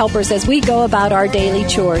Santa's helpers as we go about our daily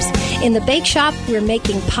chores. In the bake shop, we're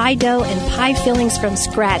making pie dough and pie fillings from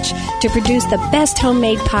scratch to produce the best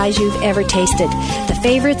homemade pies you've ever tasted. The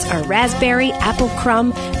favorites are raspberry, apple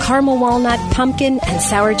crumb, caramel walnut, pumpkin, and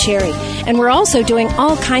sour cherry. And we're also doing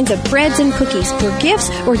all kinds of breads and cookies for gifts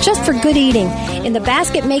or just for good eating. In the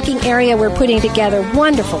basket making area, we're putting together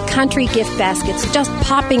wonderful country gift baskets just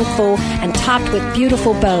popping full and topped with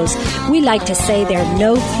beautiful bows. We like to say they're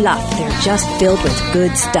no fluff. They're just filled with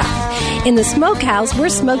good stuff. In the smokehouse, we're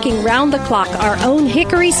smoking round the clock our own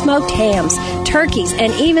hickory smoked hams, turkeys,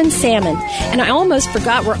 and even salmon. And I almost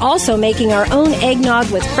forgot we're also making our own eggnog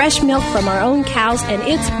with fresh milk from our own cows, and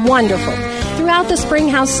it's wonderful. Throughout the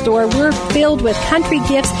Springhouse store, we're filled with country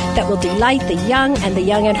gifts that will delight the young and the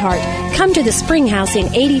young at heart. Come to the Springhouse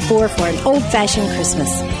in 84 for an old-fashioned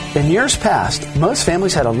Christmas. In years past, most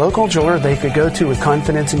families had a local jeweler they could go to with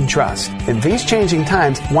confidence and trust. In these changing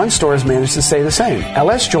times, one store has managed to stay the same.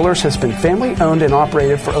 LS Jewelers has been family-owned and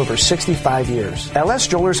operated for over 65 years. LS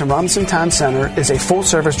Jewelers in Robinson Town Center is a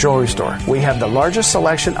full-service jewelry store. We have the largest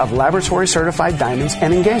selection of laboratory-certified diamonds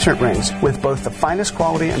and engagement rings with both the finest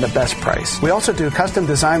quality and the best price. We also do custom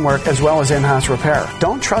design work as well as in-house repair.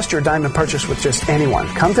 Don't trust your diamond purchase with just anyone.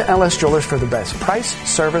 Come to LS Jewelers for the best price,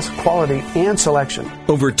 service, quality, and selection.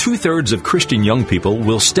 Over 2/3 of Christian young people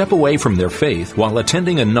will step away from their faith while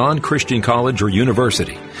attending a non-Christian college or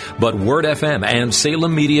university. But Word FM and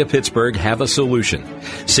Salem Media Pittsburgh have a solution.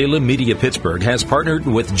 Salem Media Pittsburgh has partnered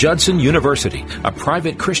with Judson University, a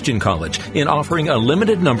private Christian college, in offering a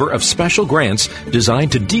limited number of special grants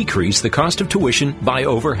designed to decrease the cost of tuition by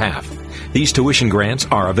over half. These tuition grants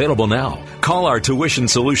are available now. Call our tuition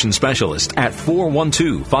solution specialist at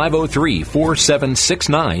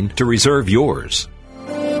 412-503-4769 to reserve yours.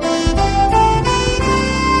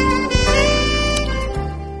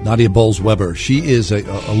 Nadia Bowles-Weber. She is a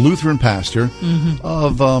Lutheran pastor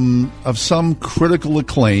of some critical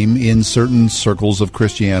acclaim in certain circles of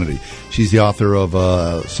Christianity. She's the author of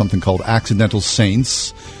something called Accidental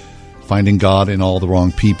Saints, Finding God in All the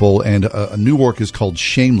Wrong People, and a new work is called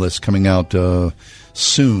Shameless, coming out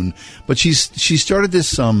soon. But she started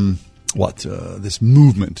this this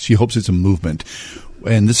movement. She hopes it's a movement.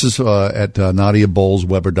 And this is at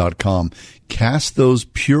NadiaBowlesWeber.com. Cast those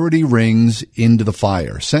purity rings into the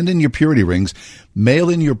fire. Send in your purity rings. Mail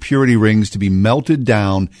in your purity rings to be melted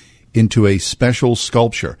down into a special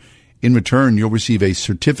sculpture. In return, you'll receive a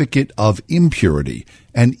certificate of impurity,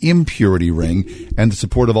 an impurity ring, and the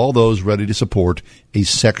support of all those ready to support a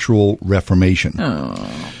sexual reformation. Oh.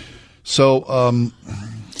 So,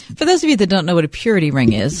 for those of you that don't know what a purity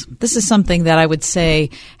ring is, this is something that I would say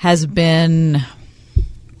has been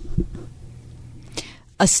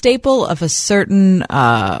a staple of a certain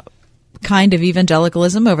kind of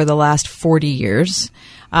evangelicalism over the last 40 years.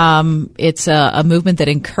 It's a movement that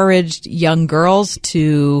encouraged young girls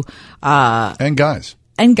to and guys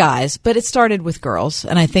and guys, but it started with girls,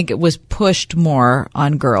 and I think it was pushed more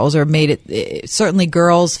on girls, or made it certainly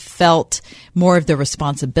girls felt more of the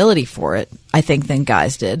responsibility for it, I think, than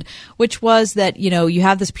guys did, which was that, you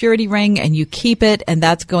have this purity ring and you keep it, and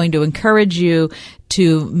that's going to encourage you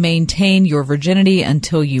to maintain your virginity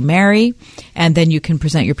until you marry, and then you can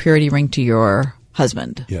present your purity ring to your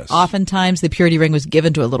husband. Yes. Oftentimes the purity ring was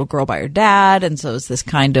given to a little girl by her dad, and so it's this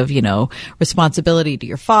kind of, responsibility to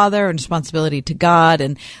your father and responsibility to God.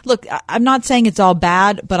 And look, I'm not saying it's all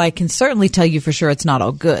bad, but I can certainly tell you for sure it's not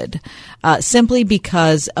all good, simply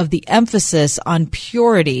because of the emphasis on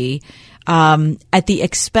purity at the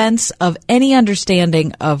expense of any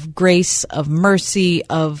understanding of grace, of mercy,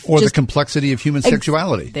 or the complexity of human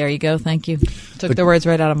sexuality. There you go. Thank you. Took the words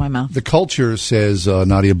right out of my mouth. The culture, says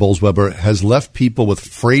Nadia Bolz-Weber, has left people with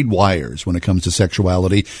frayed wires when it comes to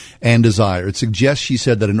sexuality and desire. It suggests, she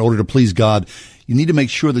said, that in order to please God, you need to make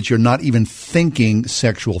sure that you're not even thinking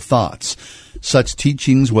sexual thoughts. Such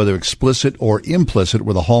teachings, whether explicit or implicit,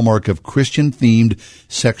 were the hallmark of Christian-themed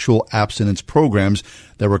sexual abstinence programs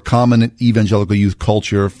that were common in evangelical youth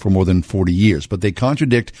culture for more than 40 years. But they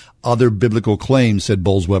contradict other biblical claims, said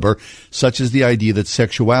Bolz-Weber, such as the idea that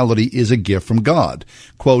sexuality is a gift from God.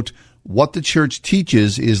 Quote, what the church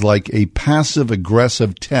teaches is like a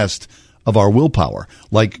passive-aggressive test of our willpower.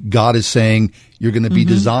 Like God is saying, you're going to be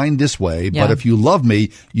designed this way, but if you love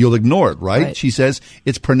me, you'll ignore it, right? She says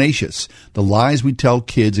it's pernicious. The lies we tell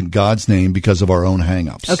kids in God's name because of our own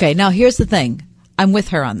hang-ups. Okay, now here's the thing. I'm with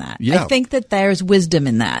her on that. Yeah. I think that there's wisdom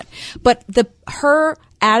in that. But her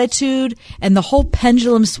attitude and the whole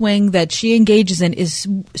pendulum swing that she engages in is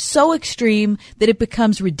so extreme that it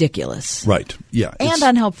becomes ridiculous. Right, yeah. And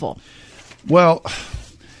unhelpful. Well,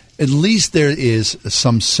 at least there is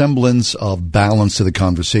some semblance of balance to the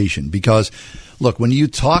conversation, because look, when you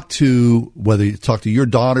talk to, whether you talk to your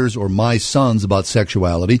daughters or my sons about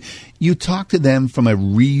sexuality, you talk to them from a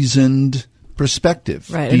reasoned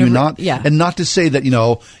perspective. Right. Do you not? Yeah. And not to say that,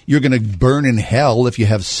 you're going to burn in hell if you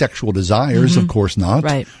have sexual desires. Of course not.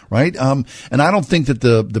 Right. Right. And I don't think that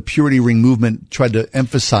the purity ring movement tried to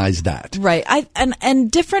emphasize that. Right.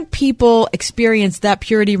 And different people experience that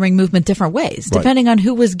purity ring movement different ways, depending on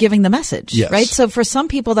who was giving the message. Yes. Right. So for some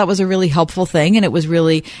people, that was a really helpful thing and it was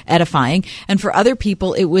really edifying. And for other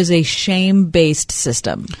people, it was a shame-based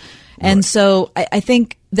system. And so I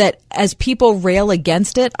think that as people rail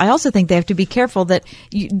against it, I also think they have to be careful that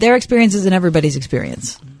their experience isn't everybody's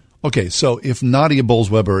experience. Okay, so if Nadia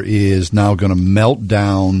Bolz-Weber is now going to melt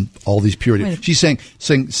down all these purity, she's saying,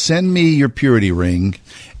 send me your purity ring,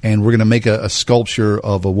 and we're going to make a sculpture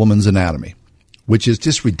of a woman's anatomy, which is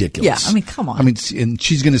just ridiculous. Yeah, I mean, come on. I mean, and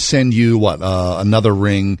she's going to send you another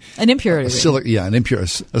ring, an impurity ring,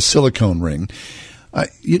 a silicone ring.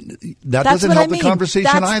 That doesn't help the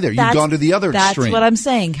conversation either. You've gone to the other extreme. That's what I'm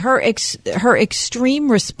saying. Her extreme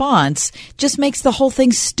response just makes the whole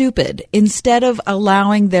thing stupid instead of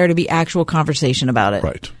allowing there to be actual conversation about it.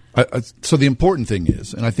 Right. So the important thing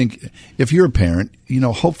is, and I think if you're a parent,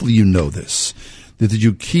 hopefully you know this, that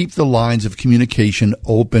you keep the lines of communication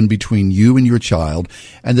open between you and your child,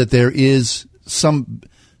 and that there is some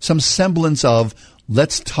semblance of,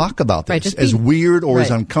 let's talk about this. Right, as weird or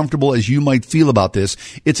as uncomfortable as you might feel about this,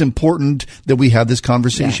 it's important that we have this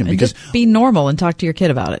conversation. And because just be normal and talk to your kid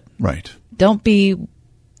about it. Right. Don't be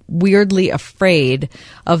weirdly afraid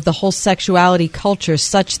of the whole sexuality culture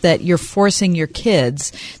such that you're forcing your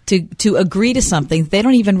kids to agree to something they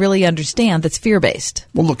don't even really understand that's fear-based.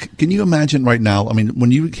 Well, look, can you imagine right now, I mean,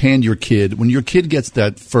 when your kid gets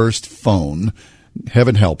that first phone,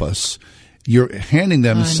 heaven help us, you're handing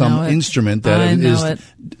them some instrument that is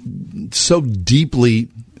so deeply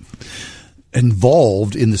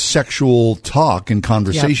involved in the sexual talk and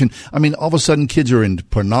conversation. Yep. I mean, all of a sudden kids are into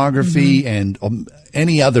pornography and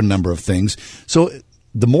any other number of things. So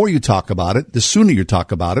the more you talk about it, the sooner you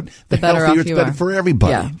talk about it, the healthier it's better for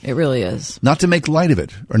everybody. Yeah, it really is. Not to make light of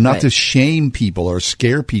it or not to shame people or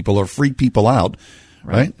scare people or freak people out.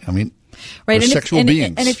 Right? I mean, we're sexual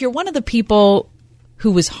beings. And if you're one of the people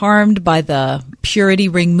who was harmed by the purity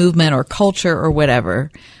ring movement or culture or whatever,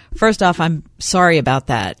 first off, I'm sorry about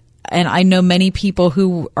that. And I know many people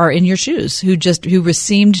who are in your shoes who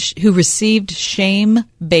received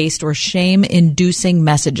shame-based or shame-inducing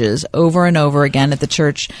messages over and over again at the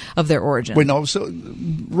church of their origin. Wait, no, so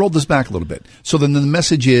roll this back a little bit. So then the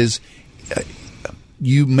message is,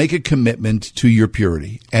 you make a commitment to your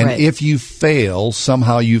purity, and if you fail,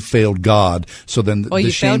 somehow you failed God. So then,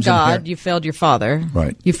 you failed God, you failed your father,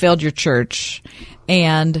 right? You failed your church,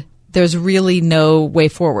 and there's really no way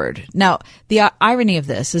forward. Now, the irony of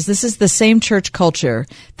this is the same church culture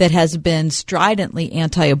that has been stridently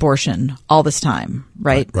anti-abortion all this time,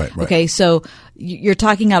 right? Right. Okay, so you're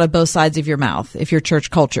talking out of both sides of your mouth if you're church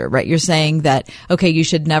culture, right? You're saying that, okay, you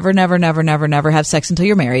should never have sex until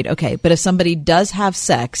you're married. Okay, but if somebody does have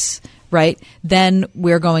sex, right, then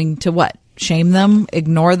we're going to what? Shame them,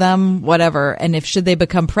 ignore them, whatever. And if should they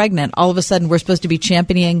become pregnant, all of a sudden we're supposed to be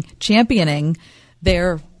championing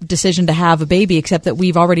their decision to have a baby, except that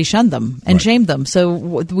we've already shunned them and shamed them. So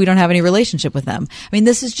we don't have any relationship with them. I mean,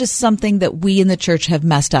 this is just something that we in the church have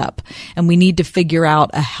messed up, and we need to figure out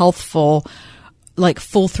a healthful, like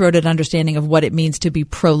full-throated understanding of what it means to be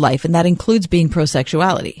pro-life, and that includes being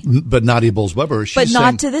pro-sexuality. But Nadia Bowles-Weber, but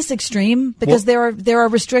not to this extreme, because there are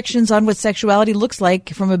restrictions on what sexuality looks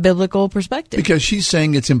like from a biblical perspective. Because she's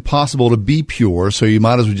saying it's impossible to be pure, so you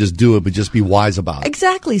might as well just do it, but just be wise about it.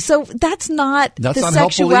 Exactly. So that's not the not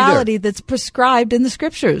sexuality that's prescribed in the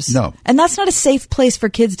scriptures. No. And that's not a safe place for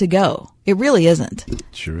kids to go. It really isn't.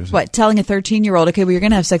 Sure isn't. What, telling a 13-year-old, okay, well, you're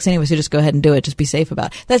going to have sex anyway, so just go ahead and do it. Just be safe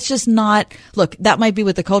about it. That's just not, look, that might be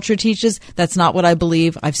what the culture teaches. That's not what I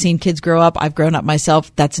believe. I've seen kids grow up. I've grown up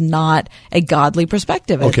myself. That's not a godly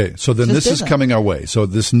perspective. Okay, so then this is coming our way. So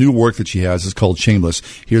this new work that she has is called Shameless.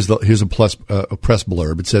 Here's a press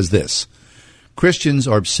blurb. It says this: Christians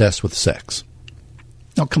are obsessed with sex.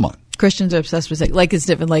 Now, come on. Christians are obsessed with sex. Like it's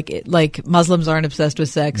different. Like Muslims aren't obsessed with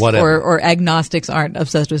sex, or agnostics aren't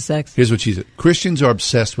obsessed with sex. Here's what she said: Christians are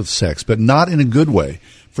obsessed with sex, but not in a good way.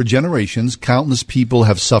 For generations, countless people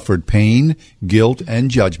have suffered pain, guilt, and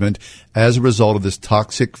judgment as a result of this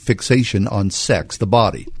toxic fixation on sex, the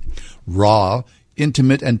body. Raw,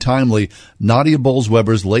 intimate, and timely, Nadia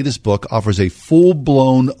Bowles-Weber's latest book offers a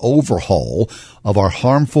full-blown overhaul of our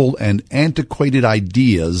harmful and antiquated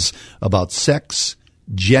ideas about sex,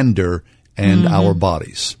 gender, and our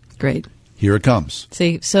bodies. Great. Here it comes.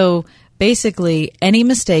 See, so basically, any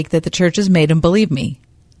mistake that the church has made, and believe me,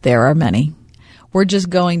 there are many, we're just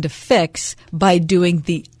going to fix by doing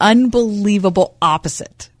the unbelievable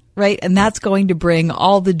opposite, right? And that's going to bring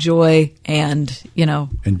all the joy and,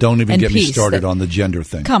 And don't even get me peace started on the gender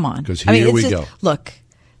thing. Come on. Because here we go. Look,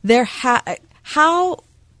 how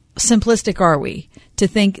simplistic are we to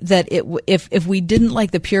think that if we didn't like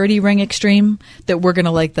the purity ring extreme, that we're going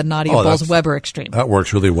to like the Nadia Bowles-Weber extreme? That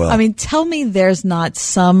works really well. I mean, tell me there's not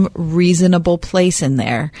some reasonable place in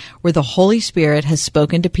there where the Holy Spirit has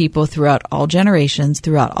spoken to people throughout all generations,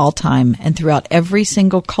 throughout all time, and throughout every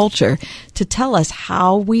single culture to tell us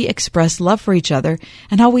how we express love for each other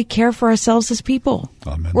and how we care for ourselves as people.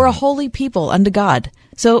 Amen. We're a holy people unto God.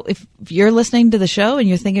 So if you're listening to the show and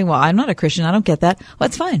you're thinking, well, I'm not a Christian, I don't get that, well,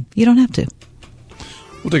 it's fine. You don't have to.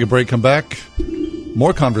 We'll take a break, come back.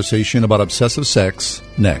 More conversation about obsessive sex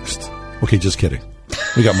next. Okay, just kidding.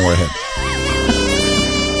 We got more ahead.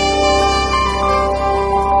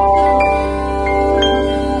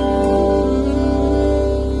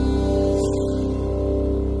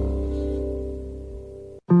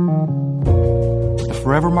 The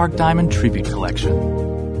Forever Mark Diamond Tribute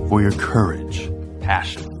Collection. For your courage,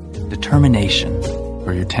 passion, determination,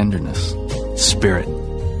 for your tenderness, spirit,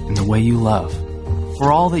 and the way you love.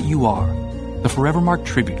 For all that you are, the Forever Mark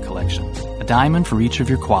Tribute Collection. A diamond for each of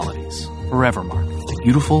your qualities. Forever Mark.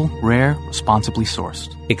 Beautiful, rare, responsibly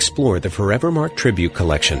sourced. Explore the Forever Mark Tribute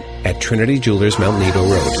Collection at Trinity Jewelers, Mount Nido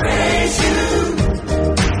Road.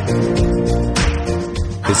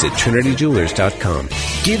 Visit TrinityJewelers.com.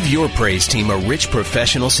 Give your praise team a rich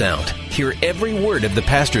professional sound. Hear every word of the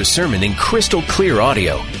pastor's sermon in crystal clear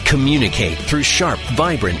audio. Communicate through sharp,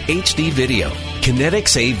 vibrant HD video.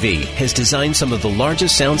 Kinetics AV has designed some of the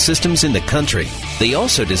largest sound systems in the country. They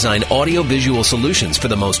also design audio-visual solutions for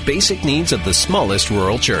the most basic needs of the smallest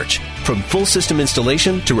rural church. From full system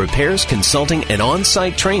installation to repairs, consulting, and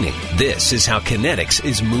on-site training, this is how Kinetics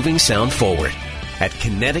is moving sound forward. At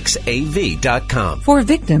KineticsAV.com. For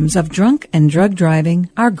victims of drunk and drug driving,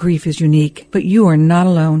 our grief is unique, but you are not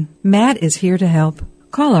alone. MAD is here to help.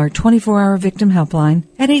 Call our 24-hour victim helpline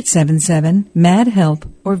at 877-MAD-HELP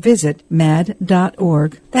or visit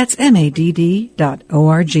mad.org. That's MADD.org.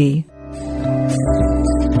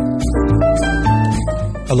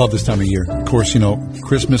 I love this time of year. Of course,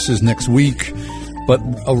 Christmas is next week. But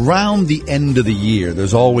around the end of the year,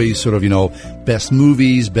 there's always sort of, best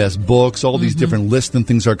movies, best books, all these different lists and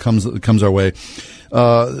things comes our way.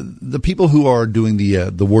 The people who are doing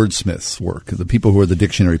the wordsmiths work, the people who are the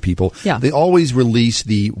dictionary people, they always release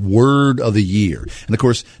the word of the year. And of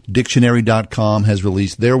course, dictionary.com has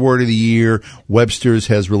released their word of the year. Webster's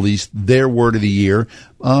has released their word of the year.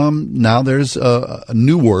 Now there's a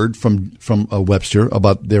new word from Webster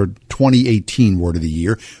about their 2018 Word of the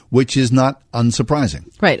Year, which is not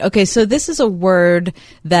unsurprising. Right. Okay. So this is a word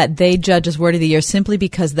that they judge as Word of the Year simply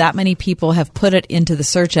because that many people have put it into the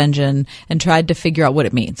search engine and tried to figure out what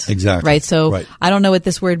it means. Exactly. Right. So I don't know what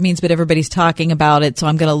this word means, but everybody's talking about it. So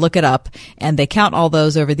I'm going to look it up, and they count all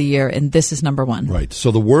those over the year. And this is number one. Right.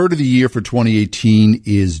 So the Word of the Year for 2018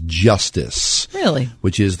 is justice. Really?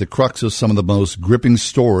 Which is the crux of some of the most gripping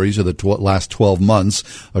stories of the last 12 months,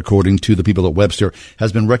 according to the people at Webster,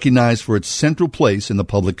 has been recognized for its central place in the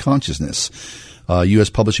public consciousness. U.S.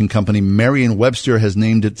 publishing company Merriam-Webster has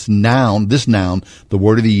named this noun, the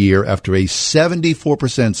Word of the Year, after a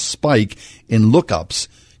 74% spike in lookups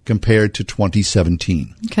compared to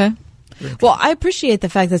 2017. Okay. Well, I appreciate the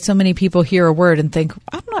fact that so many people hear a word and think,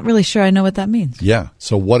 I'm not really sure I know what that means. Yeah.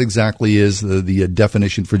 So what exactly is the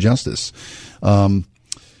definition for justice?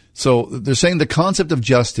 So they're saying the concept of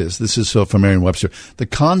justice, this is from Merriam-Webster, the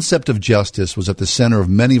concept of justice was at the center of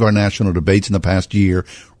many of our national debates in the past year.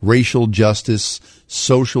 Racial justice,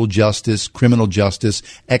 social justice, criminal justice,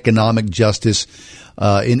 economic justice.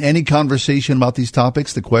 In any conversation about these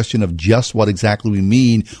topics, the question of just what exactly we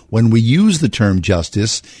mean when we use the term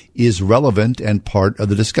justice is relevant and part of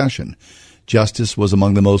the discussion. Justice was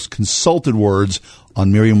among the most consulted words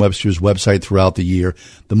on Merriam-Webster's website throughout the year.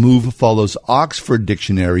 The move follows Oxford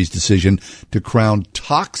Dictionary's decision to crown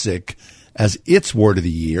toxic as its word of the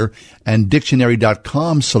year and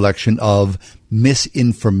Dictionary.com's selection of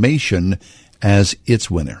misinformation as its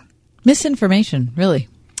winner. Misinformation, really?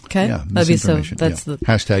 Okay. Yeah, That'd be so. misinformation, That's yeah. the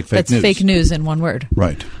Hashtag fake that's news. fake news in one word.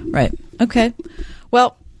 Right. Right. Okay.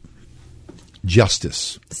 Well,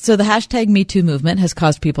 justice. So the hashtag #MeToo movement has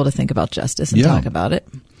caused people to think about justice and talk about it.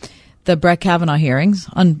 The Brett Kavanaugh hearings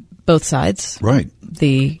on both sides. Right.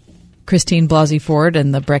 The Christine Blasey Ford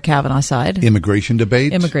and the Brett Kavanaugh side. Immigration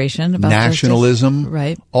debate. Immigration. About nationalism. justice.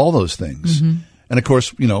 Right. All those things. Mm-hmm. And of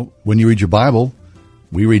course, when you read your Bible,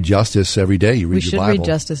 we read justice every day. You read we your should Bible. read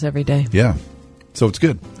justice every day. Yeah. So it's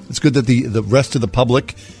good. It's good that the rest of the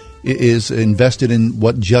public is invested in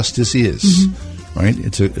what justice is. Mm-hmm. Right?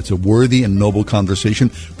 It's a worthy and noble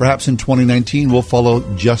conversation. Perhaps in 2019 we'll follow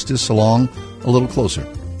justice along a little closer.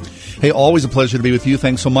 Hey, always a pleasure to be with you.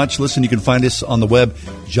 Thanks so much. Listen, you can find us on the web,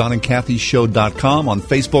 johnandkathyshow.com, on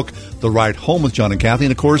Facebook, The Ride Home with John and Kathy,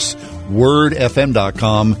 and of course,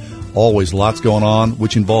 wordfm.com. Always lots going on,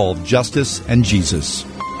 which involve justice and Jesus.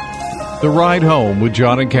 The Ride Home with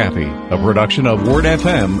John and Kathy, a production of Word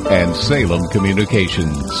FM and Salem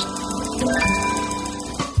Communications.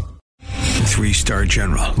 3-star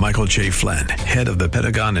General Michael J. Flynn, head of the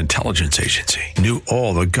Pentagon Intelligence Agency, knew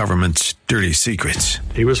all the government's dirty secrets.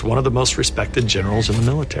 He was one of the most respected generals in the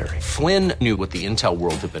military. Flynn knew what the intel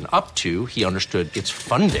world had been up to. He understood its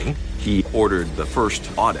funding. He ordered the first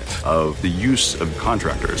audit of the use of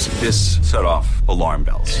contractors. This set off alarm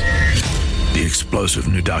bells. The explosive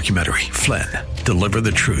new documentary, Flynn, Deliver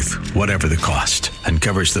the Truth, Whatever the Cost,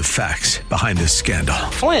 uncovers the facts behind this scandal.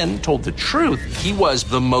 Flynn told the truth. He was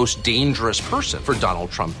the most dangerous person for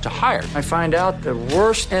Donald Trump to hire. I find out the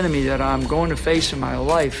worst enemy that I'm going to face in my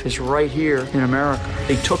life is right here in America.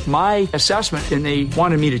 They took my assessment and they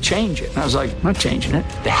wanted me to change it. And I was like, I'm not changing it.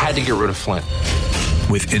 They had to get rid of Flynn.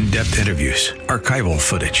 With in-depth interviews, archival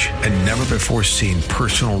footage, and never-before-seen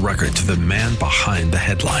personal records of the man behind the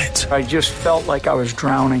headlines. I just felt like I was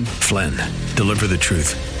drowning. Flynn, Deliver the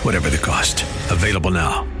Truth, Whatever the Cost. Available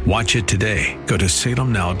now. Watch it today. Go to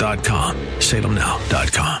salemnow.com.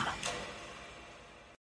 salemnow.com.